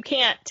 but you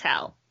can't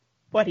tell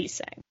what he's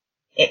saying.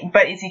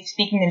 But is he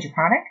speaking in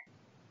Draconic?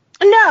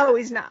 No,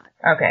 he's not.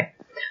 Okay.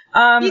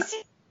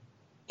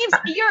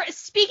 Your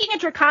speaking in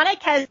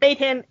Draconic has made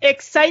him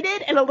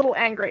excited and a little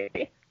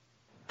angry.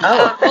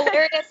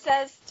 Valeria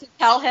says to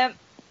tell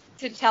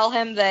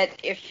him that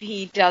if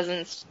he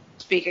doesn't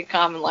speak a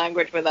common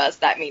language with us,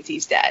 that means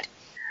he's dead.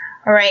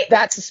 All right,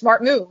 that's a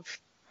smart move.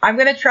 I'm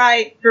gonna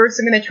try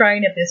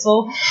an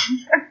abyssal.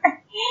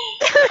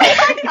 Oh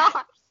my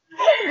gosh.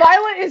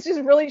 Violet is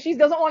just really, she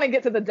doesn't want to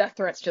get to the death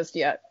threats just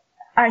yet.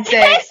 I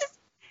say,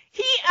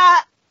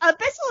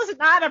 abyssal is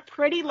not a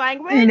pretty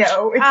language.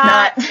 No, it's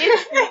not.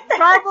 It's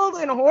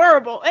garbled and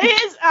horrible. It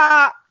is,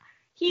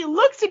 he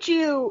looks at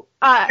you,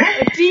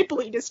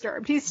 deeply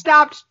disturbed. He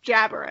stopped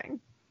jabbering.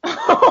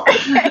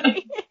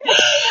 Okay.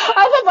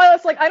 I thought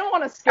Violet's like, I don't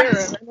want to scare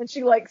him, and then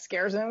she like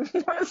scares him.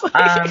 It's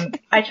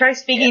like, I try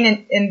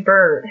speaking in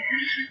bird.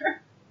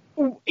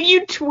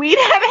 You tweet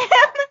at him?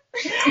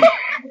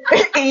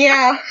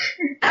 Yeah.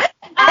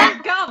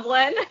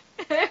 Goblin.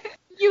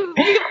 You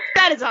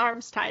got his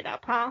arms tied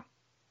up, huh?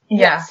 Yeah.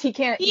 yes, he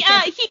can't. He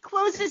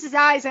closes his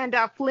eyes and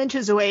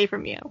flinches away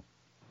from you.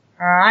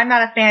 I'm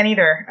not a fan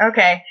either.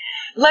 Okay.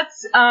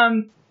 Let's,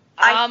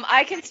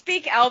 I can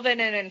speak Elven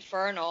and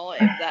Infernal if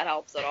that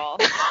helps at all.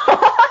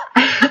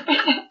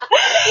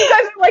 You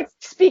guys are like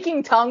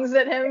speaking tongues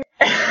at him.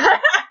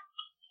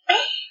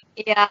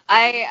 Yeah,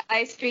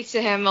 I speak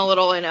to him a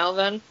little in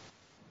Elven.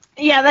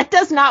 Yeah, that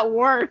does not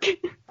work.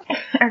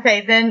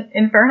 okay, then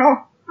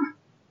Infernal.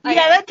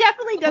 Yeah, that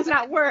definitely does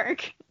not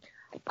work.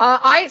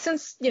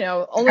 Since,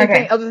 only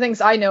Okay. other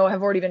things I know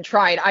have already been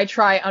tried, I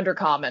try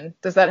Undercommon.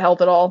 Does that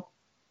help at all?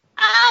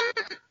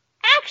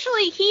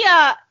 Actually, he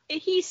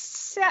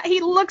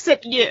looks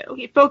at you.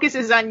 He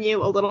focuses on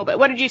you a little bit.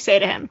 What did you say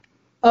to him?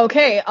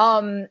 Okay,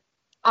 I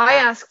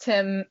asked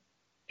him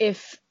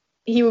if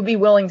he would be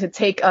willing to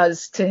take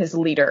us to his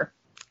leader.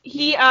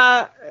 He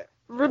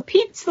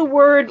repeats the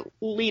word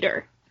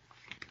leader.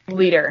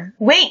 Leader.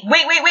 Wait.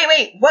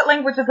 What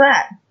language is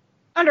that?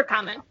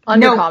 Undercommon.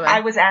 No, Undercommon.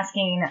 I was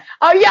asking.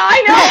 Oh yeah,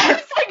 I know.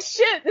 It's like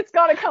shit. It's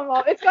gotta come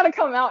up. It's gotta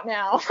come out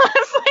now.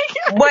 It's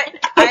like, What?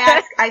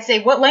 I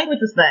say, what language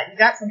is that? You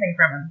got something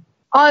from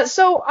him.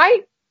 So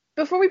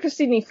before we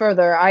proceed any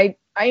further, I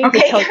need to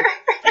Okay. tell you.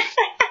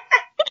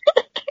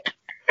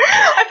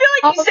 I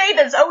feel like you say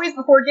this always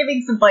before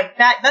giving some, like,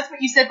 that. That's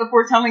what you said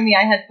before telling me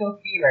I had filth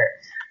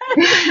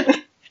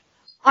fever.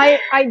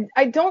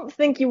 I don't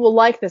think you will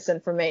like this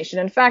information.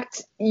 In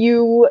fact,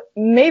 you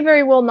may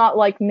very well not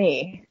like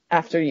me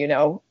after you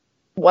know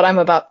what I'm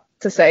about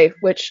to say,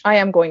 which I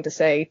am going to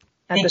say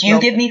at Did this you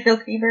moment. give me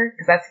filth fever?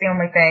 Because that's the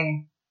only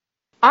thing.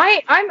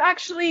 I'm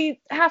actually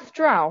half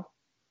drow.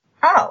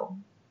 Oh.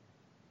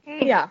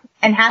 Yeah.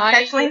 And half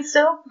I- hatchling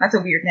still? That's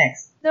a weird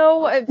mix.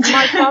 No,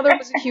 my father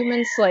was a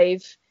human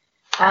slave.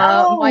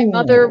 Oh. My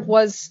mother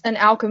was an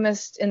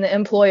alchemist in the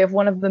employ of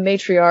one of the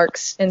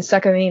matriarchs in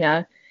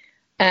Sekamina.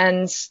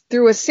 And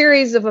through a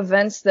series of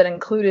events that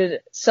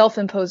included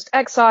self-imposed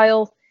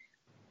exile,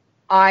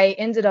 I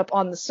ended up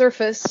on the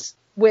surface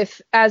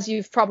with, as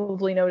you've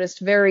probably noticed,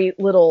 very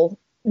little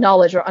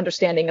knowledge or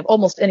understanding of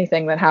almost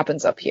anything that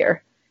happens up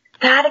here.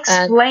 That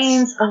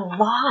explains a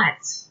lot.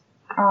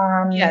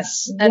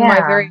 Yes, and yeah. my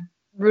very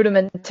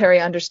rudimentary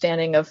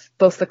understanding of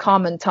both the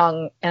common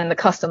tongue and the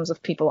customs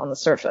of people on the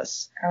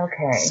surface.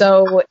 Okay.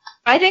 So,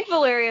 I think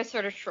Valeria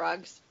sort of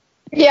shrugs.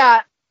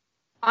 yeah,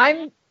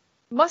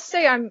 must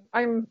say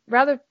I'm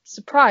rather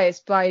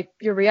surprised by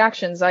your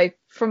reactions.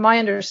 From my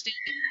understanding,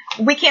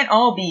 we can't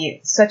all be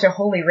such a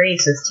holy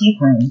race as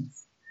tieflings.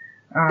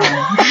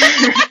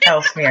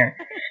 Elsmere.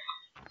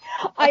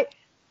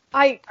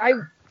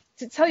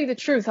 To tell you the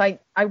truth, I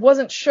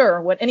wasn't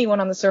sure what anyone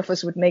on the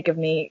surface would make of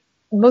me.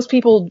 Most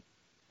people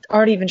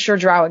aren't even sure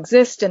drow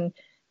exist, and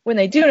when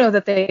they do know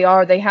that they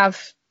are, they have,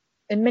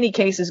 in many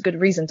cases, good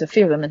reason to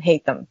fear them and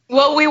hate them.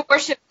 Well, we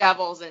worship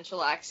devils in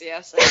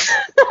Chilaxia, so.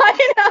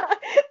 I know,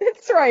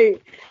 that's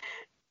right.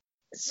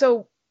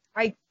 So,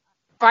 if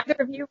either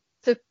of you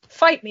to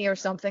fight me or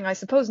something, I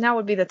suppose now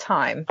would be the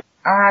time.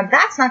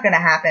 That's not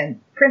gonna happen.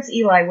 Prince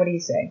Eli, what do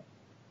you say?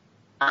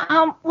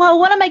 Well,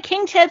 one of my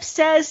king tips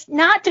says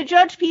not to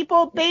judge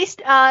people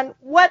based on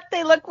what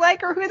they look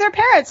like or who their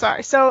parents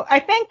are. So I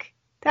think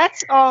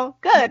that's all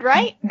good,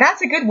 right?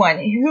 That's a good one.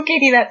 Who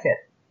gave you that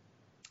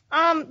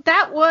tip?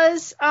 That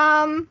was,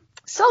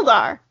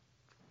 Sildar.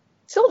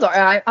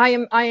 Sildar, I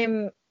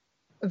am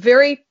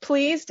very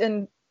pleased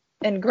and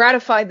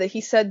gratified that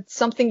he said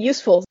something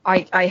useful.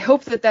 I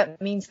hope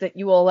that means that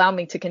you will allow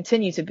me to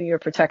continue to be your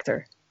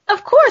protector.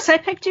 Of course, I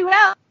picked you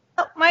out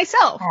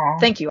myself. Aw.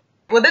 Thank you.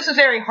 Well, this was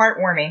very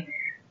heartwarming.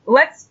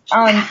 Let's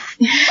talk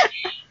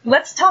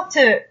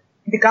to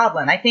the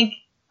goblin. I think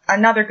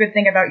another good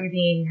thing about you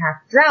being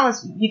half drow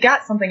is you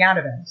got something out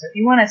of him. So if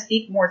you want to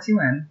speak more to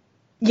him.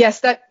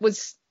 Yes, it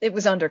was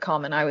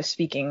Undercommon I was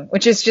speaking,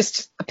 which is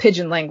just a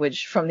pidgin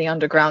language from the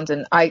underground.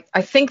 And I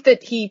think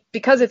that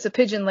because it's a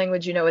pidgin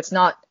language,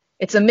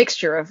 it's a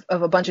mixture of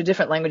a bunch of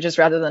different languages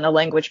rather than a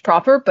language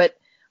proper, but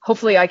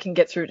hopefully I can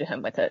get through to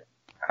him with it.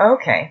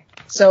 Okay.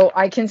 So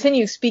I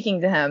continue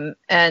speaking to him,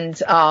 and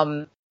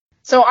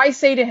so I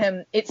say to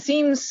him, it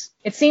seems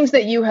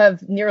that you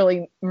have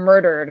nearly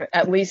murdered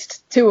at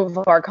least 2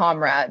 of our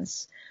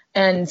comrades,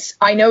 and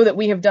I know that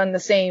we have done the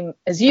same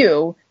as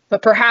you,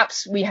 but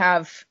perhaps we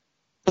have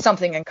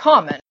something in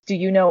common. Do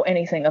you know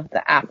anything of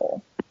the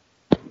apple?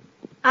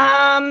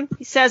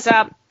 He says,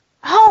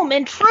 home,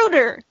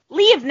 intruder,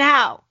 leave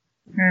now.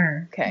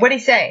 Okay. What'd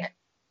he say?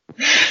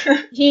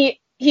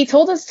 He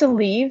told us to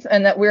leave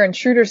and that we're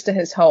intruders to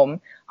his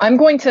home. I'm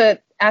going to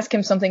ask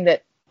him something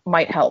that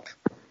might help.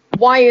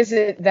 Why is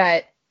it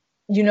that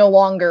you no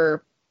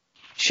longer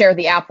share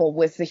the apple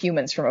with the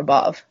humans from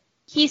above?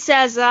 He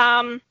says,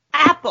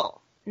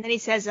 apple. And then he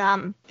says,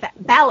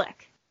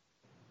 Balak.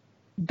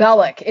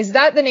 Bellic. Is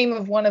that the name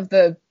of one of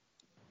the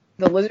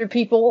the lizard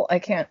people? I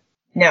can't.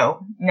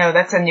 No,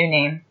 that's a new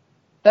name.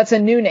 That's a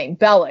new name.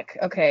 Bellic.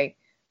 Okay.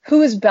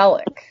 Who is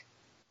Bellic?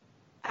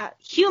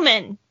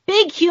 Human.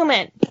 Big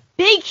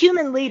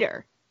human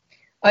leader.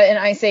 And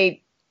I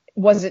say,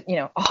 was it,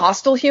 a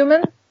hostile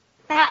human?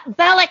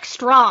 Bellic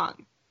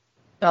strong.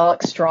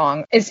 Bellic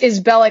strong. Is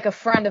Bellic a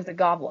friend of the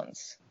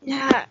goblins?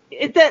 Yeah.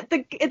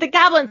 The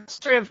goblin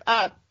sort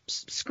of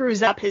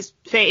screws up his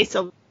face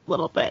a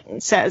little bit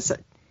and says,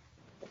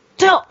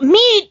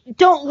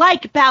 don't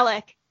like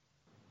Bellic.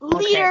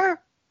 Leader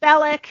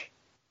Bellic.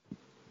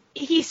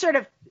 He sort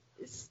of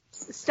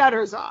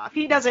stutters off.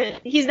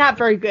 He's not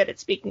very good at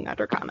speaking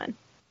Undercommon.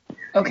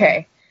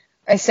 Okay.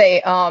 I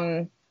say,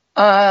 Do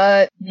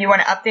you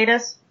want to update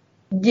us?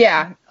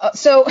 Yeah.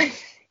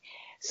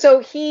 So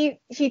he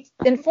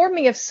informed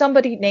me of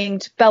somebody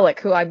named Bellic,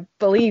 who I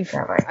believe,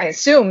 I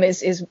assume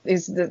is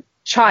the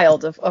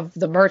child of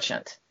the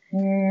merchant.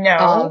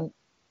 No.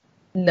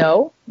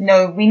 No?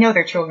 No, we know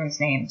their children's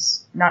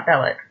names, not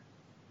Bellic.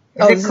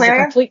 Is it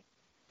Clara?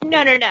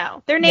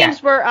 No. Their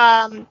names were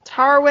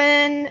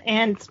Tarwin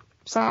and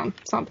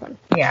something.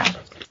 Yeah.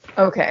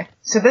 Okay.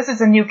 So this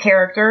is a new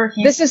character.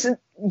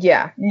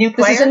 New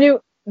player?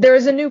 There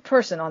is a new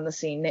person on the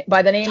scene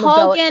by the name of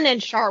Bellic. Tolkien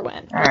and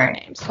Sharwin are their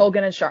names.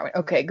 Tolkien and Sharwin.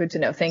 Okay, good to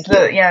know. Thank you.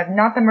 Yeah,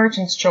 not the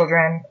merchant's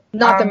children.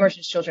 Not the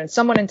merchant's children.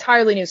 Someone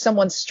entirely new.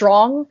 Someone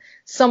strong.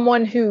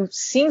 Someone who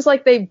seems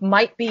like they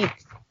might be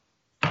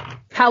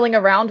palling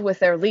around with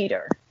their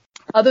leader.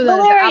 Other than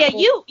Valeria,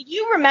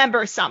 you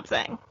remember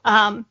something.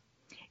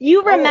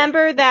 You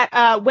remember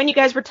that when you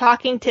guys were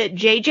talking to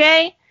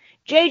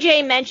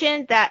JJ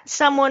mentioned that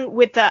someone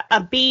with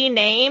a B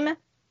name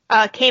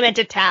came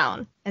into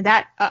town, and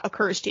that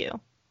occurs to you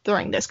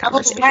during this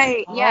conversation.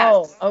 Right,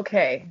 yes. Oh,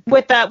 okay.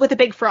 With a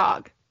big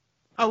frog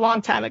a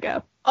long time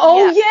ago.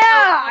 Oh,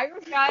 yeah.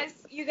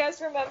 You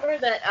guys remember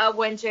that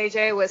when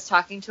JJ was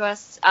talking to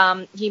us,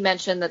 he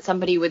mentioned that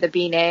somebody with a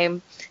B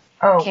name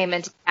came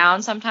into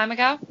town some time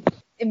ago?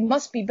 It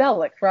must be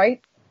Bellic,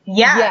 right?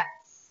 Yeah.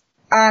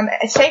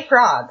 Yes. Say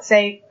frog.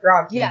 Say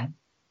frog. Yeah.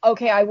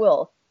 Okay, I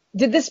will.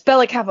 Did this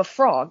Bellic have a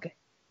frog?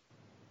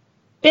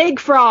 Big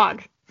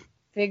frog.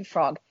 Big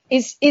frog.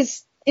 Is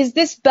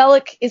this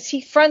Bellic, is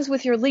he friends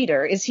with your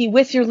leader? Is he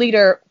with your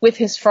leader with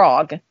his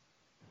frog?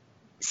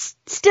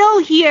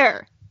 Still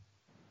here.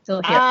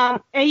 Still here.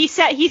 And he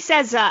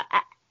says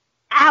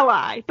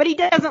ally, but he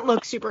doesn't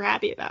look super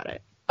happy about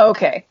it.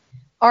 Okay.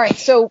 All right.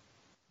 So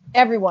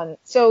everyone,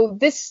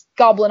 this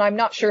goblin, I'm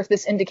not sure if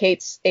this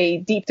indicates a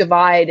deep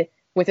divide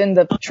within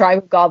the tribe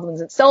of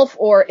goblins itself,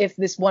 or if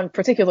this one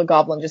particular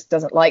goblin just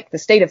doesn't like the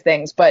state of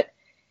things, but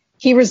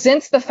he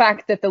resents the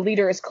fact that the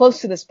leader is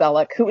close to this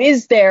Bellic, who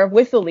is there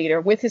with the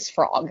leader, with his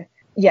frog.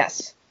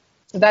 Yes.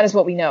 So that is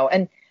what we know.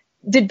 And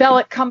did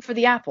Bellic come for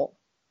the apple?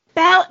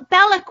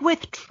 Bellic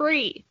with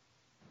tree.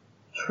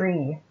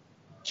 Tree.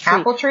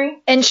 Apple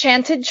tree?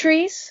 Enchanted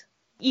trees?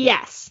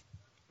 Yes.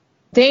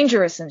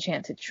 Dangerous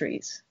enchanted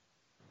trees.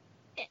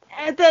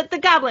 The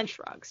goblin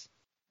shrugs.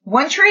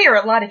 One tree or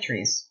a lot of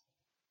trees?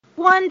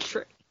 One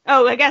tree.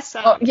 Oh, I guess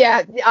so. Oh,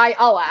 yeah,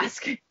 I'll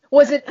ask.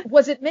 Was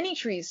it many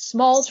trees?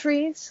 Small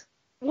trees?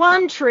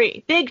 One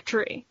tree. Big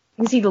tree.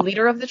 Is he the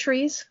leader of the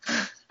trees?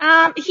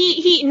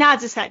 He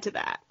nods his head to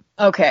that.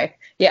 Okay.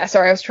 Yeah,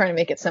 sorry, I was trying to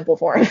make it simple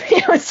for him.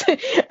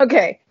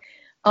 Okay.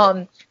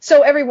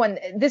 So everyone,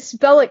 this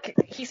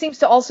Bellic, he seems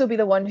to also be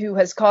the one who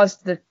has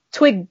caused the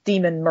twig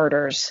demon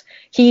murders.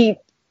 He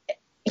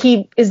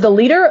is the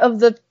leader of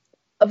the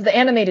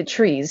animated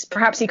trees.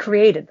 Perhaps he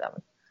created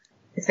them.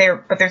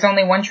 But there's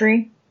only one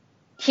tree?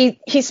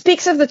 He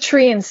speaks of the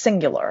tree in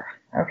singular.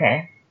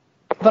 Okay.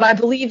 But I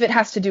believe it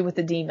has to do with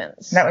the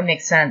demons. That would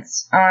make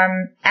sense.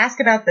 Ask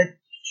about the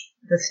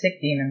stick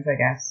demons, I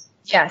guess.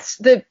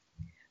 Yes. Did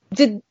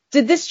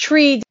this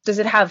tree, does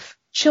it have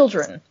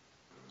children?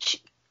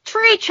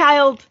 Tree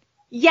child,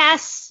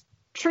 yes.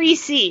 Tree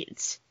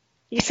seeds,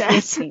 he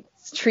says.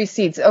 Tree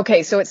seeds.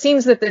 Okay, so it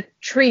seems that the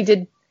tree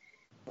did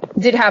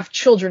have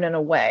children in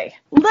a way.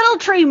 Little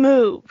tree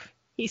move,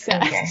 he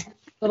says. Okay.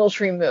 Little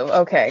tree move.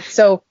 Okay,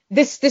 so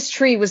this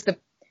tree was the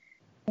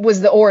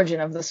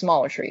origin of the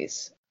smaller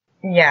trees.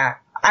 Yeah,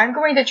 I'm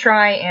going to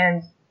try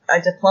and a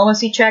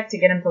diplomacy check to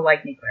get him to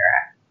like me,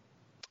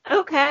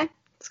 Clara. Okay,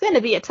 it's going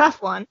to be a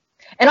tough one.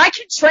 And I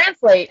can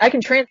translate.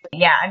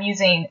 Yeah, I'm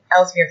using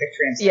Ellesmere to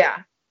translate.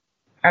 Yeah.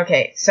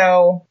 Okay,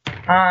 so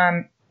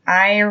I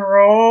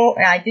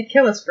did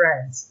kill his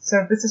friends,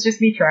 so this is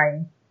just me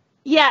trying.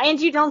 Yeah, and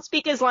you don't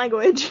speak his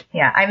language.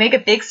 Yeah, I make a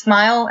big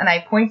smile and I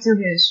point to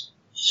his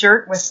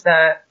shirt with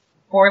the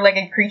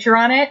four-legged creature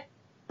on it,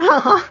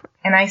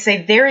 and I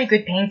say, "Very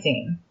good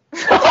painting."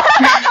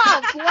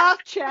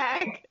 Bluff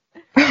check.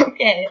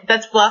 Okay,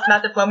 that's bluff,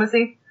 not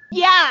diplomacy?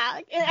 Yeah,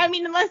 I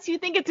mean, unless you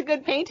think it's a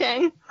good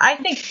painting. I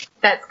think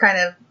that's kind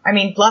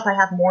of, bluff I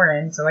have more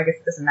in, so I guess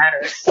it doesn't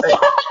matter. But,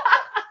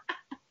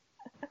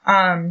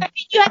 I mean,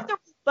 you have to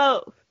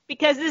both,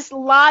 because this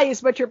lie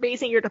is what you're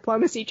basing your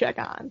diplomacy check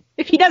on.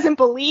 If he doesn't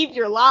believe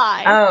your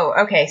lie.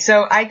 Oh, okay,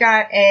 so I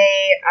got a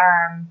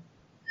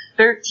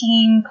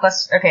 13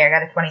 plus, okay, I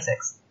got a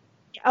 26.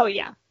 Oh,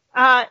 yeah.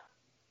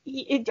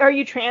 Are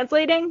you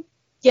translating?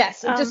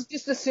 Yes,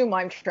 just assume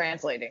I'm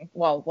translating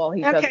while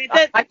he says. Okay,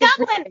 I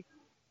goblin.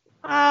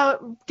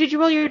 Did you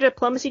roll your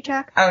diplomacy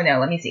check? Oh no,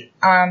 let me see.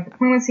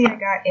 Diplomacy, I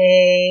got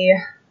a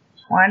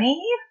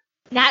 20?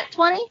 Nat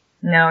 20?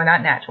 No,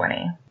 not nat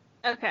 20.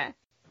 Okay.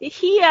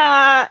 He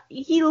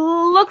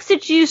looks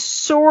at you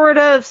sort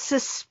of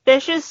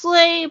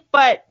suspiciously,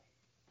 but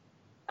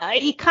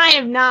he kind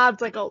of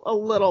nods like a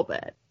little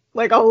bit.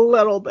 Like a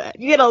little bit.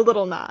 You get a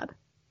little nod.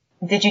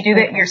 Did you do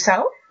that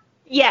yourself?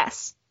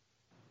 Yes.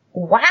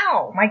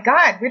 Wow, my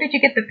god, where did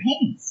you get the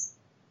paints?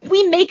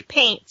 We make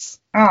paints.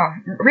 Oh,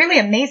 really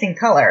amazing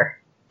color.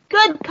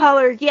 Good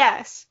color,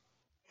 yes.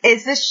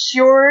 Is this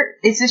your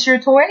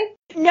toy?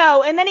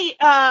 No, and then he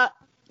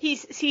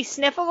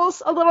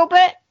sniffles a little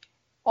bit.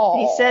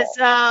 Aww. He says,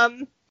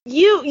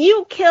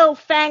 you kill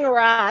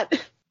Fangarot.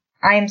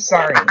 I am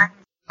sorry.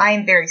 I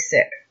am very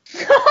sick.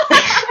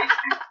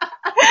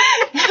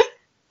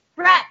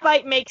 Rat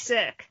bite makes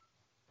sick.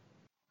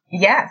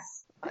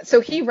 Yes. So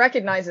he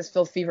recognizes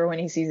filth fever when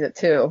he sees it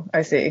too.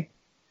 I see.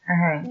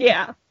 Uh-huh.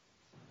 Yeah.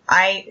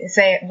 I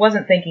say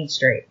wasn't thinking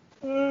straight.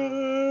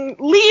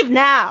 Leave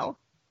now.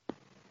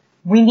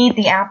 We need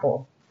the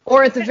apple.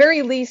 Or at the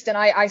very least, and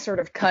I sort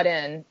of cut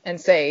in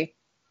and say,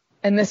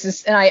 and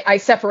I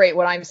separate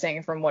what I'm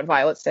saying from what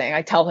Violet's saying.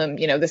 I tell him,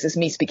 this is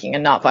me speaking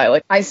and not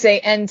Violet. I say,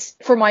 and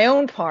for my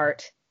own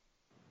part,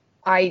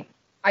 I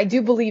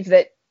do believe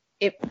that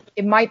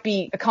it might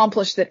be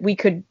accomplished that we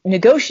could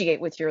negotiate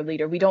with your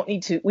leader. We don't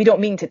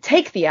mean to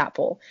take the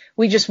apple.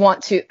 We just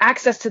want to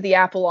access to the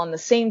apple on the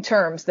same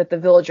terms that the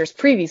villagers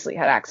previously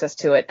had access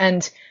to it.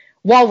 And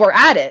while we're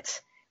at it,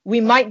 we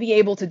might be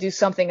able to do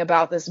something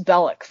about this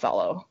Bellic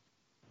fellow.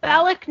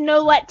 Bellic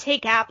no let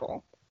take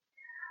apple.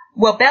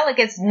 Well, Bellic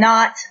is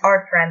not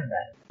our friend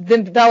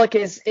then. Then Bellic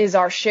is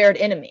our shared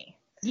enemy.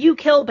 You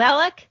kill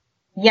Bellic?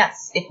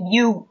 Yes, if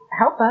you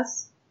help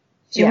us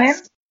to him.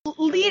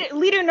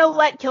 Leader no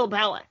let kill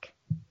Bellic.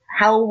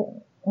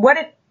 What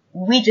if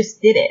we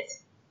just did it?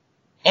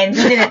 And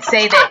you didn't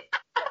say that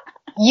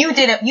you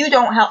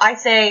don't help. I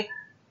say,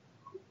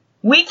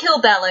 we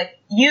kill Bellic,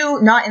 you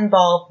not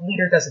involved,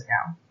 leader doesn't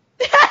know.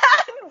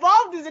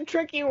 Involved is a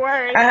tricky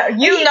word. I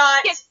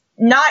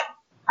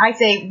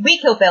say, we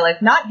kill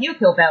Bellic, not you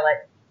kill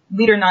Bellic,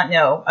 leader not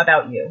know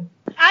about you.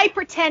 I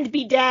pretend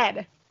be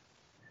dead.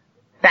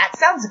 That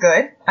sounds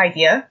good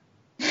idea.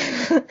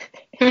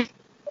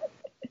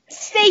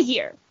 Stay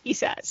here, he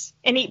says,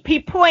 and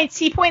he points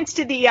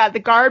to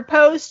the guard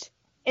post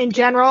in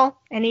general,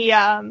 and he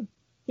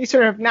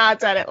sort of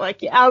nods at it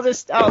like, yeah,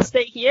 I'll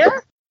stay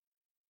here.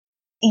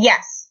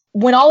 Yes.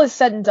 When all is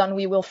said and done,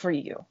 we will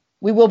free you.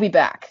 We will be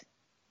back.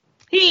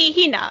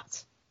 He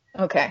nods.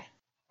 Okay.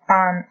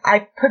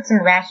 I put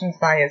some rations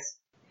by his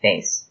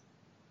face.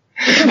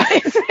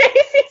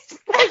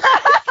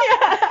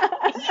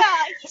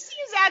 Yeah, he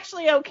seems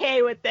actually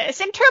okay with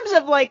this. In terms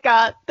of like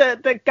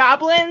the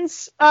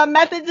goblins'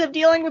 methods of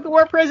dealing with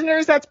war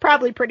prisoners, that's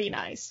probably pretty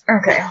nice.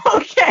 Okay.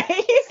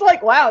 Okay. He's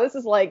like, wow, this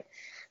is like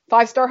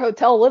 5-star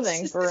hotel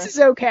living. This is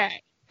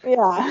okay.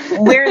 Yeah.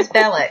 Where's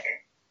Bellic?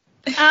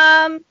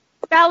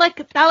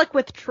 Bellic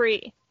with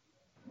tree.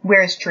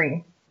 Where's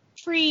Tree?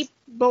 Tree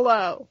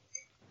below.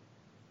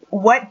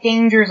 What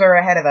dangers are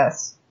ahead of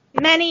us?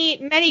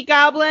 Many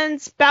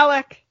goblins.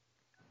 Bellic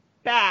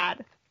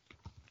bad.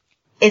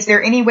 Is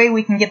there any way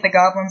we can get the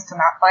goblins to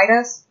not fight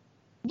us?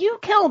 You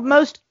killed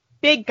most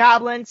big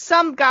goblins.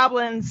 Some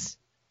goblins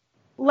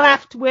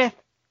left with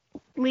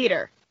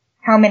leader.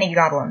 How many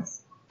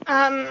goblins?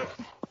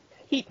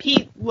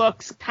 He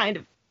looks kind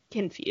of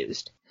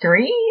confused.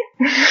 3?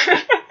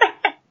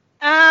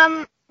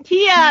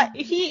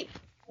 He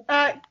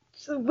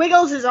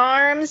wiggles his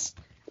arms.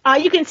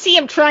 You can see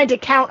him trying to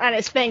count on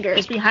his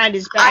fingers behind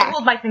his back. I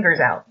hold my fingers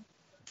out.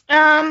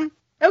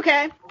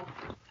 Okay.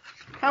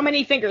 How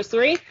many fingers?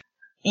 3?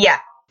 Yeah.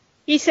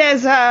 He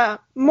says,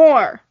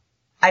 more.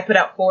 I put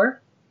out 4.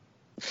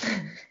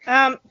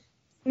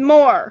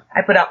 More.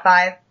 I put out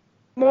 5.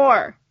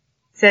 More.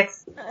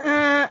 6.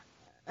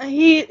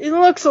 He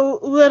looks a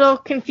little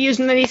confused,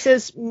 and then he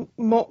says,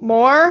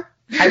 more?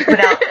 I put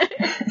out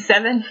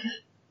 7.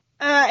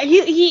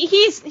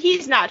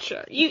 He's not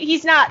sure.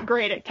 He's not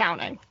great at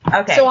counting.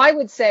 Okay. So I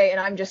would say, and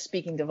I'm just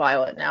speaking to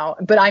Violet now,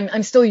 but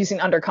I'm still using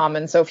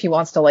Undercommon, so if he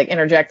wants to like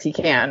interject, he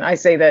can. I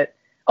say that.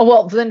 Oh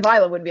well, then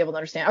Violet wouldn't be able to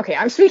understand. Okay,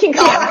 I'm speaking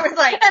common. I was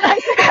like, and I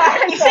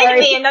say, you say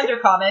to me in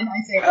Undercommon.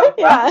 I say, oh,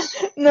 yeah.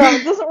 No,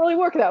 it doesn't really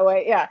work that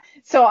way. Yeah.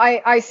 So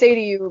I say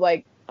to you,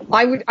 like,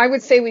 I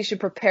would say we should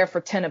prepare for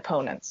 10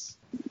 opponents.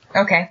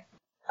 Okay.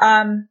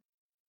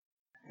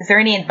 Is there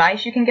any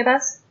advice you can give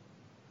us?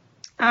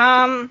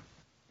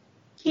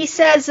 He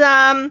says,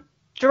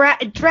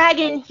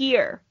 dragon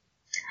here.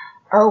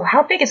 Oh,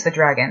 how big is the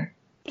dragon?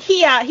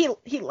 He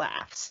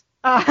laughs.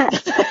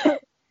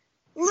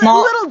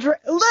 Small,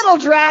 little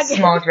dragon.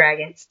 Small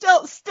dragon.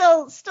 Still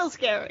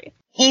scary.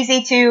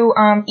 Easy to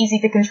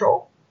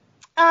control.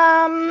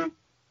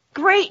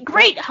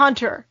 Great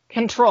hunter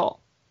control.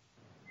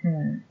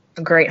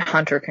 A great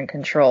hunter can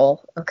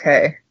control.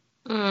 Okay.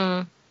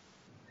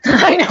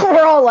 I know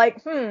we're all like,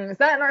 is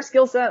that in our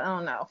skill set? I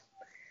don't know.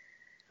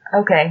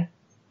 Okay.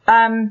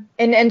 And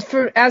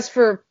as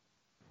for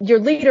your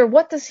leader,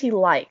 what does he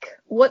like?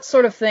 What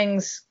sort of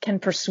things can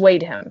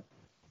persuade him?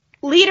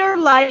 Leader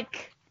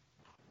like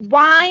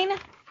wine,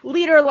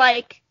 leader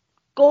like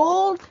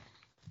gold,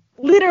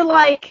 leader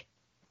like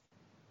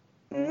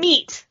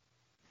meat.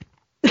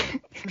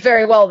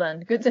 Very well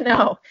then. Good to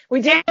know.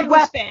 We did And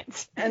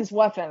weapons. And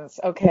weapons.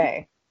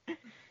 Okay.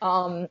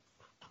 All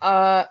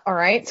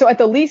right. So at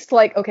the least,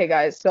 like, okay,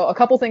 guys. So a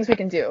couple things we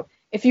can do.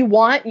 If you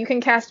want, you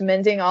can cast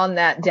mending on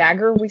that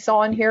dagger we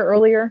saw in here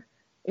earlier.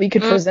 We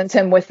could present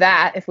him with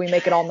that if we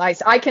make it all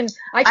nice. I can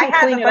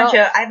clean it up.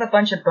 I have a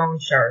bunch of bone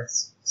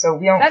shards, so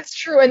we don't. That's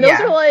true, and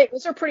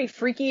those are pretty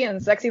freaky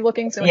and sexy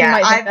looking. So he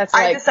might think that's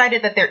I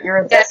decided that they're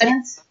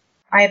iridescent.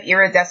 I have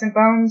iridescent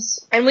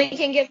bones, and we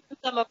can give him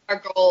some of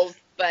our gold,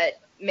 but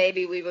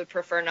maybe we would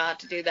prefer not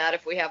to do that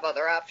if we have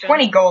other options.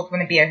 20 gold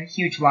wouldn't be a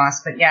huge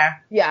loss, but yeah.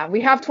 Yeah, we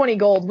have 20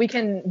 gold. We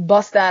can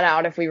bust that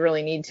out if we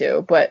really need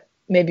to, but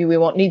maybe we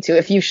won't need to.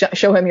 If you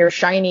show him your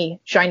shiny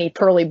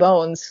pearly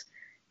bones,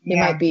 he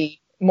might be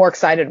more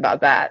excited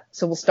about that.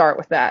 So we'll start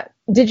with that.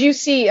 Did you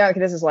see,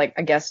 this is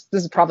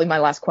probably my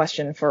last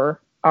question for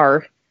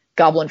our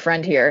goblin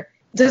friend here.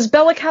 Does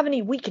Bellic have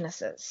any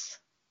weaknesses?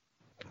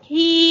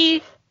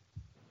 He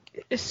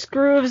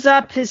screws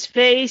up his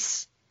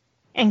face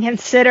and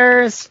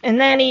considers, and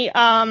then he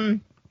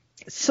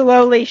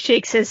slowly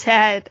shakes his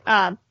head.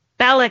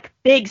 Bellic,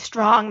 big,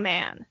 strong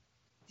man.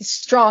 He's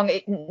strong,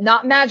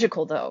 not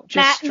magical though.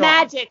 Just strong.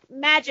 Magic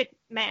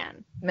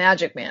man.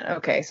 Magic man.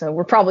 Okay, so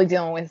we're probably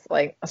dealing with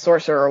like a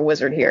sorcerer or a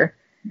wizard here.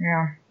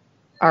 Yeah.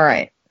 All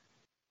right.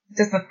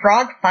 Does the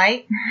frog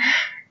fight?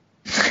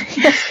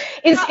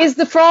 Is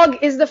the frog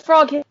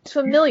his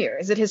familiar?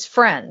 Is it his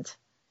friend?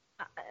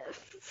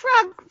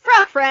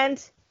 Frog friend.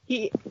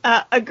 He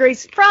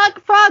agrees.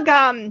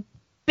 Frog.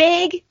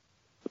 Big.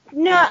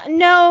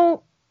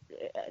 No.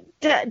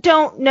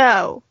 Don't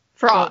know.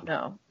 Frog.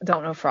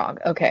 Don't know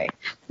frog. Okay.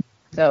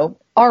 So,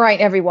 all right,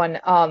 everyone.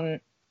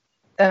 And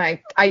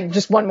I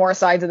just one more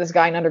aside to this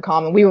guy in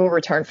Undercommon. We will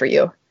return for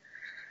you.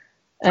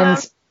 And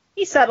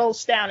he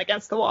settles down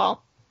against the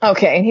wall.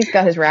 Okay, and he's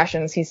got his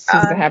rations. He's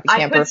a happy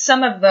camper. I put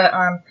some of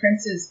the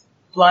prince's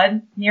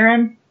blood near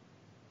him.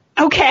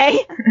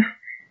 Okay.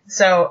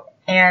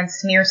 And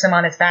smear some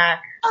on his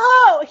back.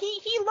 Oh,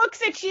 he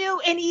looks at you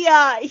and he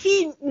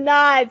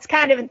nods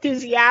kind of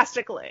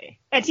enthusiastically,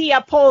 and he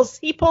pulls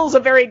a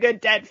very good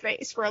dead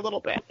face for a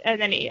little bit,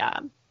 and then he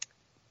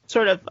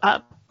sort of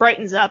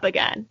brightens up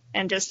again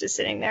and just is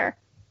sitting there.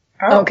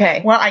 Oh,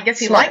 okay. Well, I guess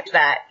he liked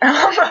that.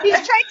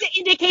 He's trying to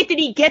indicate that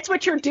he gets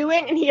what you're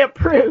doing and he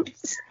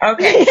approves.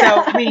 Okay, so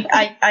I make it look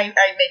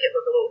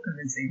a little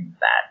convincing with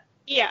that.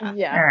 Yeah.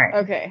 Yeah. All right.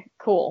 Okay.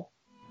 Cool.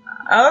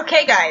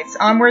 Okay, guys,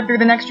 onward through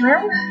the next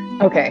room.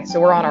 Okay, so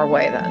we're on our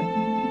way then.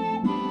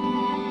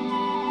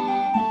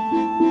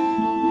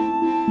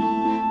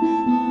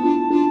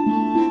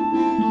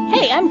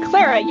 Hey, I'm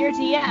Clara, your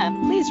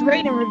DM. Please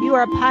rate and review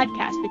our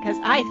podcast because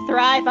I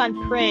thrive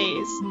on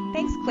praise.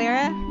 Thanks,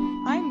 Clara.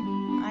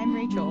 I'm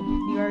Rachel.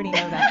 You already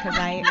know that because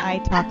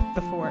I talked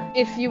before.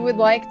 If you would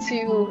like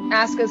to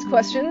ask us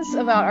questions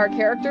about our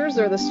characters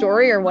or the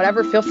story or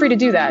whatever, feel free to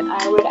do that.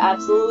 I would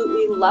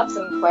absolutely love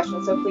some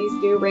questions, so please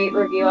do rate,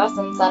 review us,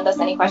 and send us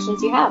any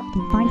questions you have. You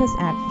can find us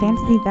at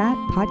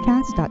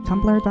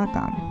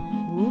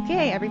fantasythatpodcast.tumblr.com.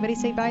 Okay, everybody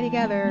say bye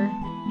together.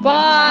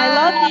 Bye! I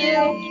love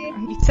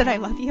you. You said I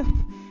love you?